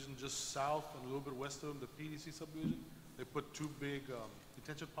subdivision just south and a little bit west of them, the PDC subdivision, they put two big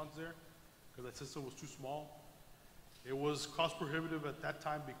detention ponds there because that system was too small. It was cost prohibitive at that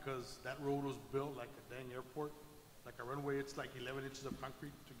time because that road was built like a dang airport, like a runway. It's like 11 inches of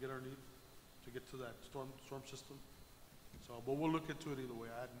concrete to get to get to that storm system. So, but we'll look into it either way.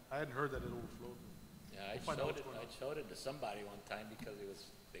 I hadn't heard that it overflowed. Yeah, I showed it to somebody one time because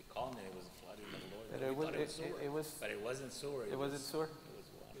they called me, it was flooding the Lord. But We thought it was sewer. But it wasn't sewer. It wasn't sewer? It was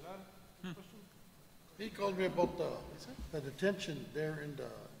water. He called me about the detention there in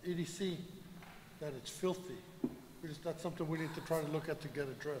the EDC, that it's filthy. That's something we need to try to look at to get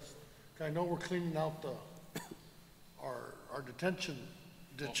addressed. I know we're cleaning out our detention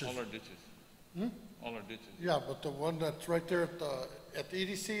ditches. All our ditches. Hmm? All our ditches. Yeah, but the one that's right there at the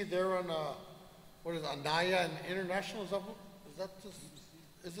EDC, there on, what is it, Anaya and International,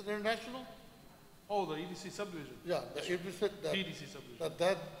 is it International? Oh, the EDC subdivision. Yeah, the PDC subdivision.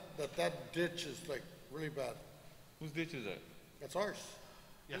 That ditch is like really bad. Whose ditch is that? That's ours.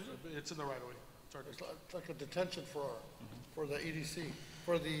 Yeah, it's in the right of way. It's like a detention for the EDC,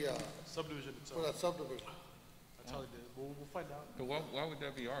 for the, subdivision itself. for that subdivision. That's how they did it. We'll find out. But why would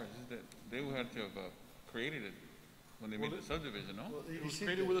that be ours? Is that they would have to have created it when they made the subdivision, no? Well, It was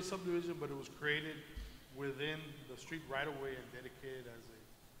created with a subdivision, but it was created within the street right of way and dedicated as a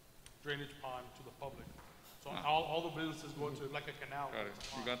drainage pond to the public. So all the businesses go into it like a canal. Got it.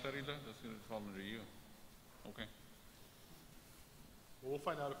 You got that, Ida? That's gonna fall under you. Okay. Well, we'll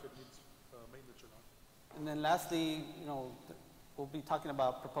find out if it needs maintenance or not. And then lastly, we'll be talking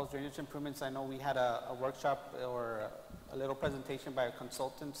about proposed drainage improvements. I know we had a workshop or a little presentation by a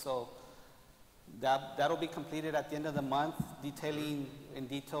consultant, so that'll be completed at the end of the month, detailing in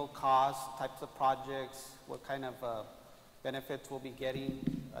detail costs, types of projects, what kind of benefits we'll be getting,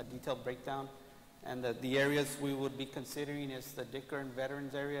 a detailed breakdown. And the areas we would be considering is the Dicker and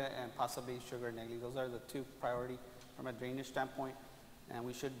Veterans area and possibly Sugar and Eggley. Those are the two priority from a drainage standpoint. And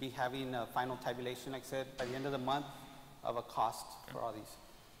we should be having a final tabulation, like I said, by the end of the month of a cost for all these.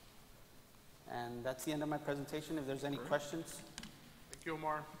 And that's the end of my presentation. If there's any questions. Thank you,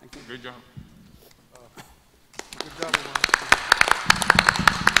 Omar. Thank you. Good job. Good job, Omar.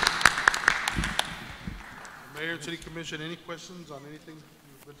 Mayor and City Commission, any questions on anything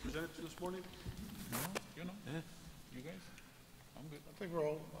you've been presented to this morning? No, you guys? I'm good. I think we're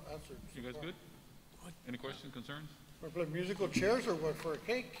all answered. You guys good? Any questions, concerns? Want to play musical chairs or what, for a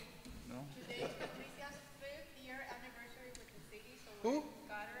cake? No? Today is Patricia's 5th-year anniversary with the city, so Who? we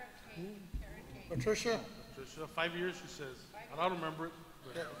got her a cake, carrot cake. Patricia? Patricia, 5 years, she says. I don't remember it,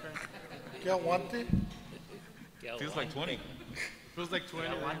 but okay. ¿Qué aguante? Feels like 20. Feels like 20.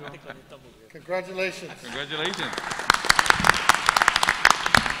 There you go. Congratulations. Congratulations.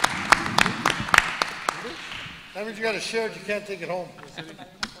 That means you got to share it, you can't take it home.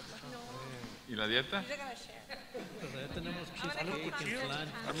 ¿Y la dieta?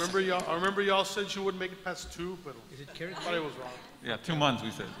 I remember y'all said she wouldn't make it past 2, but I thought it was wrong. Yeah, 2 months,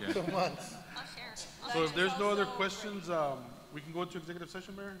 we said, yeah. 2 months. So if there's no other questions, we can go into executive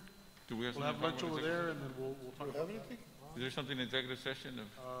session, Mayor? Do we have We'll something have to talk lunch about over in there, executive? and then we'll talk about it. Is there something in executive session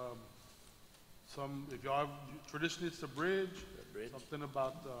of? If y'all have, traditionally it's the bridge. Something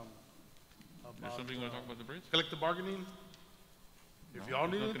about, There's something you want to talk about the bridge? collective bargaining. If No, y'all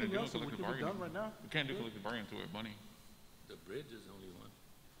need there's nothing to anything do else, with we can collective be done bargaining. right now. We can't do collective bargaining until we have money. The bridge is the only one.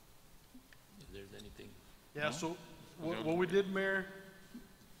 If there's anything. Yeah, so what we did, Mayor,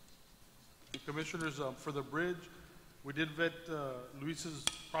 Commissioners, for the bridge, we did vet Luis's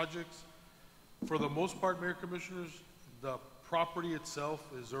projects. For the most part, Mayor, Commissioners, the property itself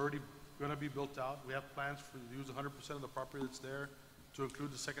is already going to be built out. We have plans to use 100% of the property that's there to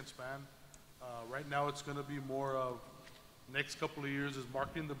include the second span. Right now, it's going to be more of next couple of years is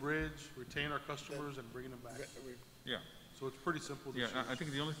marketing the bridge, retain our customers, and bringing them back. Yeah. So it's pretty simple. Yeah, this year. I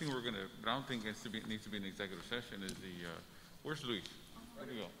think the only thing we're gonna, but I don't think needs to be an executive session is the, where's Luis? Where'd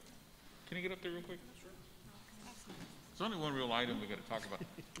he go? Can you get up there real quick? There's only one real item we gotta talk about,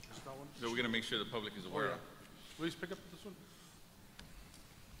 that we're gonna make sure the public is aware of. Luis, pick up this one.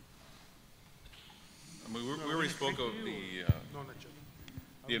 I mean, we already spoke of the, No, not yet.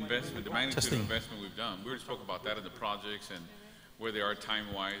 the investment, the magnitude Testing. of investment we've done. We already spoke about that in the projects and where they are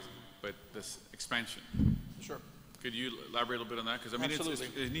time-wise, but this expansion. Sure. Could you elaborate a little bit on that? Because I mean, Absolutely.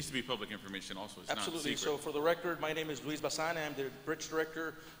 it needs to be public information also. It's not Absolutely. secret. So for the record, my name is Luis Bazan. I'm the bridge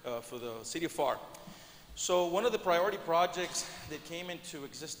director for the city of Pharr. So one of the priority projects that came into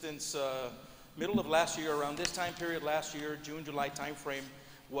existence middle of last year, around this time period last year, June, July timeframe,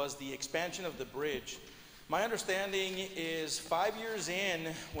 was the expansion of the bridge. My understanding is 5 years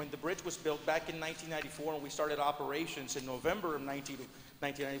in, when the bridge was built back in 1994 and we started operations in November of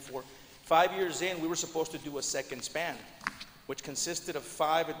 1994, 5 years in, we were supposed to do a second span, which consisted of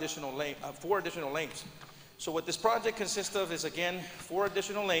 4 additional lanes. So what this project consists of is, again, 4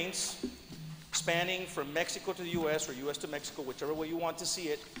 additional lanes spanning from Mexico to the U.S. or U.S. to Mexico, whichever way you want to see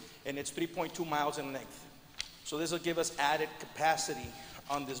it, and it's 3.2 miles in length. So this will give us added capacity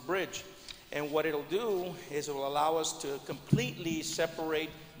on this bridge. And what it'll do is it will allow us to completely separate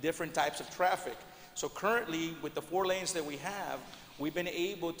different types of traffic. So currently, with the 4 lanes that we have, we've been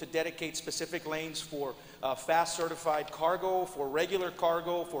able to dedicate specific lanes for fast certified cargo, for regular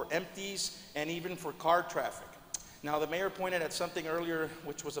cargo, for empties, and even for car traffic. Now, the mayor pointed at something earlier,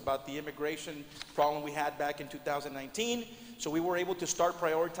 which was about the immigration problem we had back in 2019. So we were able to start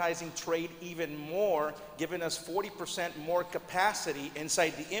prioritizing trade even more, giving us 40% more capacity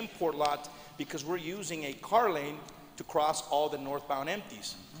inside the import lot because we're using a car lane to cross all the northbound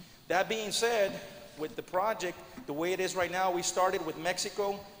empties. That being said, with the project, the way it is right now, we started with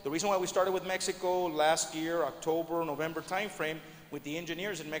Mexico. The reason why we started with Mexico last year, October, November timeframe, with the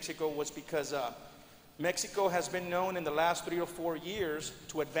engineers in Mexico was because Mexico has been known in the last 3 or 4 years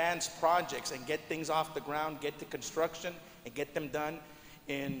to advance projects and get things off the ground, get to construction, and get them done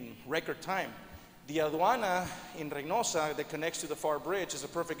in record time. The aduana in Reynosa that connects to the Pharr Bridge is a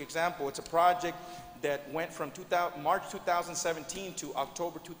perfect example. It's a project that went from March 2017 to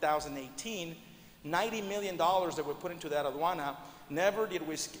October 2018. $90 million that were put into that aduana. Never did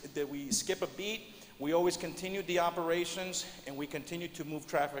we skip a beat. We always continued the operations, and we continued to move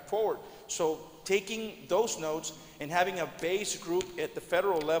traffic forward. So taking those notes and having a base group at the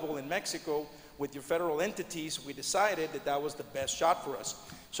federal level in Mexico with your federal entities, we decided that that was the best shot for us.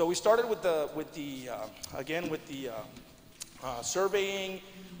 So we started with the surveying,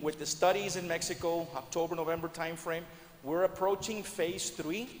 with the studies in Mexico, October, November timeframe. We're approaching phase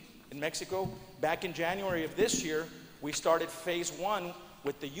 3 in Mexico. Back in January of this year, we started phase 1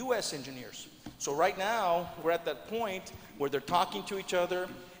 with the U.S. engineers. So right now, we're at that point where they're talking to each other,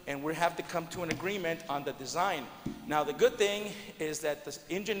 and we have to come to an agreement on the design. Now, the good thing is that the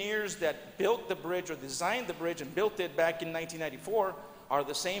engineers that built the bridge or designed the bridge and built it back in 1994 are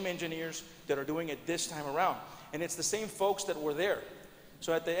the same engineers that are doing it this time around. And it's the same folks that were there.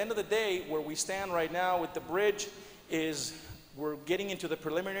 So at the end of the day, where we stand right now with the bridge is we're getting into the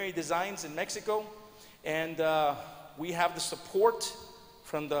preliminary designs in Mexico, and we have the support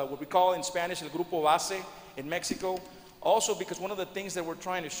from what we call in Spanish, el Grupo Base in Mexico. Also, because one of the things that we're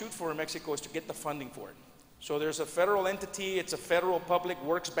trying to shoot for in Mexico is to get the funding for it. So there's a federal entity, it's a federal public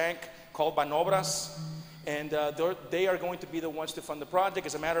works bank called Banobras, and they are going to be the ones to fund the project.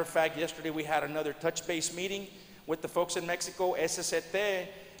 As a matter of fact, yesterday we had another touch base meeting with the folks in Mexico. SST,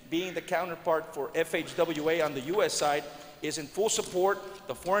 being the counterpart for FHWA on the US side, is in full support.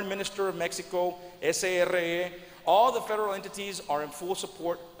 The foreign minister of Mexico, SARE, all the federal entities are in full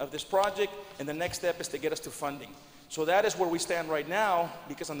support of this project, and the next step is to get us to funding. So that is where we stand right now,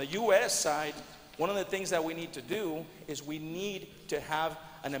 because on the US side, one of the things that we need to do is we need to have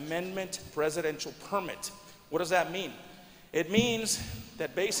an amendment presidential permit. What does that mean? It means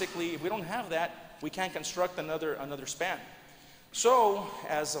that basically, if we don't have that, we can't construct another span. So,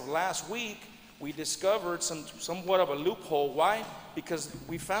 as of last week, we discovered somewhat of a loophole. Why? Because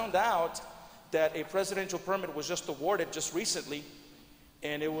we found out that a presidential permit was just awarded just recently,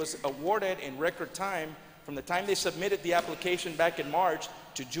 and it was awarded in record time from the time they submitted the application back in March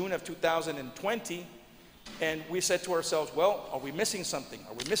to June of 2020. And we said to ourselves, well, are we missing something?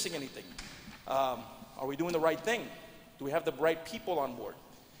 Are we missing anything? Are we doing the right thing? Do we have the right people on board?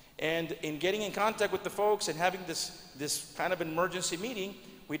 And in getting in contact with the folks and having this kind of emergency meeting,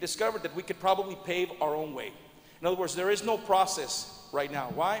 we discovered that we could probably pave our own way. In other words, there is no process right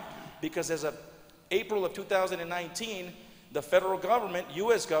now. Why? Because as of April of 2019, the federal government,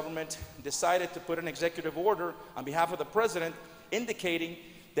 US government, decided to put an executive order on behalf of the president indicating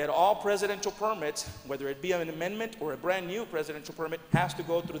that all presidential permits, whether it be an amendment or a brand new presidential permit, has to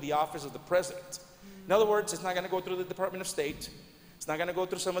go through the office of the president. In other words, it's not going to go through the Department of State. It's not going to go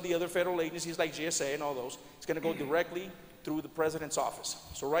through some of the other federal agencies like GSA and all those. It's going to go directly through the president's office.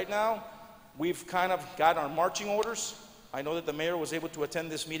 So right now, we've kind of got our marching orders. I know that the mayor was able to attend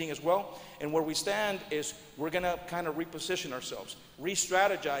this meeting as well. And where we stand is we're going to kind of reposition ourselves,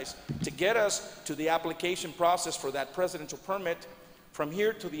 re-strategize to get us to the application process for that presidential permit from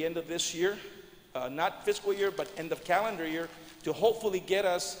here to the end of this year, not fiscal year, but end of calendar year, to hopefully get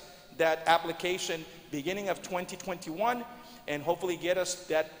us that application beginning of 2021, and hopefully get us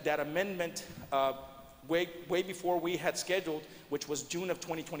that amendment way before we had scheduled, which was June of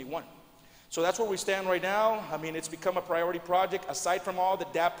 2021. So that's where we stand right now. I mean, it's become a priority project. Aside from all the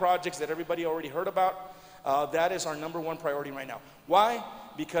DAP projects that everybody already heard about, that is our #1 priority right now. Why?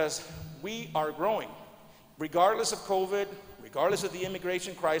 Because we are growing. Regardless of COVID, regardless of the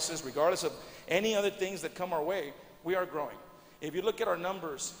immigration crisis, regardless of any other things that come our way, we are growing. If you look at our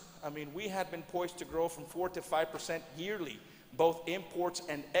numbers, I mean, we had been poised to grow from 4 to 5% yearly, both imports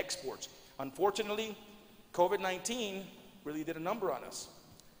and exports. Unfortunately, COVID-19 really did a number on us.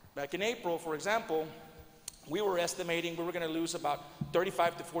 Back in April, for example, we were estimating we were going to lose about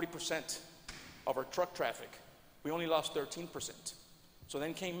 35 to 40% of our truck traffic. We only lost 13%. So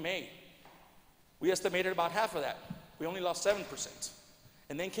then came May. We estimated about half of that. We only lost 7%.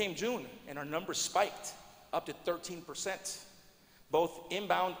 And then came June, and our numbers spiked up to 13%, both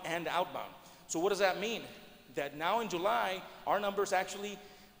inbound and outbound. So what does that mean? That now in July, our numbers actually,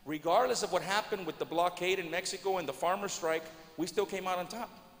 regardless of what happened with the blockade in Mexico and the farmer strike, we still came out on top,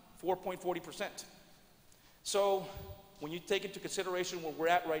 4.40%. So when you take into consideration where we're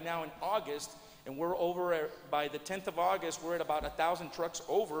at right now in August, and we're over by the 10th of August, we're at about 1,000 trucks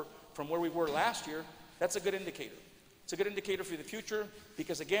over from where we were last year, that's a good indicator. It's a good indicator for the future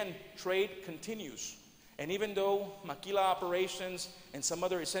because, again, trade continues. And even though maquila operations and some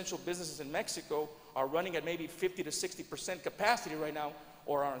other essential businesses in Mexico are running at maybe 50 to 60% capacity right now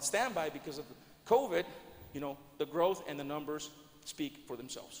or are on standby because of COVID, you know, the growth and the numbers speak for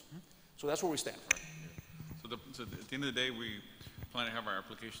themselves. So that's where we stand. So at the end of the day, we plan to have our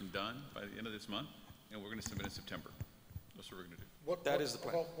application done by the end of this month, and we're going to submit in September. That's what we're going to do. That is the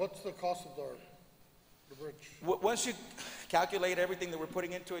plan. What's the cost of the bridge? Once you calculate everything that we're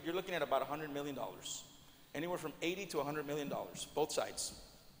putting into it, you're looking at about $100 million. Anywhere from $80 to $100 million, both sides.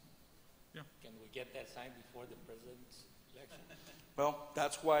 Can we get that signed before the president's election? Well,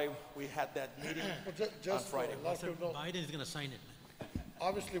 that's why we had that meeting on Friday. Biden's going to sign it, man.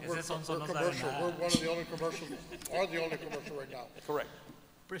 Obviously, we're commercial. We're one of the only commercials, are the only commercial right now. Correct.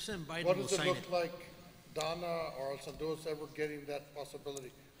 President Biden What will does it sign look it. like, Donna or El Sanduas ever getting that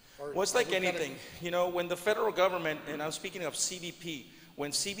possibility? Or Well, it's like what kind of- anything. You know, when the federal government, and I'm speaking of CBP,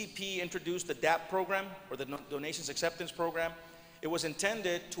 when CBP introduced the DAP program, or the Donations Acceptance Program, it was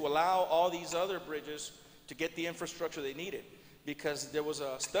intended to allow all these other bridges to get the infrastructure they needed. Because there was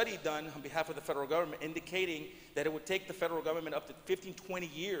a study done on behalf of the federal government indicating that it would take the federal government up to 15, 20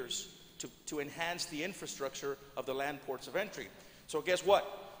 years to enhance the infrastructure of the land ports of entry. So guess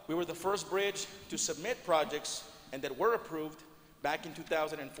what? We were the first bridge to submit projects and that were approved back in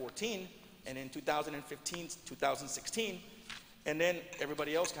 2014 and in 2015, 2016, and then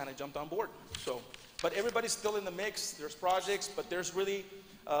everybody else kind of jumped on board. So, but everybody's still in the mix. There's projects, but there's really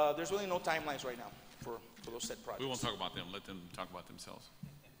no timelines right now for those set projects. We won't talk about them. Let them talk about themselves.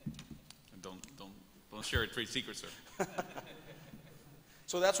 And don't share trade secrets, sir.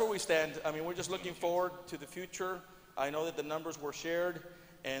 So that's where we stand. I mean, we're just looking forward to the future. I know that the numbers were shared,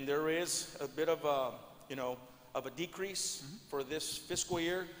 and there is a bit of a decrease for this fiscal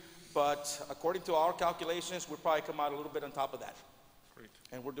year. But according to our calculations, we'll probably come out a little bit on top of that. Great.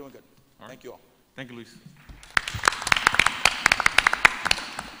 And we're doing good. All right. Thank you all. Thank you, Luis.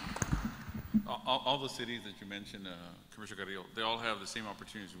 All the cities that you mentioned, Commissioner Carrillo, they all have the same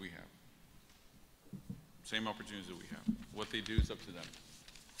opportunities we have. Same opportunities that we have. What they do is up to them.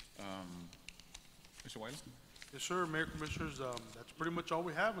 Mr. Wiley? Yes, sir, Mayor, Commissioners, that's pretty much all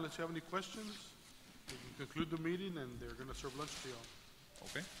we have. Unless you have any questions, we can conclude the meeting, and they're going to serve lunch to you all.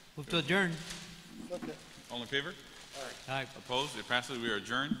 Okay. Move to adjourn. Okay. All in favor? Aye. Opposed? It passes. We are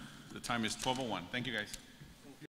adjourned. The time is 12:01. Thank you, guys.